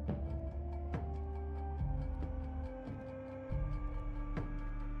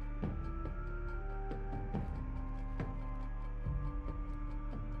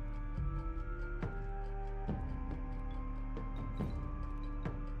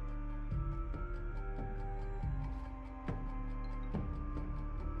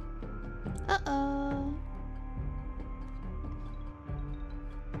 Uh-oh.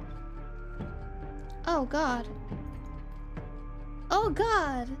 Oh god. Oh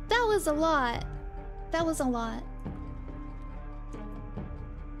god! That was a lot. That was a lot.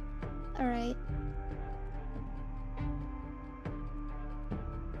 Alright.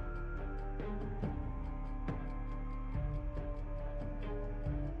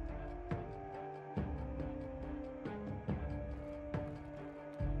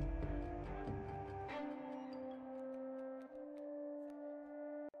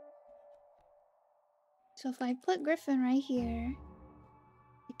 So if I put Griffin right here,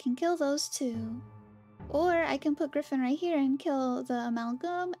 it can kill those two. Or I can put Griffin right here and kill the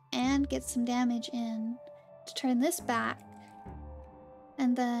amalgam and get some damage in to turn this back.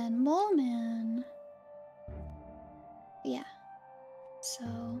 And then Mole Man. Yeah.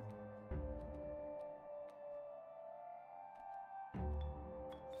 So...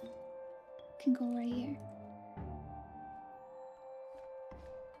 can go right here.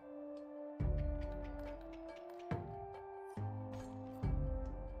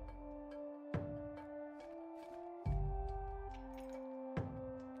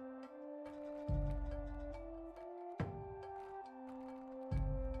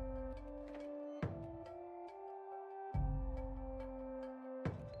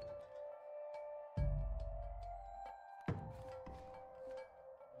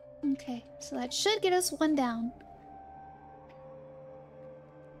 Okay, so that should get us one down.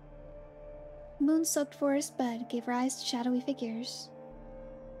 Moon-soaked forest bed gave rise to shadowy figures,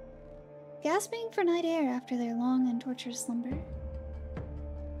 gasping for night air after their long and torturous slumber.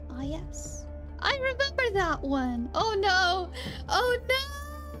 Ah yes. I remember that one! Oh no! Oh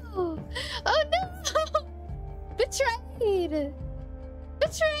no! Oh no! Betrayed!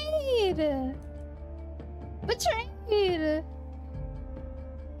 Betrayed! Betrayed!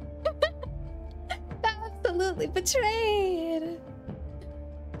 Absolutely betrayed!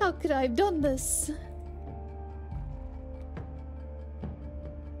 How could I have done this?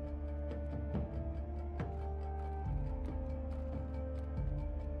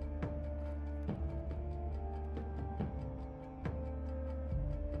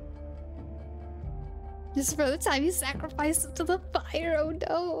 Just for the time you sacrificed him to the fire, oh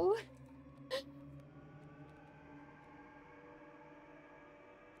no!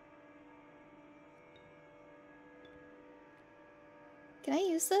 Can I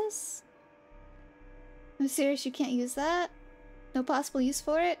use this? I'm serious, you can't use that? No possible use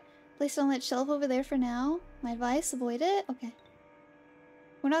for it? Place it on that shelf over there for now. My advice, avoid it? Okay.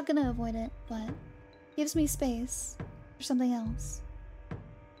 We're not gonna avoid it, but it gives me space for something else.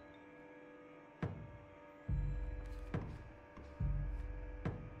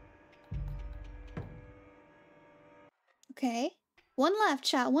 Okay. One left,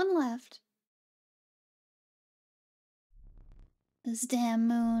 chat, one left. This damn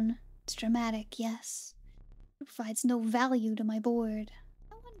moon. It's dramatic, yes. It provides no value to my board.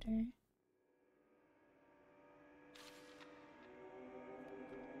 I wonder.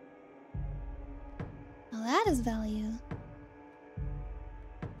 Now that is value.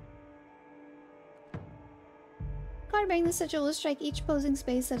 Card bearing the sigil will strike each opposing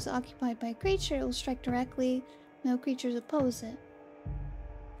space that is occupied by a creature. It will strike directly. No creatures oppose it.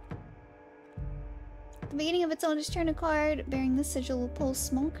 At the beginning of its owner's turn, a card bearing the sigil will pull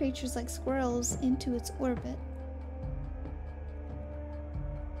small creatures like squirrels into its orbit.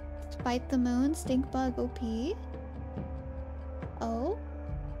 Bite the moon, stink bug, OP. Oh.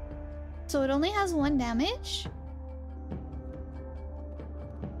 So it only has 1 damage?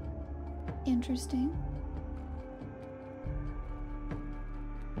 Interesting.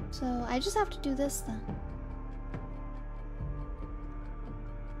 So I just have to do this then.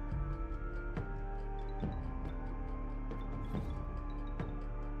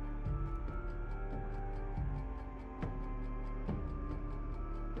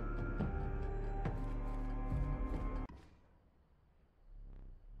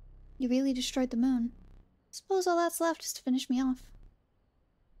 You really destroyed the moon. Suppose all that's left is to finish me off.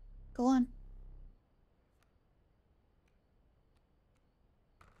 Go on.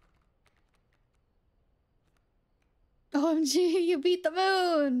 Gee, you beat the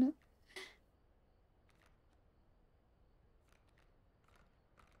moon.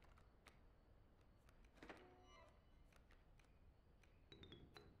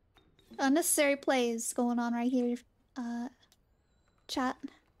 Unnecessary plays going on right here. Chat.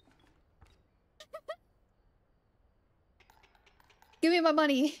 Give me my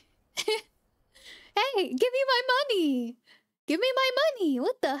money. Hey, give me my money. Give me my money.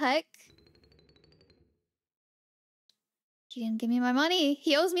 What the heck? He didn't give me my money.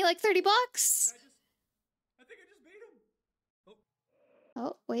 He owes me like 30 bucks. I think I just beat him.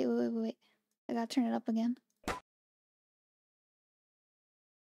 Oh, wait. I gotta turn it up again.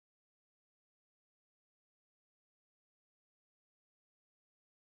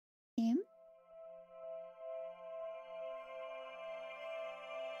 Game.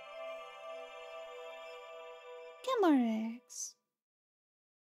 Cameras.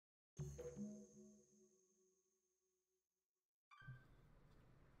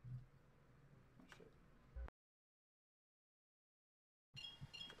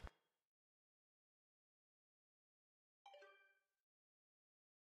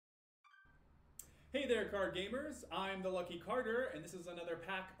 Hey there, card gamers. I'm the Lucky Carter, and this is another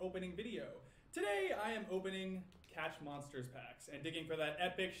pack opening video. Today, I am opening Catch Monsters packs and digging for that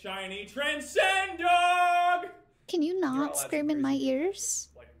epic, shiny Transcend Dog! Can you not scream in my ears?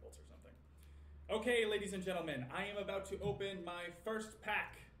 Lightning bolts or something. Okay, ladies and gentlemen, I am about to open my first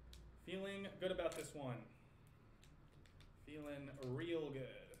pack. Feeling good about this one. Feeling real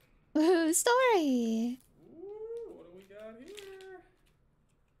good. Woohoo, story! Ooh, what do we got here?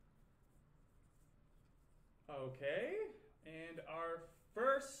 Okay, and our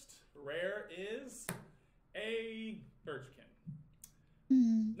first rare is a Birchkin.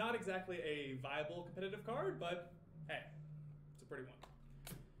 Not exactly a viable competitive card, but hey, it's a pretty one.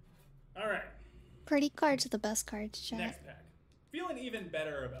 All right. Pretty cards are the best cards, chat. Next pack. Feeling even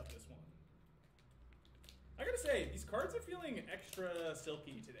better about this one. I gotta say, these cards are feeling extra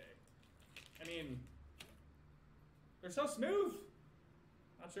silky today. I mean, they're so smooth.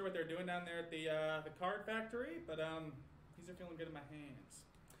 Not sure what they're doing down there at the card factory, but these are feeling good in my hands.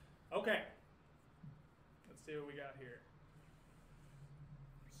 Okay, let's see what we got here.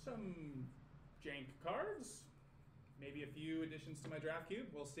 Some jank cards, maybe a few additions to my draft cube.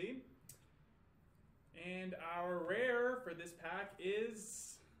 We'll see. And our rare for this pack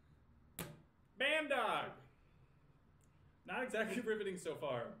is Bandog. Not exactly riveting so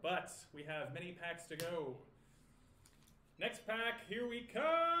far, but we have many packs to go. Next pack, here we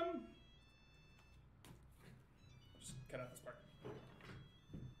come. Just cut out this part.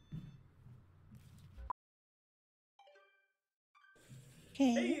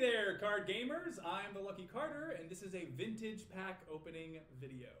 Okay. Hey there, card gamers. I'm the Lucky Carter, and this is a vintage pack opening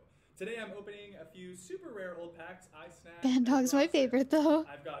video. Today I'm opening a few super rare old packs I snagged. Bandog's my favorite, though.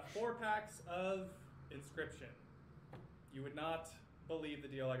 I've got 4 packs of Inscryption. You would not believe the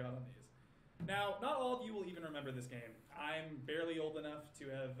deal I got on these. Now, not all of you will even remember this game. I'm barely old enough to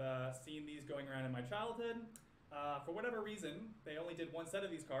have seen these going around in my childhood. For whatever reason, they only did one set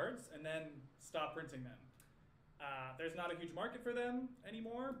of these cards and then stopped printing them. There's not a huge market for them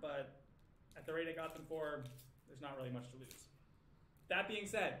anymore, but at the rate I got them for, there's not really much to lose. That being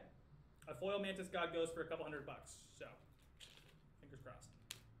said, a foil Mantis God goes for a couple $100, so fingers crossed.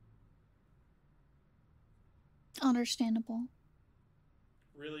 Understandable.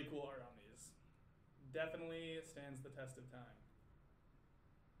 Really cool art on these. Definitely stands the test of time.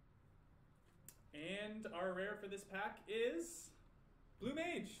 And our rare for this pack is Blue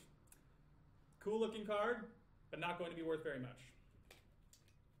Mage. Cool looking card, but not going to be worth very much.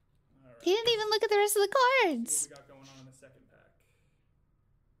 All right. He didn't even look at the rest of the cards. Let's see what we got going on in the second pack.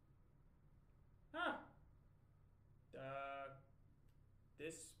 Huh.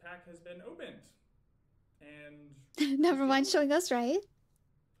 This pack has been opened. And never mind showing us, right?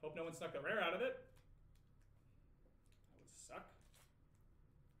 hope no one snuck the rare out of it. That would suck.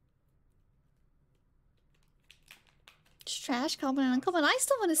 It's trash, common, and uncommon. I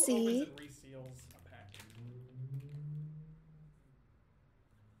still want to see. Opens and reseals a pack.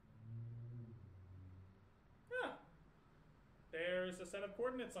 Huh. There's a set of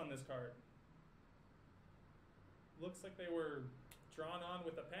coordinates on this card. Looks like they were drawn on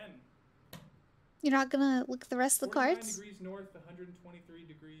with a pen. You're not gonna look at the rest of the 49 cards? degrees north, 123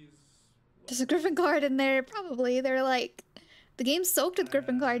 degrees west. There's a Griffin card in there, probably. They're like... The game's soaked with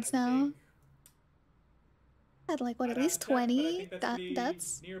Griffin cards now. Had like, what, at least 20?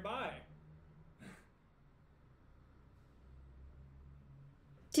 That's... nearby.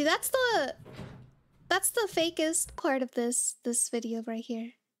 Dude, that's the fakest part of this video right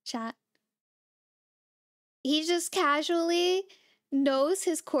here, chat. He just casually knows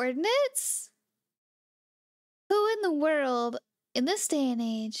his coordinates? Who in the world, in this day and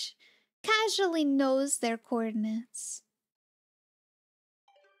age, casually knows their coordinates?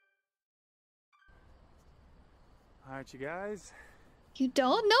 Alright, you guys. You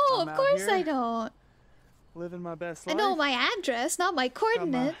don't know? I'm Of out course here, I don't. living my best I life. know my address, not my Got my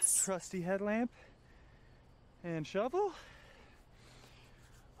coordinates. trusty headlamp and shovel.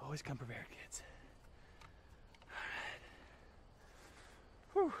 Always come prepared, kids. Alright.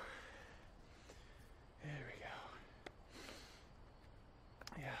 Whew. There we go.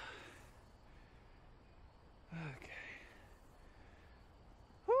 Yeah. Okay.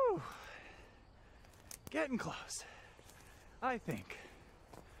 Whew. Getting close. I think.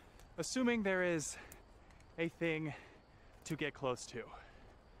 Assuming there is a thing to get close to.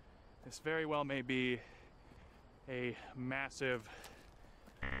 This very well may be a massive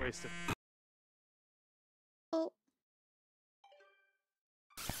waste of... Oh.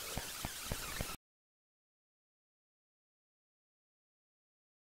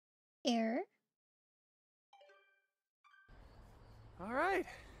 Error. All right.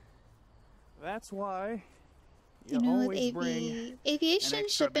 That's why You know, with always bring aviation, an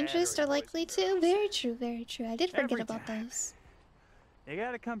extra ship interest are battery, boys likely and to. girls. Very true, very true. I did forget Every about time. those. You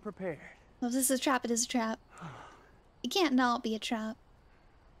gotta come prepared. Well, if this is a trap, it is a trap. It can't not be a trap.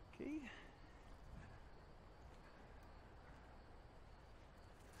 Okay.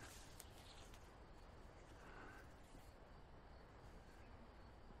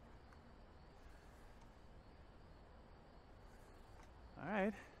 All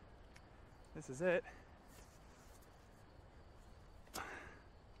right. This is it.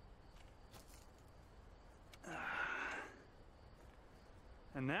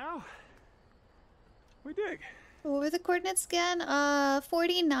 And now we dig. What were the coordinates again?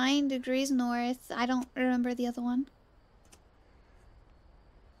 49 degrees north. I don't remember the other one.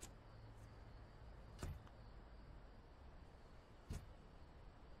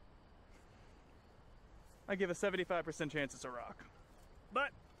 I give a 75% chance it's a rock.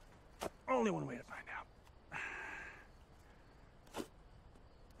 But only one way to find out.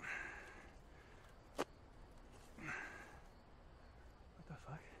 What the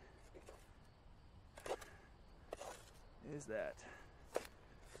fuck is that?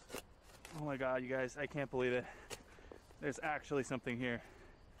 Oh my god, you guys, I can't believe it. There's actually something here.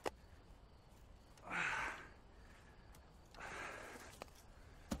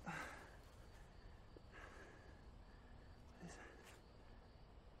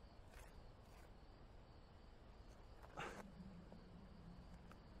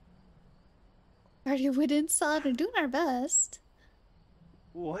 Already went inside. We're doing our best.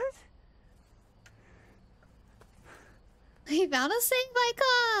 What? We found a save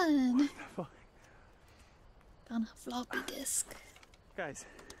icon. What the fuck? Found a floppy disk. Guys,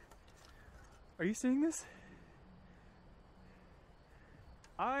 are you seeing this?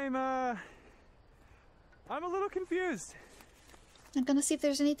 I'm a little confused. I'm gonna see if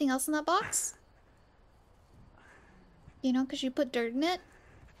there's anything else in that box. You know, because you put dirt in it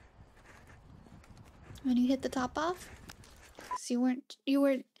when you hit the top off. So you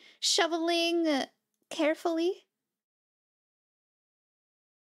were shoveling carefully.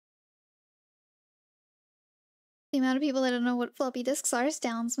 The amount of people that don't know what floppy disks are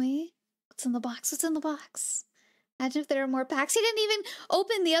astounds me. What's in the box? What's in the box? Imagine if there were more packs. He didn't even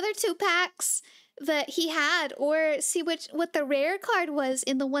open the other 2 packs that he had, or see what the rare card was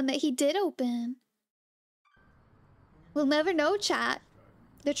in the one that he did open. We'll never know, chat.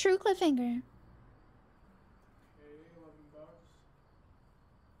 The true cliffhanger. Okay, $11.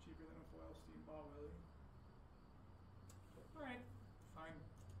 Cheaper than a foil steam ball, really. Alright, fine.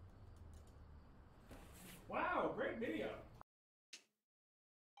 Wow, great video.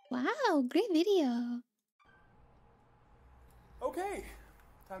 Wow, great video. Okay,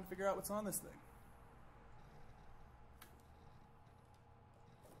 time to figure out what's on this thing.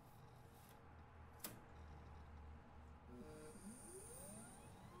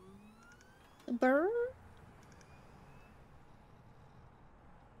 Brr.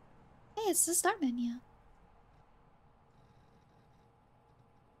 Hey, it's the start menu.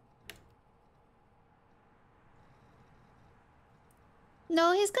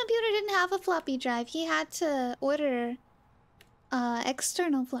 No, his computer didn't have a floppy drive. He had to order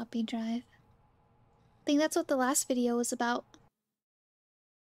external floppy drive. I think that's what the last video was about.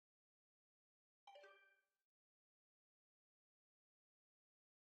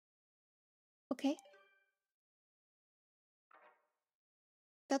 Okay.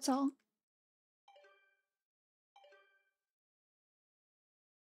 That's all.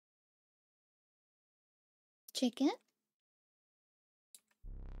 Chicken?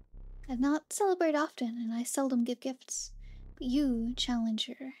 I do not celebrate often, and I seldom give gifts. But you,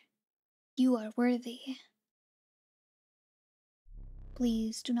 challenger, you are worthy.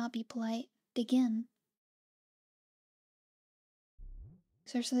 Please do not be polite. Dig in.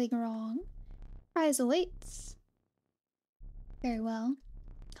 Is there something wrong? Prize awaits. Very well.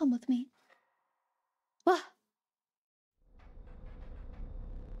 Come with me. Wah!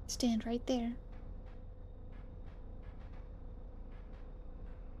 Stand right there.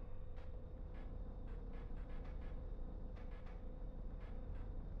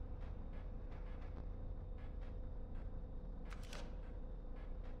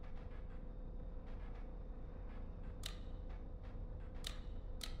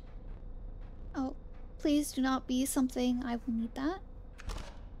 Oh, please do not be something. I will need that.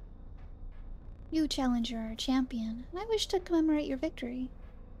 You, challenger, are a champion, and I wish to commemorate your victory.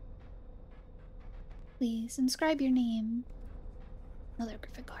 Please, inscribe your name. Another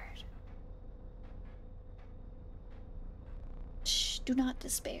Griffin card. Shh, do not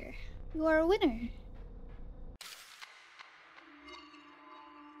despair. You are a winner.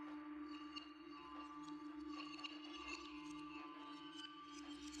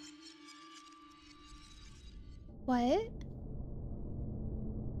 What?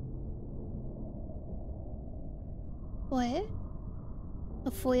 What?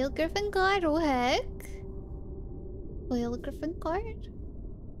 A foil Griffin card? Oh heck? Foil Griffin card?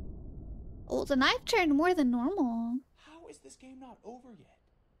 Oh, the knife turned more than normal. How is this game not over yet?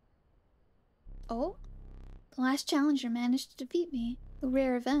 Oh? The last challenger managed to defeat me. A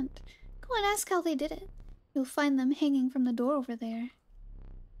rare event. Go and ask how they did it. You'll find them hanging from the door over there.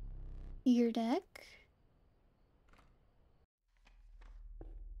 Your deck?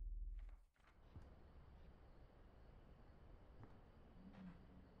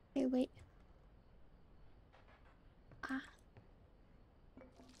 Okay, wait. Ah.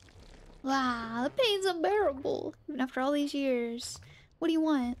 Wow, the pain's unbearable. Even after all these years. What do you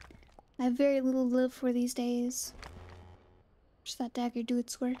want? I have very little to live for these days. Just that dagger do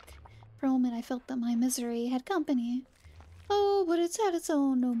its work. For a moment I felt that my misery had company. Oh, but it's had its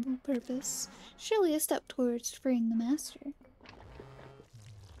own noble purpose. Surely a step towards freeing the master.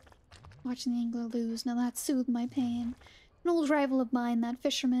 Watching the angler lose, now that soothed my pain. An old rival of mine, that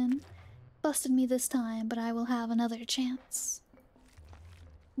fisherman, busted me this time, but I will have another chance.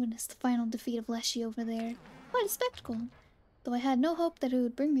 Witness the final defeat of Leshy over there. Quite a spectacle. Though I had no hope that it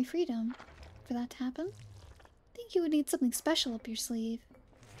would bring me freedom. For that to happen, I think you would need something special up your sleeve.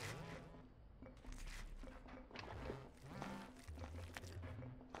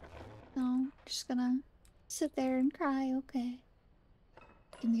 No, just gonna sit there and cry, okay.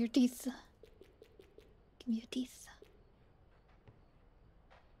 Give me your teeth. Give me your teeth.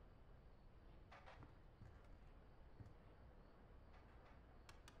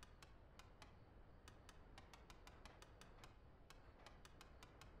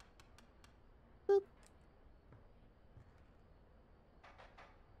 Boop.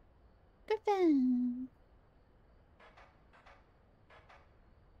 Griffin.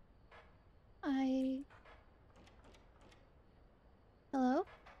 Hello?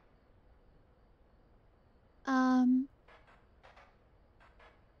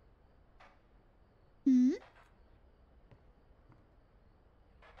 Hmm?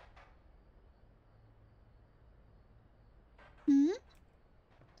 Hmm?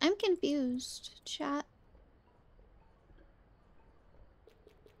 I'm confused, chat.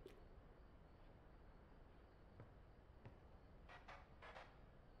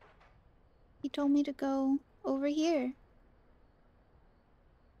 He told me to go over here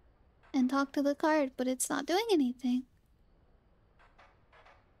and talk to the card, but it's not doing anything.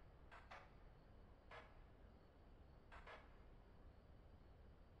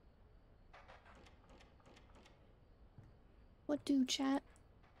 What do, chat?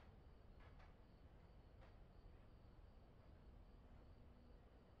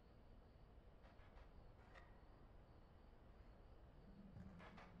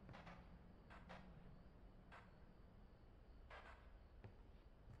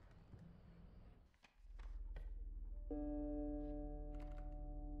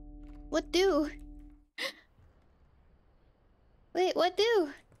 What do? Wait, what do?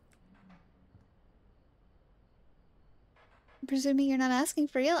 I'm presuming you're not asking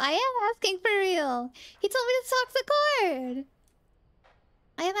for real? I am asking for real! He told me to talk the card!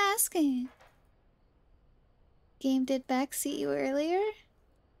 I am asking. Game did backseat you earlier?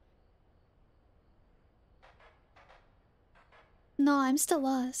 No, I'm still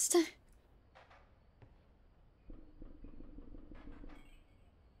lost.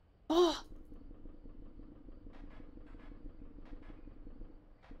 Oh!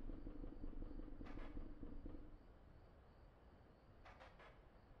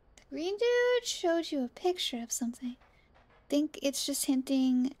 Green dude showed you a picture of something. Think it's just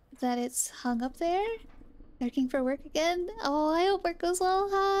hinting that it's hung up there? Looking for work again? Oh, I hope work goes well,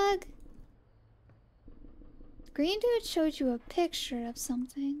 Hug. Green dude showed you a picture of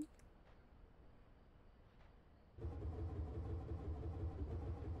something.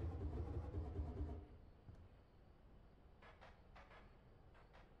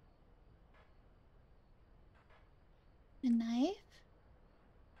 A knife?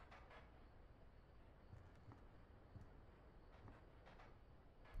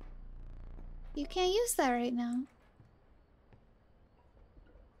 You can't use that right now.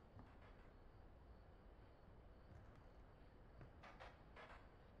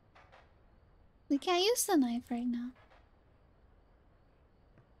 We can't use the knife right now.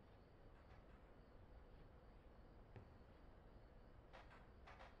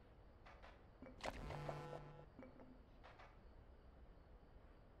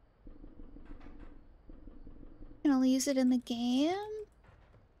 You can only use it in the game?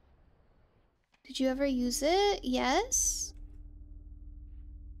 Did you ever use it? Yes?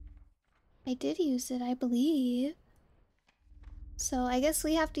 I did use it, I believe. So I guess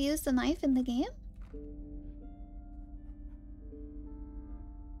we have to use the knife in the game?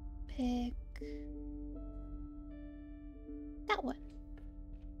 Pick... that one.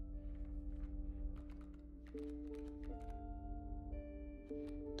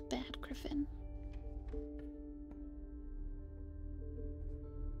 The bad Griffin.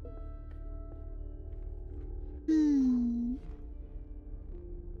 Hmm...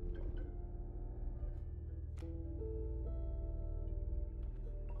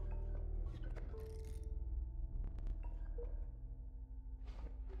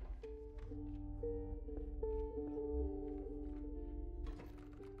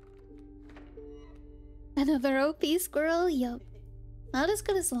 Another OP squirrel? Yup. Not as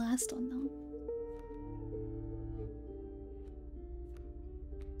good as the last one, though.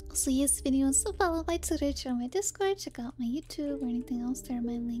 Also, yes, if anyone wants to follow my Twitch or my Discord, check out my YouTube or anything else. There are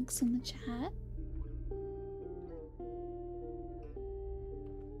my links in the chat.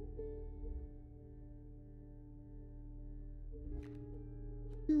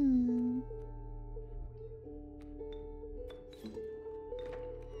 Hmm...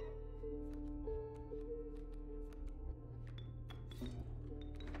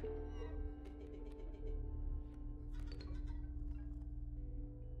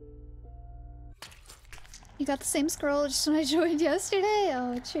 You got the same scroll just when I joined yesterday?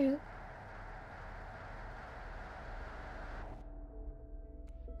 Oh, true.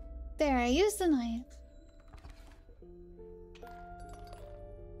 There, I used the knife.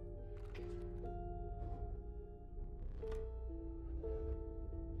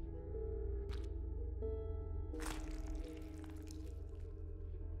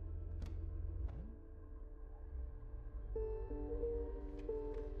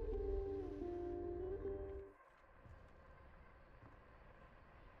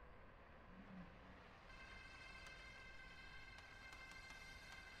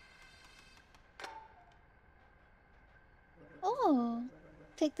 Oh,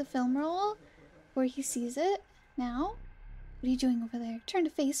 take the film roll where he sees it. Now, what are you doing over there? Turn to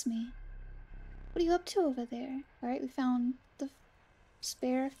face me. What are you up to over there? Alright, we found the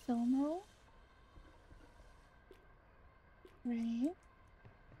spare film roll. Right.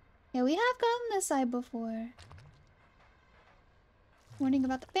 Yeah, we have gotten this side before. Warning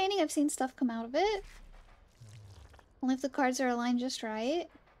about the painting. I've seen stuff come out of it. Only if the cards are aligned just right.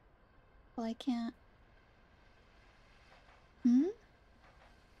 Well, I can't. Hmm?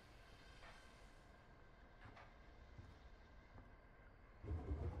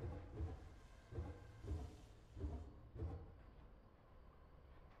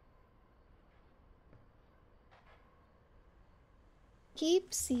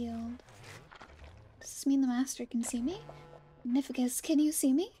 Keep sealed. Does this mean the master can see me? Magnificus, can you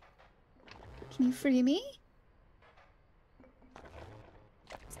see me? Can you free me?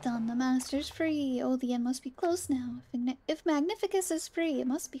 It's done. The master's free. Oh, the end must be close now. If Magnificus is free, it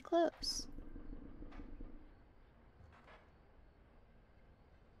must be close.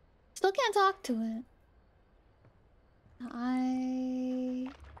 Still can't talk to it.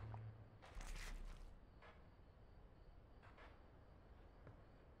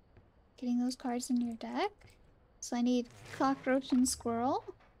 Getting those cards in your deck. So I need cockroach and squirrel.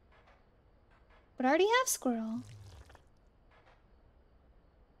 But I already have squirrel.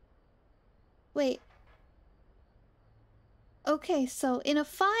 Wait. Okay, so in a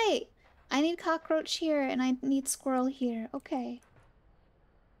fight, I need cockroach here and I need squirrel here. Okay.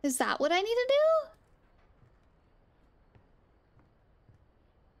 Is that what I need to do?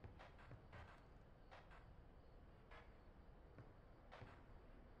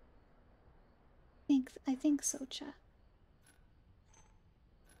 I think so, chat.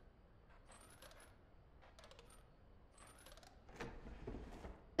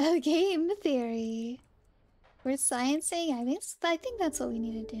 Game theory. We're sciencing. I think that's what we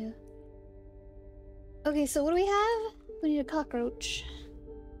need to do. Okay, so what do we have? We need a cockroach.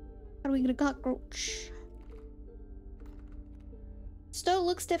 How do we get a cockroach? Stoat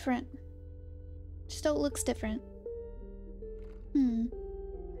looks different. Stoat looks different.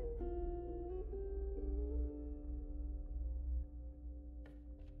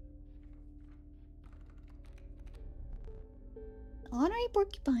 Honorary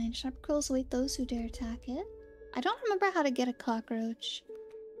porcupine. Sharp quills await those who dare attack it. I don't remember how to get a cockroach.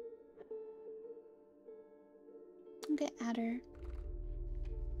 I'll get adder.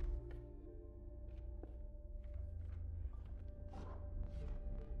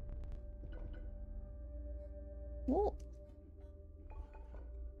 Whoa.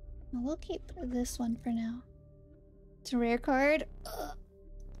 We'll keep this one for now. It's a rare card. Ugh.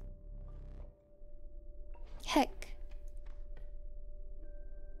 Heck.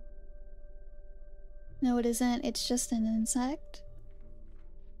 No, it isn't. It's just an insect.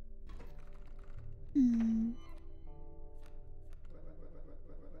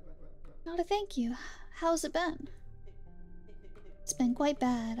 Not a thank you. How's it been? It's been quite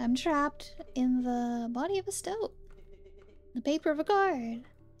bad. I'm trapped in the body of a stoat. The paper of a guard.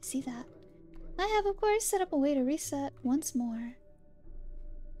 See that? I have, of course, set up a way to reset once more.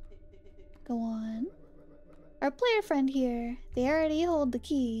 Go on. Our player friend here. They already hold the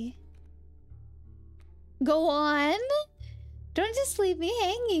key. Go on! Don't just leave me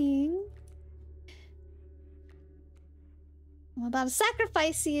hanging. I'm about to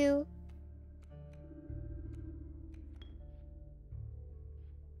sacrifice you.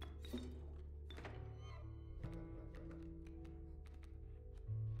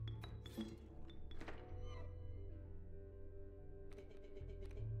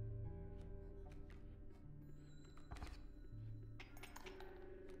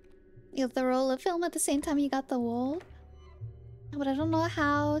 You have the roll of film at the same time you got the wolf. But I don't know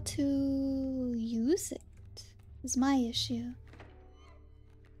how to use it. Is my issue.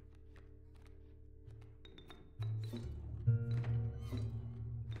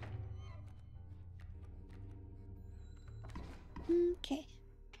 Okay.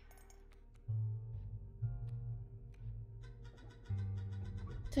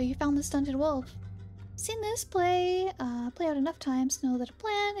 So you found the stunted wolf. Seen this play out enough times to know that a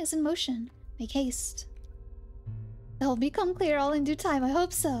plan is in motion. Make haste. That'll become clear all in due time. I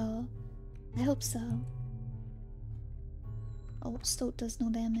hope so. I hope so. Oh, Stoat does no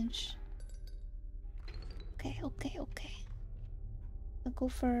damage. Okay. I'll go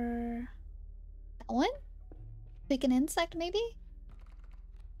for that one. Pick an insect, maybe?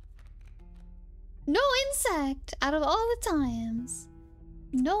 No insect! Out of all the times.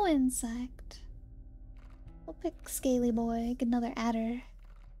 No insect. We'll pick Scaly Boy. Get another adder.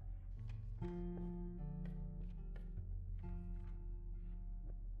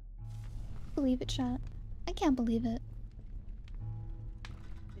 Believe it, chat. I can't believe it.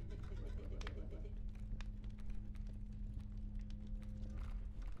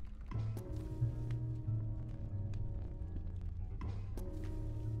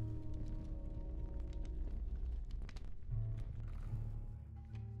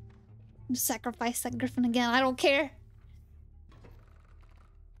 Sacrifice that Griffin again. I don't care.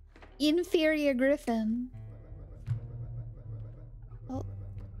 Inferior Griffin. Oh,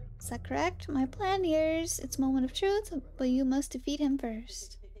 is that correct? My plan here's its moment of truth, but you must defeat him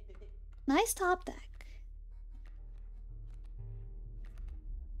first. Nice top deck.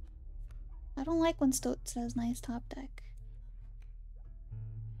 I don't like when Stoat says nice top deck.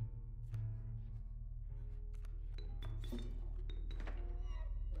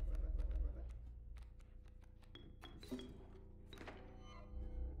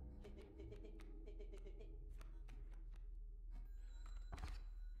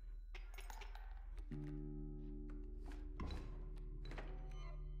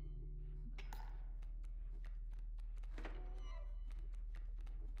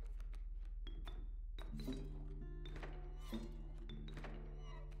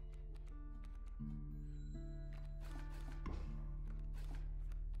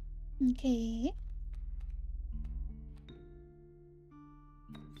 Okay.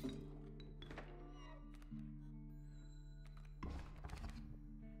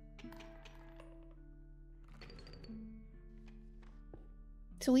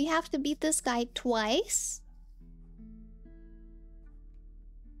 So we have to beat this guy twice?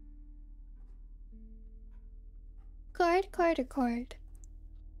 Card.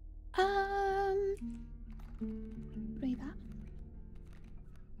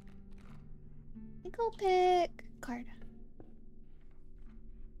 Go pick card.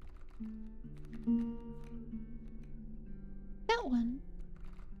 That one.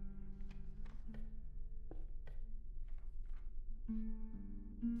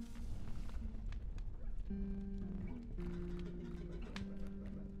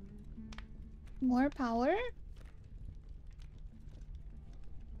 More power?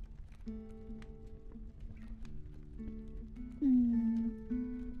 Hmm.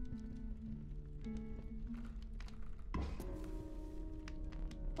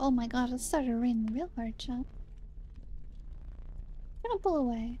 Oh my god, it started raining real hard, chat. I'm gonna pull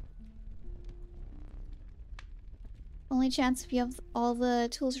away. Only chance if you have all the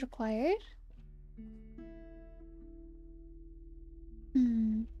tools required.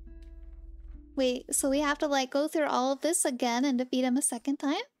 Hmm. Wait, so we have to like go through all of this again and defeat him a second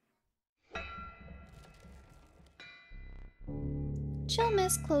time? Chill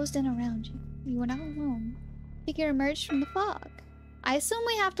mist closed in around you. You were not alone. Figure emerged from the fog. I assume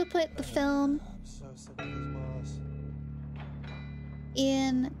we have to put the film I'm so sick of this boss.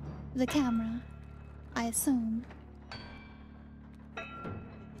 in the camera. I assume.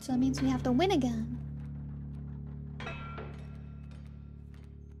 So that means we have to win again.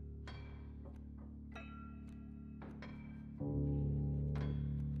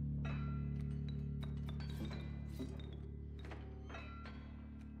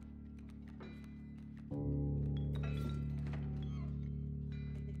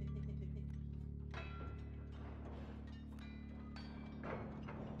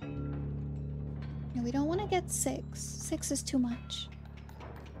 No, we don't want to get 6. 6 is too much.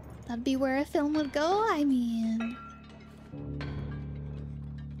 That'd be where a film would go, I mean.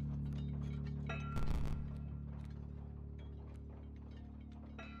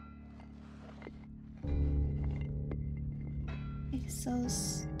 Okay, so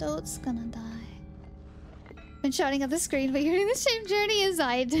Stoat's gonna die. Been shouting at the screen, but you're in the same journey as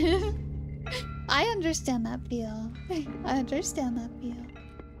I did. I understand that feel. I understand that feel.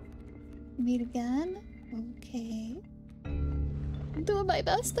 Meet again? Okay. I'm doing my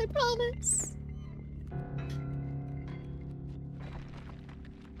best, I promise.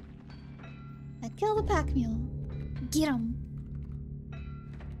 I kill the pack mule. Get him.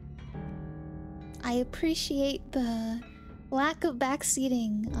 I appreciate the lack of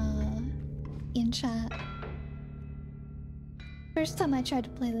backseating in chat. First time I tried to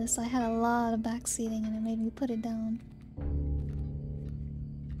play this, I had a lot of backseating and it made me put it down.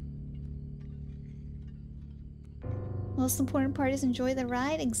 Most important part is enjoy the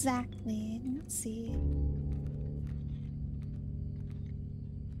ride? Exactly. Let's see.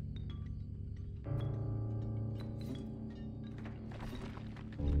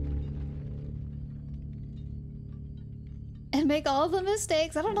 And make all the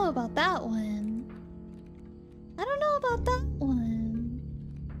mistakes? I don't know about that one. I don't know about that one.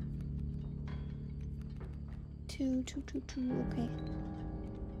 2, 2, 2, 2, okay.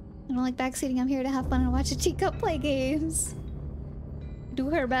 I don't like backseating. I'm here to have fun and watch a teacup play games. Do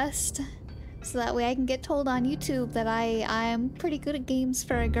her best. So that way I can get told on YouTube that I'm pretty good at games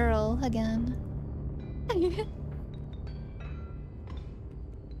for a girl again. The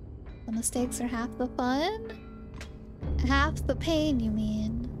mistakes are half the fun? Half the pain, you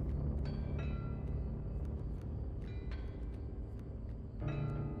mean?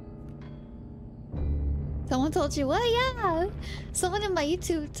 Someone told you what? Yeah! Someone in my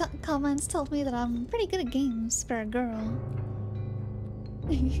YouTube comments told me that I'm pretty good at games for a girl.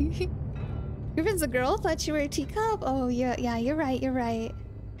 Griffin's a girl? Thought you were a teacup? Oh, yeah, you're right, you're right.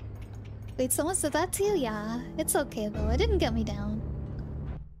 Wait, someone said that to you? Yeah. It's okay, though. It didn't get me down.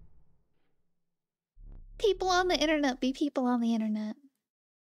 People on the internet be people on the internet.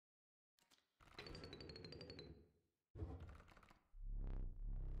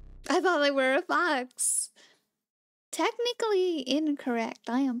 I thought they were a fox. Technically incorrect.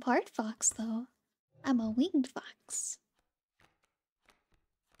 I am part fox, though. I'm a winged fox.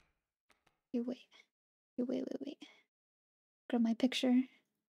 Here, wait. Here, wait. Grab my picture.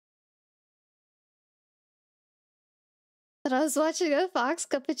 But I was watching a fox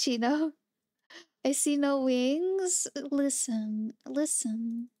cappuccino. I see no wings. Listen.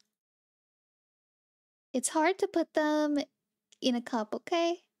 It's hard to put them in a cup,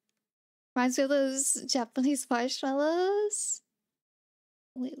 okay? Reminds me of those Japanese marshmallows.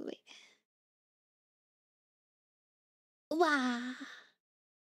 Wait. Wow.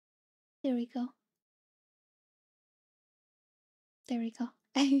 There we go.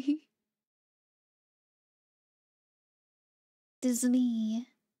 This is me.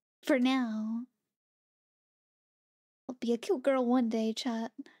 For now. I'll be a cute girl one day,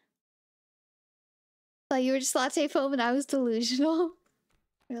 chat. Thought you were just latte foam and I was delusional.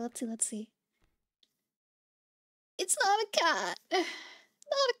 Here, let's see. It's not a cat.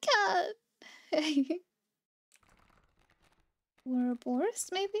 Not a cat. Ouroboros,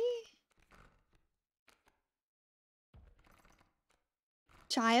 maybe?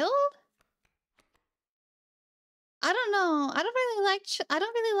 Child? I don't know. I don't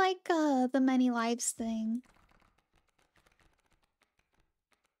really like the many lives thing.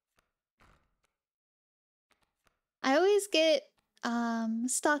 I always get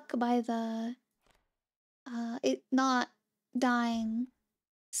stuck by the it not dying.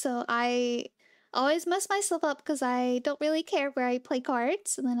 So I always mess myself up because I don't really care where I play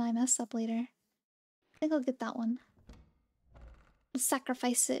cards, and then I mess up later. I think I'll get that one. I'll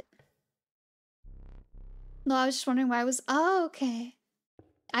sacrifice it. No, I was just wondering why I was... Oh, okay.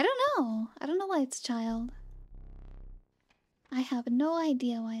 I don't know. I don't know why it's a child. I have no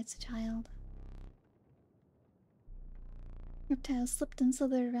idea why it's a child. Reptiles slipped and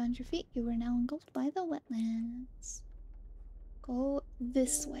slithered around your feet. You were now engulfed by the wetlands. Go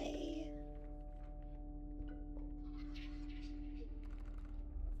this way.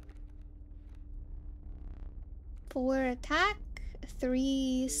 Four attack,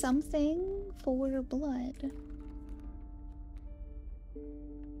 3 something, 4 blood.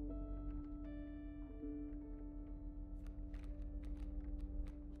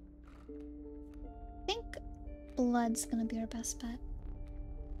 I think blood's gonna be our best bet.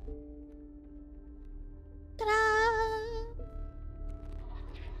 Ta-da!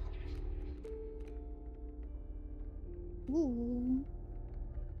 Ooh.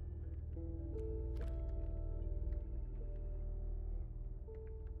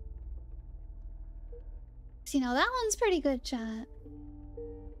 See, now that one's pretty good, chat.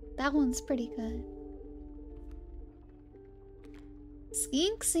 That one's pretty good.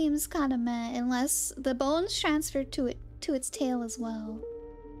 Skink seems kind of meh, unless the bones transfer to its tail as well.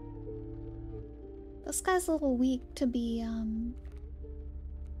 This guy's a little weak to be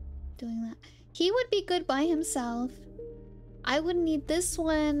doing that. He would be good by himself. I would need this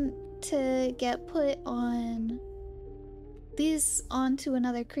one to get put on these onto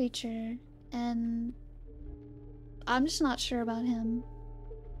another creature, and I'm just not sure about him.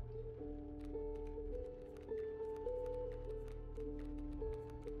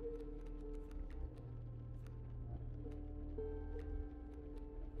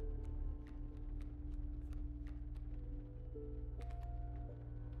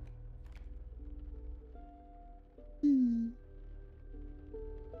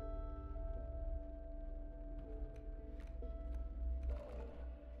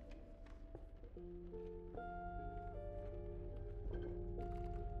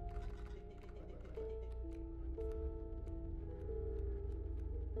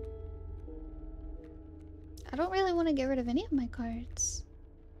 I don't really want to get rid of any of my cards.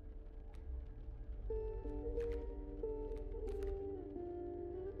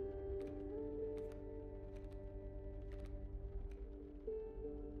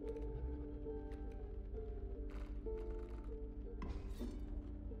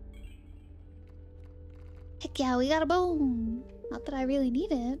 Heck yeah, we got a bone. Not that I really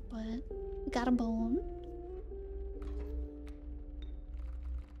need it, but we got a bone.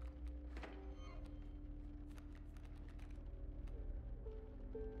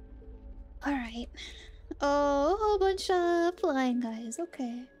 Alright. Oh, a whole bunch of flying guys.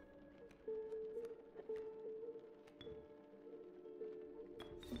 Okay.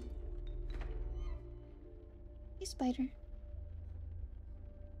 Hey, spider.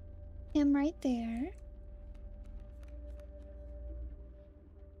 Him right there.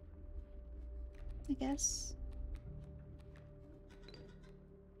 I guess.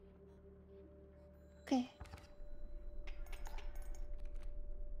 Okay.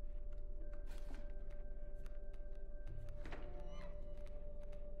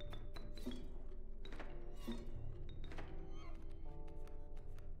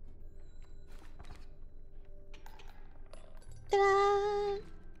 Ta-da!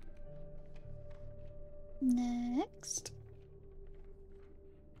 Next.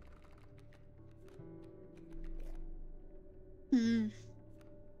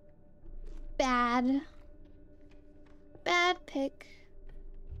 Bad. Bad pick.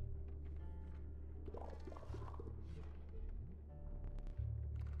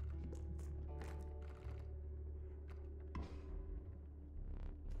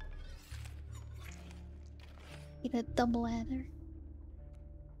 Get a double adder.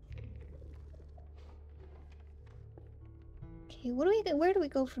 Okay, what do we? Where do we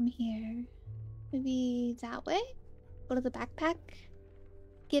go from here? Maybe that way? Go to the backpack?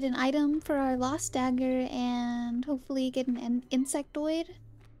 get an item for our lost dagger and hopefully get an insectoid.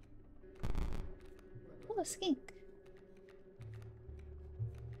 Oh, a skink.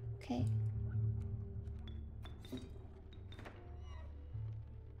 Okay.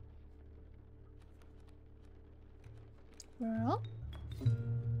 Squirrel.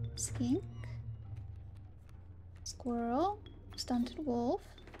 Skink. Squirrel. Stunted wolf.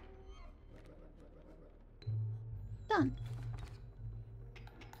 Done.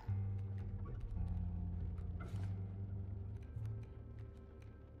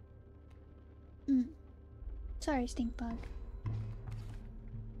 Sorry, stink bug.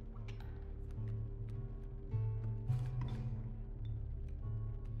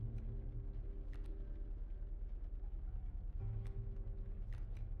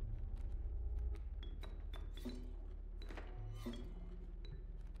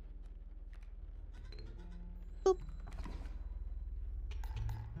 Boop.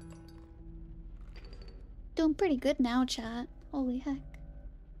 Doing pretty good now, chat. Holy heck.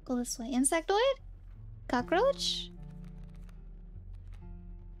 Go this way. Insectoid? Cockroach?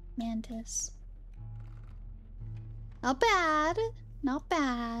 Mantis. Not bad. Not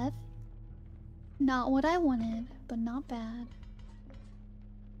bad. Not what I wanted, but not bad.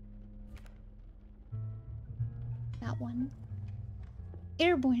 That one.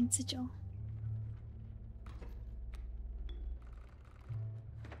 Airborne sigil.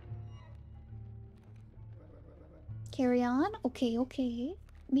 Carry on? Okay, okay.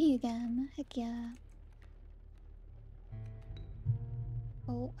 Me again. Heck yeah.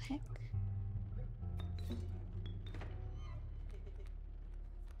 Oh, heck.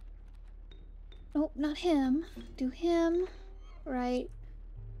 Nope, not him. Do him right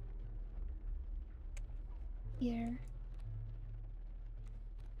here.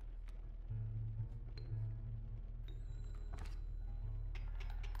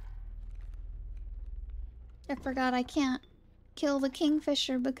 I forgot I can't kill the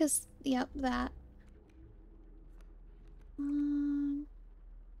kingfisher because, yep, that.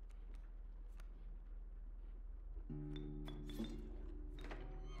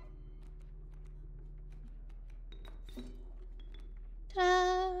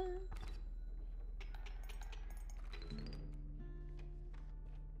 Ta-da!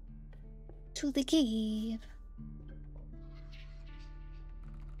 To the cave.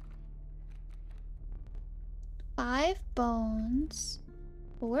 Five bones,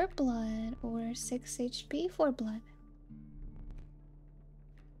 4 blood, or 6 HP, 4 blood.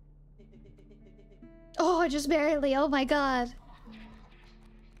 Oh, just barely. Oh my god.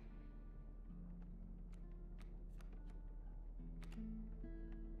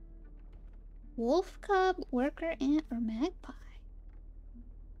 Wolf cub, worker ant, or magpie?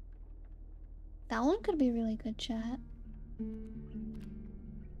 That one could be really good, chat.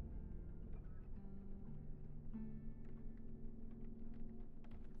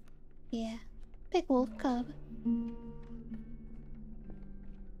 Yeah. Pick wolf cub.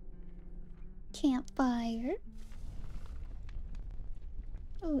 Campfire.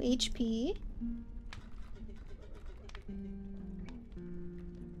 Oh, HP.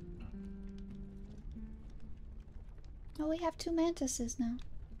 Oh, we have 2 mantises now.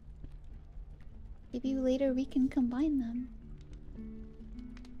 Maybe later we can combine them.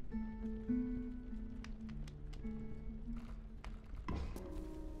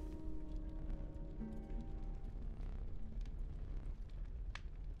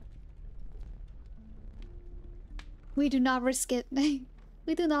 We do not risk it.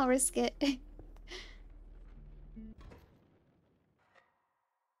 We do not risk it.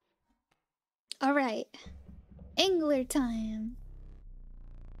 Alright. Angler time.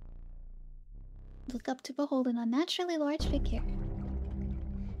 Look up to behold an unnaturally large figure.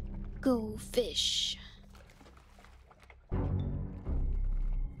 Go fish.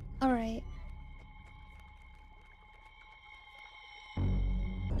 Alright.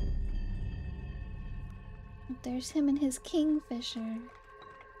 There's him and his kingfisher.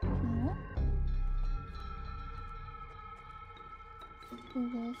 No.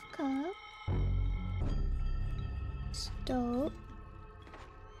 Wolf cub. Stoat.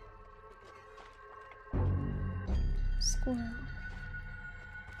 Squirrel.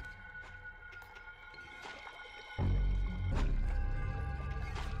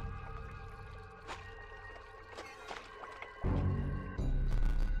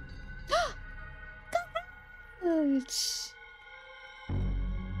 Ouch.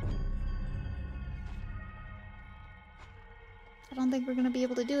 I don't think we're gonna be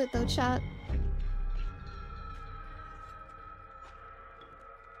able to do it though, chat.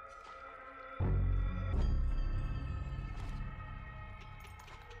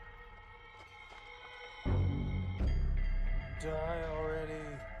 Die already.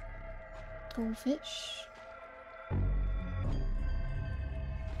 Goldfish.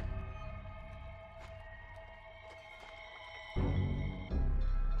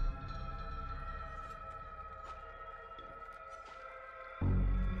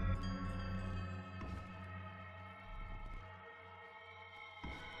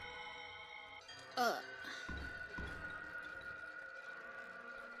 Uh.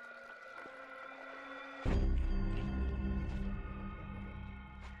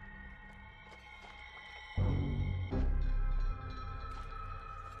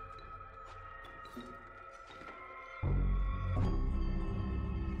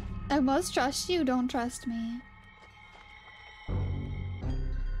 I must trust you, don't trust me.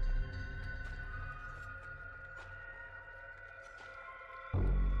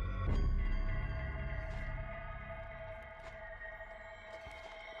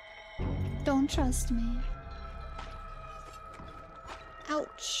 Don't trust me.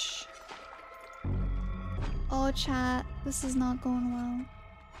 Ouch. Oh, chat, this is not going well.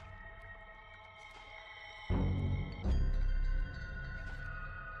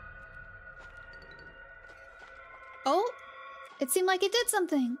 Oh, it seemed like it did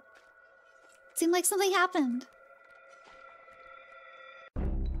something. It seemed like something happened.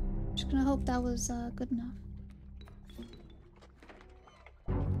 Just gonna hope that was good enough.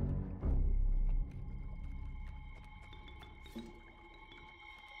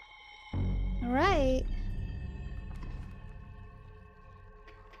 All right.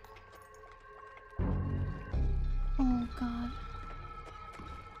 Oh God.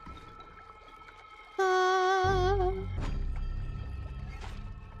 Ah.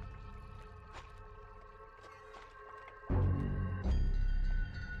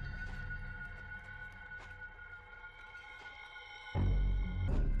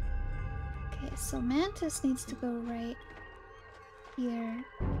 Okay, so Mantis needs to go right here.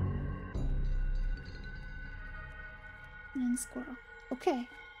 And then Squirrel. Okay.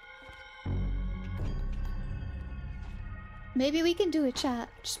 Maybe we can do a chat,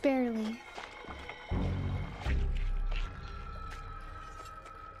 just barely.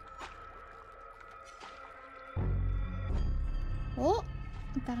 Oh,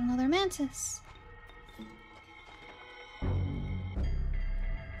 we've got another Mantis.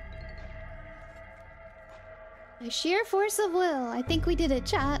 By sheer force of will, I think we did it,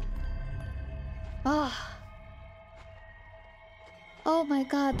 chat. Ah. Oh my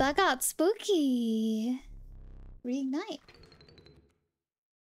God, that got spooky. Reignite.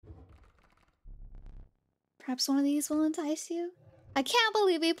 Perhaps one of these will entice you? I can't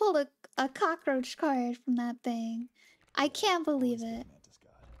believe we pulled a cockroach card from that thing. I can't believe it.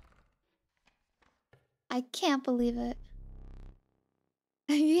 I can't believe it.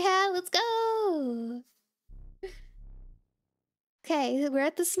 Yeah, let's go! Okay, we're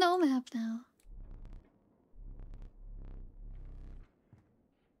at the snow map now.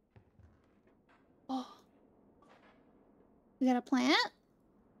 Oh. We got a plant?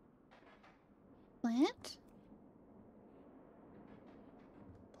 Plant?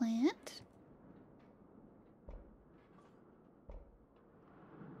 Plant?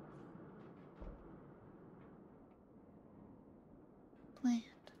 Plant.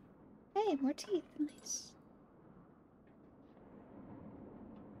 Hey, more teeth. Nice.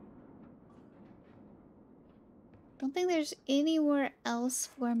 Don't think there's anywhere else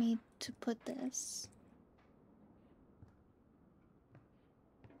for me to put this.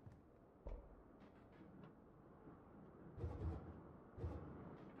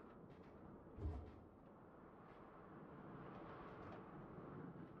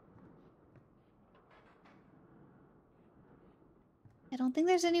 I don't think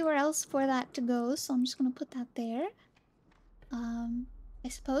there's anywhere else for that to go, so I'm just gonna put that there. I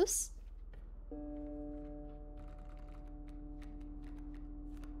suppose.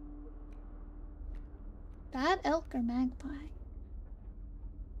 Bad elk or magpie?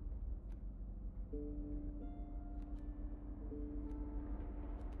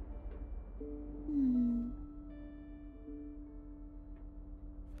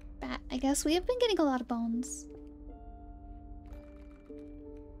 Bat. I guess we have been getting a lot of bones.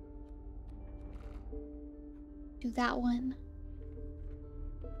 Do that one.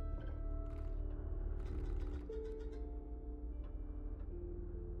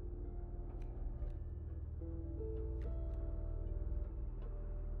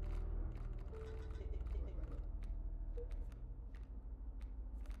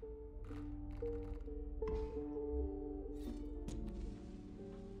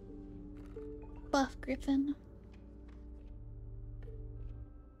 Buff Griffin.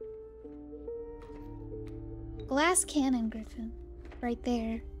 Glass cannon, Griffin. Right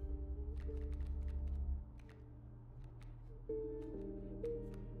there.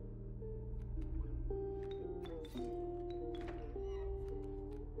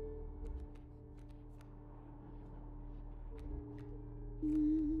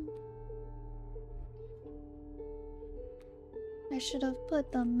 I should have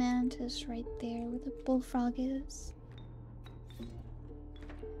put the mantis right there where the bullfrog is.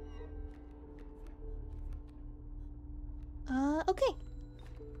 Okay.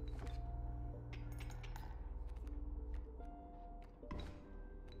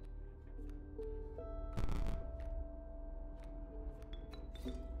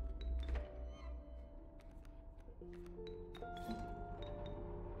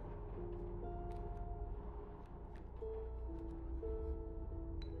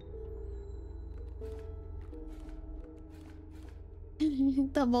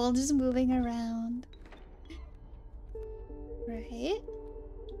 The mold is moving around. Right?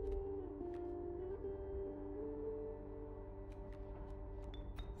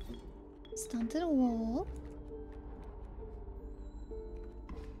 Stunted wall.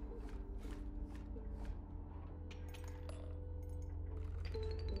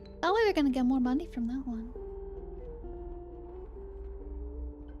 That way we're gonna get more money from that one.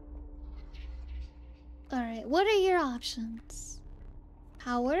 Alright, what are your options?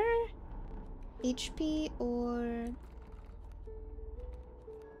 Power? HP or...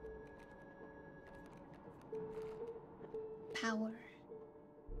 power?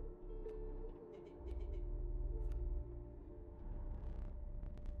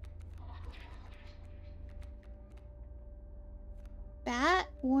 Bat,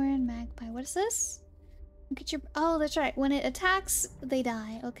 Warren, Magpie. What is this? Look at your... oh, that's right. When it attacks, they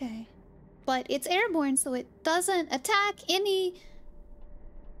die. Okay. But it's airborne, so it doesn't attack any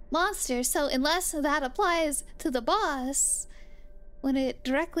monster. So unless that applies to the boss, when it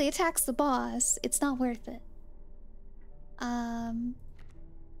directly attacks the boss, it's not worth it.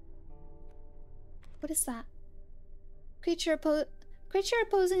 What is that? Creature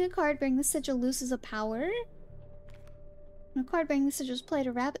opposing a card bearing the sigil loses a power. When a card bearing the sigil is played,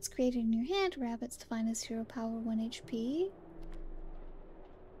 a rabbit's created in your hand. Rabbit's defined as 0 power, 1 HP.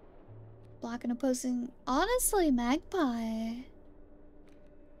 Block an opposing... honestly, Magpie.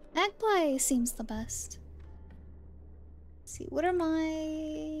 Magpie seems the best. Let's see, what are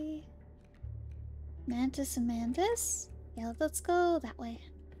my... Mantis and Mantis? Yeah, let's go that way.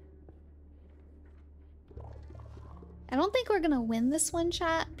 I don't think we're gonna win this one,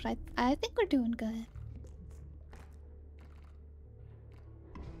 chat, but I think we're doing good.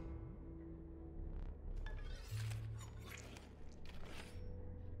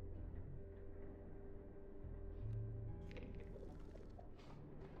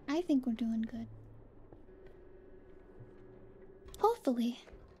 I think we're doing good. Hopefully.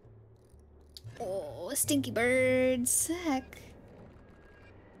 Oh, stinky birds. Heck.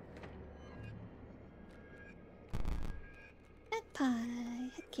 Magpie.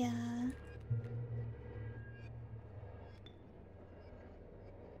 Heck yeah.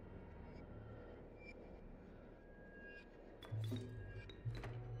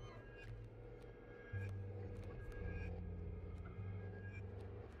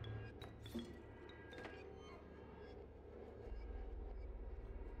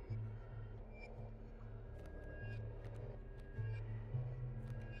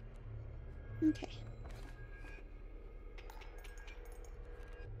 Okay.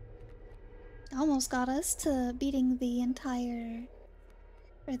 Almost got us to beating the entire...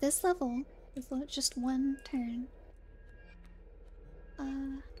 or this level with just one turn.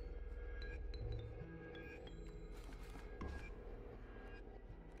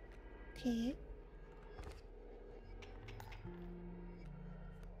 Okay.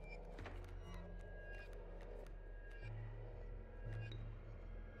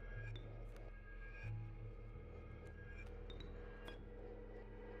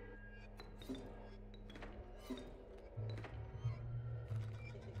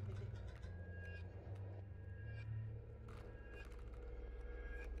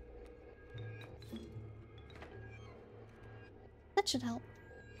 That should help.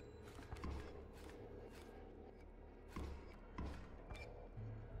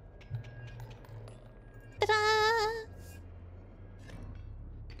 Ta-da!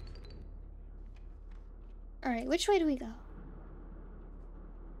 Alright, which way do we go?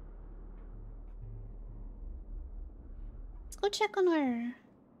 Let's go check on our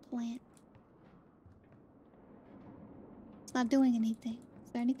plant. It's not doing anything.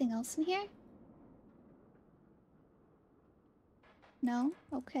 Is there anything else in here? No?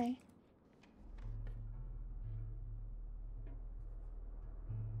 Okay.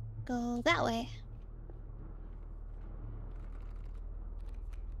 Go that way.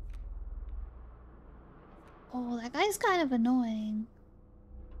 Oh, that guy's kind of annoying.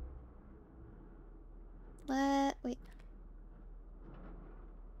 Wait.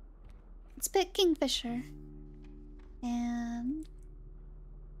 Let's pick Kingfisher. And...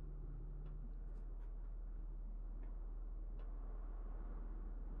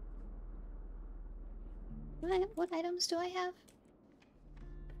 What items do I have?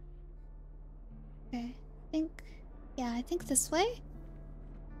 Okay, I think this way?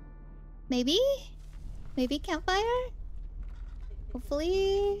 Maybe? Maybe campfire?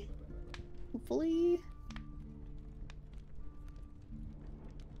 Hopefully. Hopefully.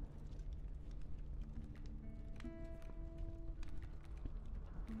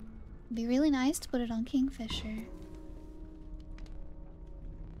 It'd be really nice to put it on Kingfisher.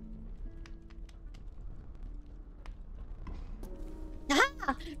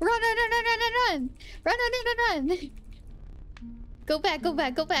 Ah! Run, run, run, run, run, run, run! Run, run, run, run, run! Go back, go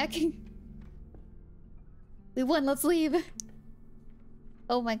back, go back! We won, let's leave!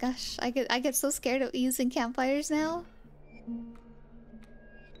 Oh my gosh, I get so scared of using campfires now.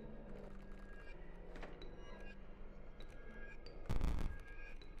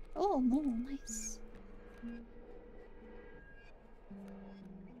 Oh, no, nice.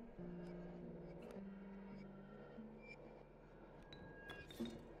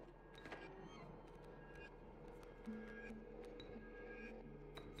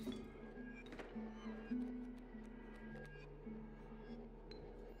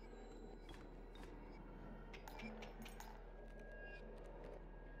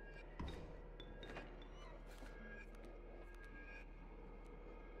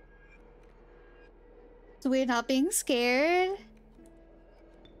 So we're not being scared.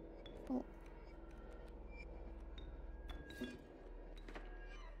 Oh.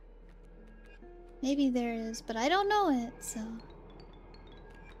 Maybe there is, but I don't know it, so.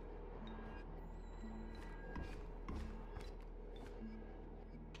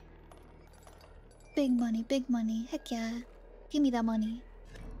 Big money, big money. Heck yeah. Give me that money.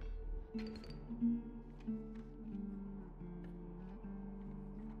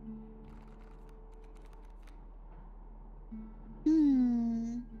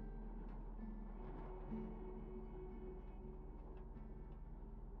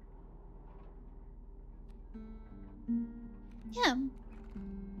 Yeah.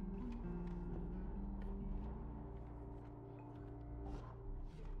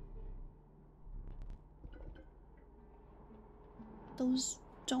 Those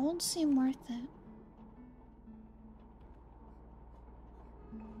don't seem worth it.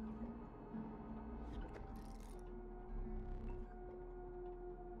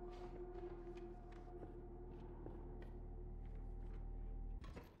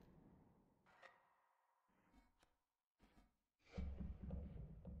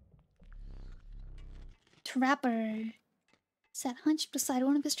 Trapper sat hunched beside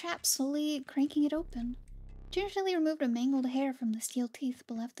one of his traps, slowly cranking it open. Gingerly removed a mangled hair from the steel teeth,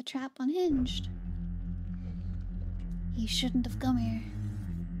 but left the trap unhinged. He shouldn't have come here.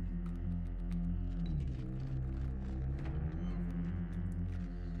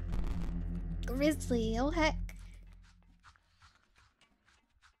 Grizzly, oh heck.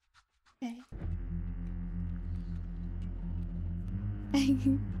 Okay.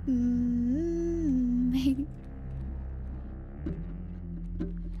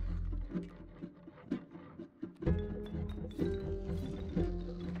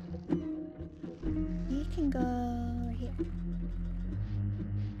 You can go right here.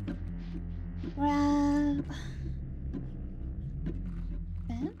 Grab.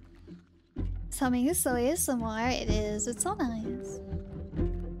 Okay. Something is so ASMR. It is. It's so nice.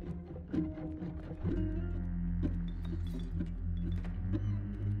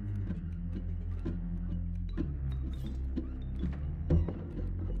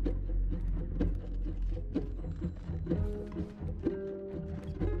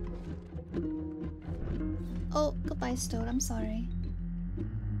 Oh, goodbye, Stoat. I'm sorry.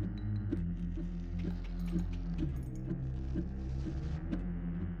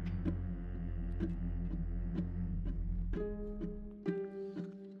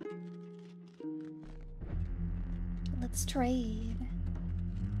 Let's trade.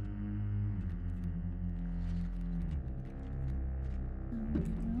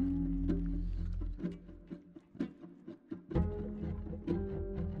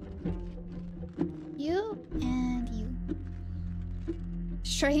 You and you.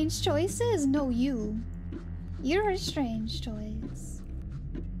 Strange choices? No, you. You're a strange choice.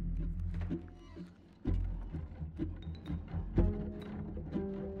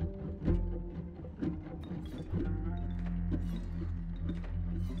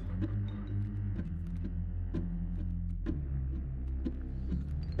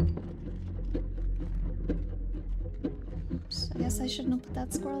 guess I shouldn't have put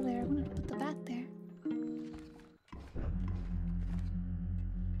that squirrel there. I wanted to put the bat there.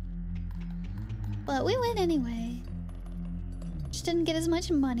 But we win anyway. Just didn't get as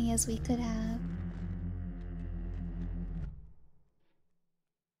much money as we could have.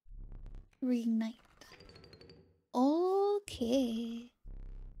 Reignite. Okay.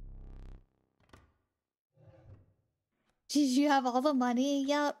 Did you have all the money?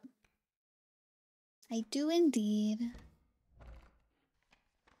 Yup. I do indeed.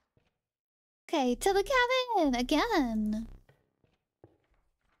 Okay, to the cabin again.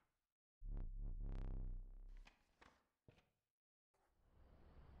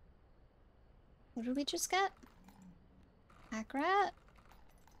 What did we just get? Pack rat?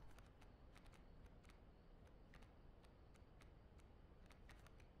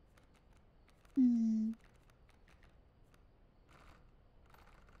 Hmm.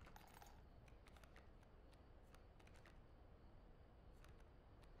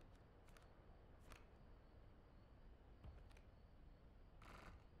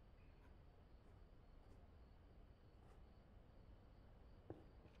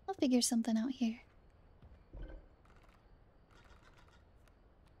 I'll figure something out here.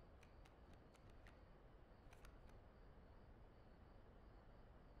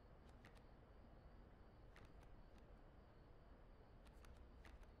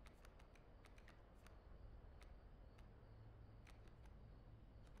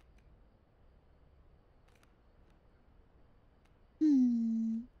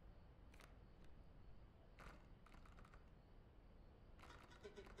 Hmm.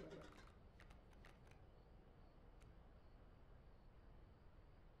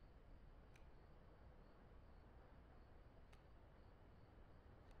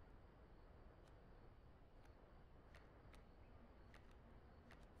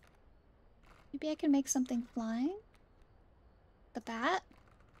 Maybe I can make something flying? The bat?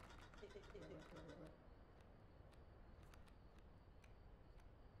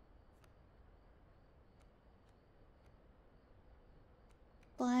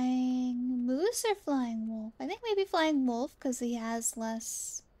 Flying moose or flying wolf? I think maybe flying wolf because he has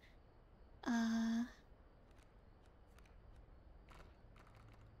less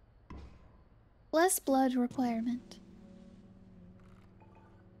less blood requirement.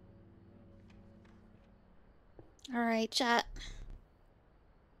 Alright, chat.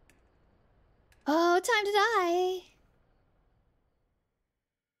 Oh, time to die!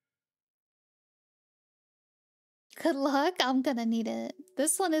 Good luck, I'm gonna need it.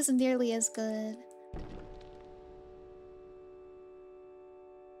 This one isn't nearly as good.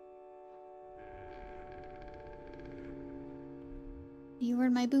 You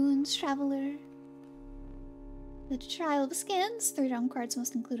earn my boons, traveler. The trial of skins. 3 down cards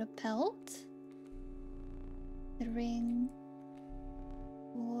must include a pelt, the ring,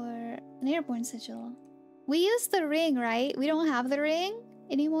 or an airborne sigil. We used the ring, right? We don't have the ring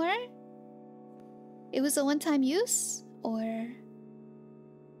anymore? It was a one-time use? Or...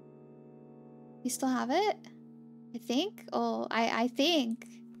 you still have it? I think? Oh, I think.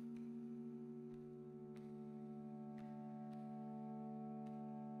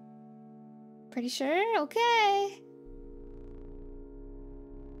 Pretty sure? Okay.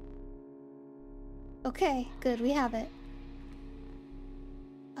 Okay, good, we have it.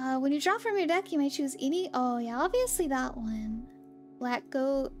 When you draw from your deck, you may choose any... oh yeah, obviously that one. Black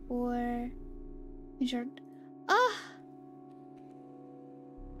goat or... injured... ah!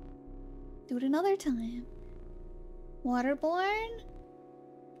 Do it another time. Waterborne,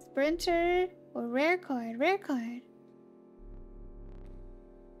 sprinter, or rare card. Rare card.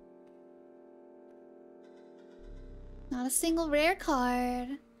 Not a single rare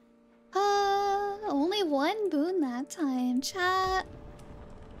card. Only one boon that time. Chat.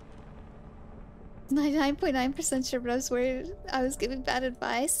 99.9% sure, but I was worried I was giving bad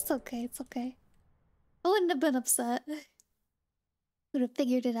advice. It's okay, it's okay. I wouldn't have been upset. Would have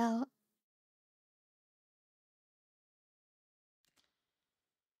figured it out.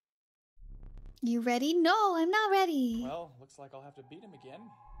 You ready? No, I'm not ready. Well, looks like I'll have to beat him again.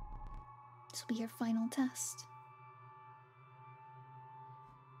 This will be your final test.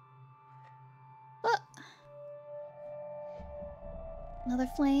 Oh. Another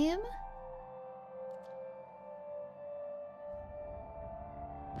flame.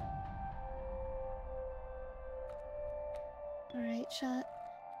 Alright, chat.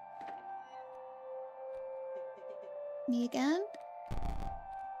 Me again?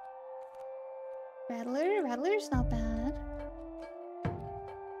 Rattler? Rattler's not bad.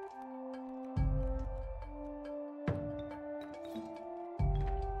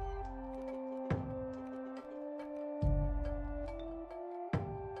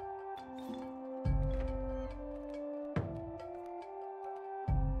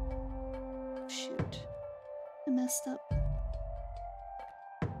 shoot. I messed up.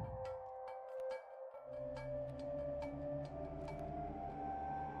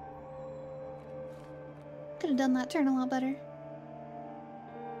 Could have done that turn a lot better.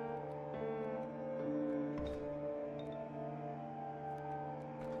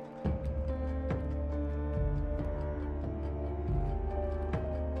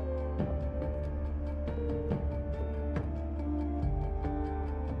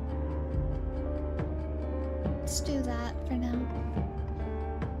 Let's do that for now.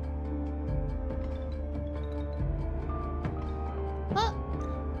 Oh!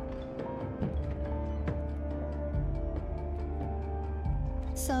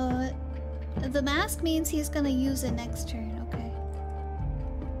 So, the mask means he's gonna use it next turn, okay.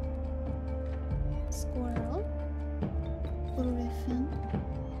 Squirrel. Griffin.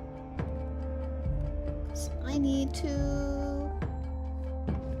 So I need to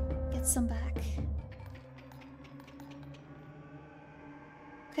get some back.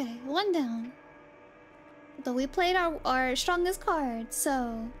 Okay, one down. Though we played our strongest card,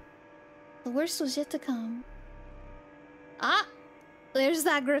 so the worst was yet to come. Ah! There's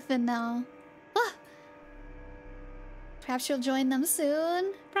that Griffin now. Ah! Perhaps you'll join them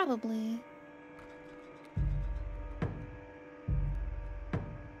soon? Probably.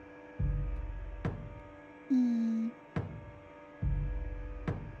 Hmm.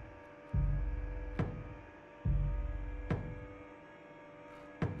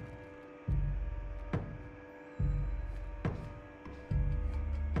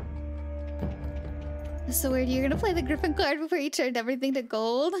 That's so weird. You're gonna play the Griffin card before you turned everything to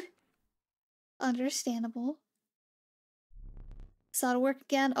gold? Understandable. So it'll work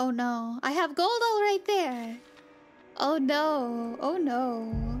again? Oh no. I have gold all right there! Oh no. Oh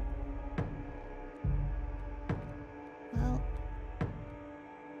no. Well.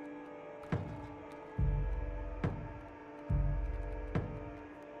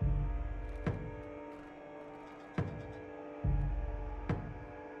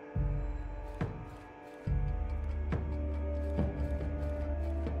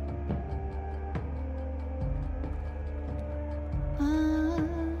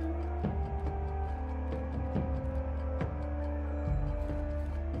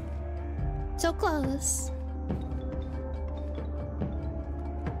 So close.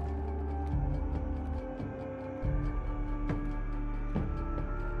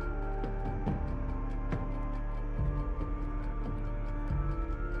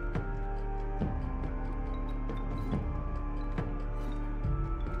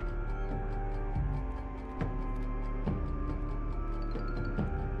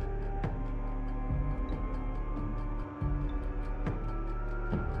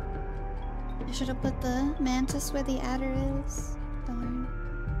 I should have put the mantis where the adder is. Darn.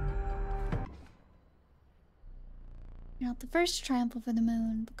 You're not the first to triumph over the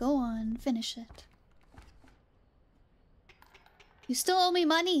moon, but go on, finish it. You still owe me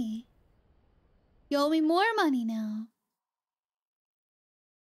money. You owe me more money now.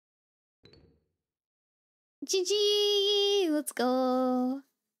 GG! Let's go.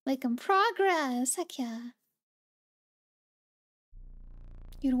 Making progress. Heck yeah.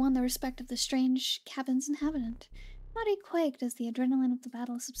 You'd won the respect of the strange cabin's inhabitant. Body quaked as the adrenaline of the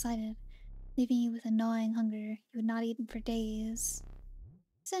battle subsided, leaving you with a gnawing hunger you had not eaten for days.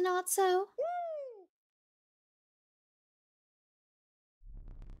 Is it not so?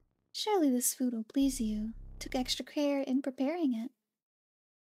 Surely this food will please you. Took extra care in preparing it.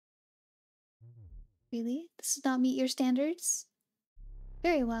 Really? This does not meet your standards?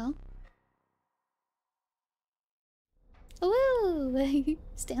 Very well. Woo!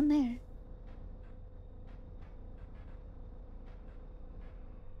 Stand there.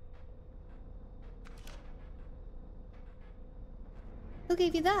 Who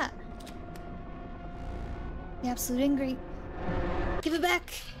gave you that? The absolute ingrate. Give it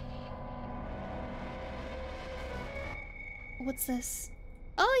back! What's this?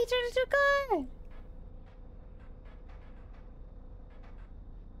 Oh, he turned into a car!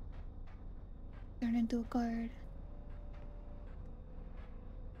 Turn into a card.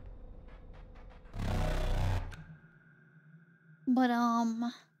 But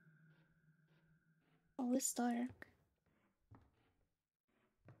oh, it's dark.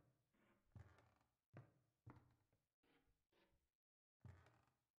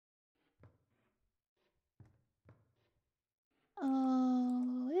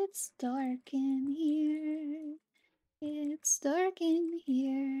 Oh, it's dark in here. It's dark in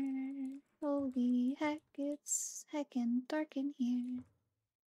here. Holy heck, it's heckin' dark in here.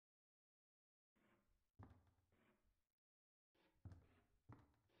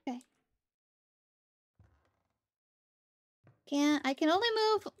 Okay. I can only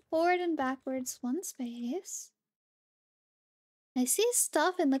move forward and backwards one space. I see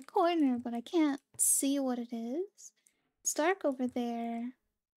stuff in the corner, but I can't see what it is. It's dark over there.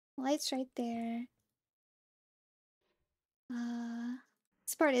 Light's right there.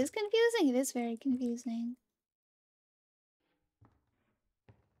 This part is confusing. It is very confusing.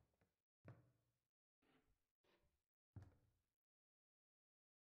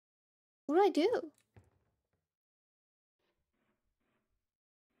 What do I do?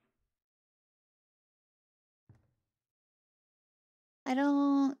 I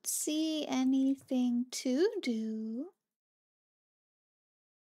don't see anything to do.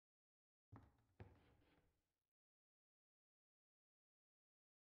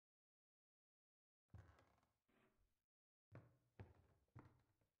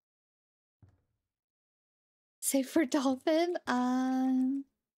 Save for dolphin?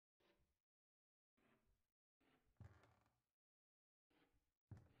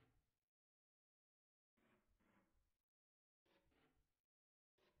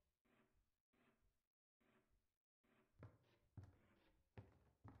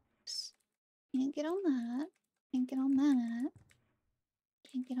 Can't get on that. Can't get on that.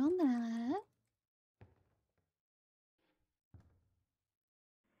 Can't get on that.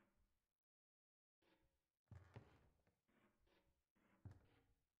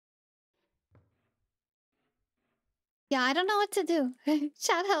 Yeah, I don't know what to do.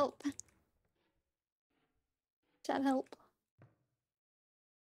 Chat help. Chat help.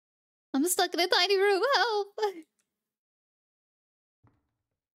 I'm stuck in a tiny room. Help!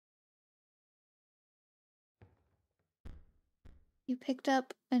 You picked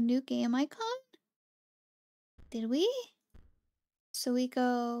up a new game icon? Did we? So we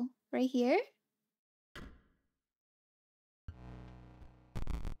go right here?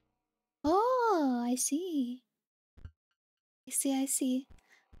 Oh, I see. I see.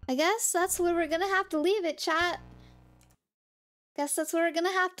 I guess that's where we're gonna have to leave it, chat. Guess that's where we're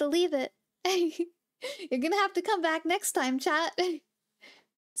gonna have to leave it. You're gonna have to come back next time, chat.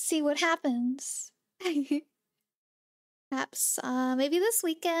 See what happens. Perhaps, maybe this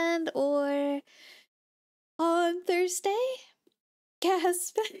weekend or on Thursday?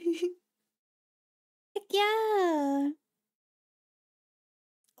 Gasp. Heck yeah.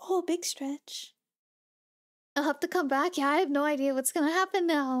 Oh, big stretch. I'll have to come back. Yeah, I have no idea what's gonna happen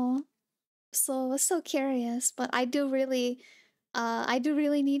now. So curious, but I do really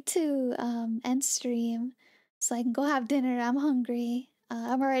need to end stream so I can go have dinner. I'm hungry.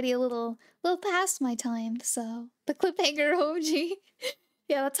 I'm already a little past my time, so the cliffhanger emoji.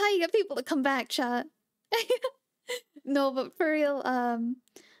 Yeah, that's how you get people to come back, chat. No, but for real, I'm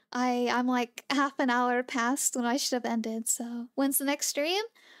like half an hour past when I should have ended, so when's the next stream?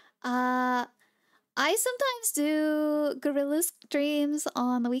 I sometimes do gorilla streams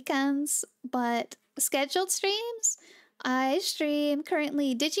on the weekends, but scheduled streams, I stream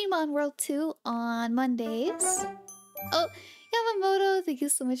currently Digimon World 2 on Mondays. Oh, Yamamoto, thank you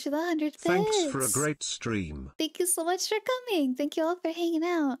so much for the 100 bits. Thanks for a great stream. Thank you so much for coming. Thank you all for hanging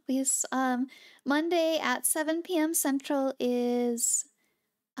out. Because Monday at 7 p.m. Central is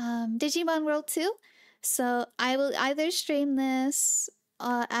Digimon World 2. So I will either stream this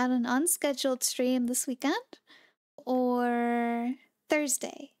at an unscheduled stream this weekend or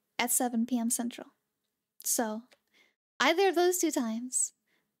Thursday at 7 p.m. Central. So either of those two times.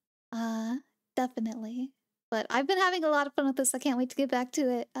 Definitely. But I've been having a lot of fun with this. I can't wait to get back to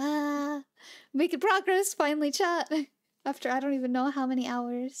it. Making progress finally, chat. After I don't even know how many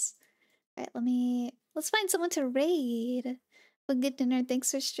hours. Alright, let's find someone to raid. Well, good dinner.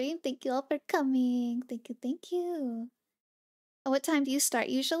 Thanks for stream. Thank you all for coming. Thank you, thank you. What time do you start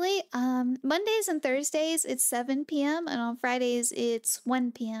usually? Mondays and Thursdays it's 7 p.m. and on Fridays it's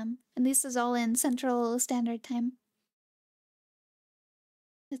 1 p.m. And this is all in Central Standard Time.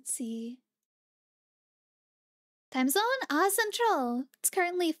 Let's see. Time zone? Central. It's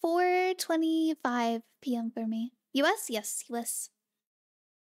currently 4:25 p.m. for me. US? Yes, US.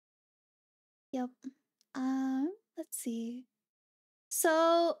 Yep. Let's see.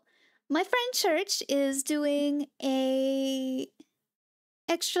 So, my friend Church is doing a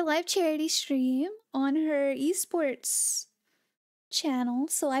extra live charity stream on her esports channel.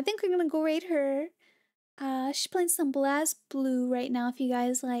 So I think we're gonna go raid her. She's playing some Blast Blue right now if you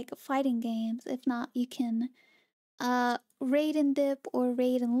guys like fighting games. If not, you can raid and dip or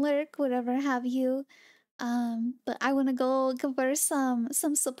raid and lurk, whatever have you. But I want to go give her some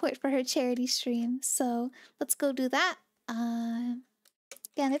support for her charity stream, so let's go do that.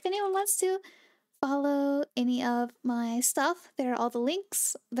 Again, if anyone wants to follow any of my stuff, there are all the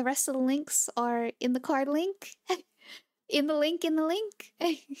links. The rest of the links are in the card link. In the link, in the link.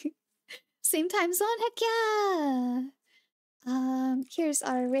 Same time zone, heck yeah! Here's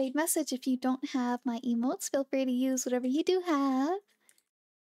our raid message. If you don't have my emotes, feel free to use whatever you do have.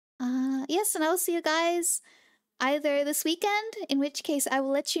 Yes, and I will see you guys either this weekend, in which case I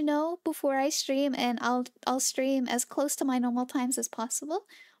will let you know before I stream, and I'll stream as close to my normal times as possible,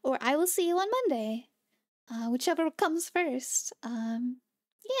 or I will see you on Monday. Whichever comes first.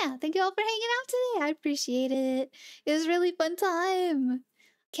 Yeah, thank you all for hanging out today. I appreciate it. It was a really fun time.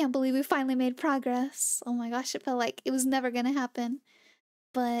 Can't believe we finally made progress. Oh my gosh, it felt like it was never gonna happen.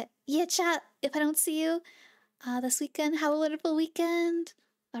 But yeah, chat, if I don't see you this weekend, have a wonderful weekend.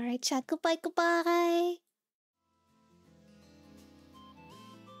 Alright, chat, goodbye, goodbye.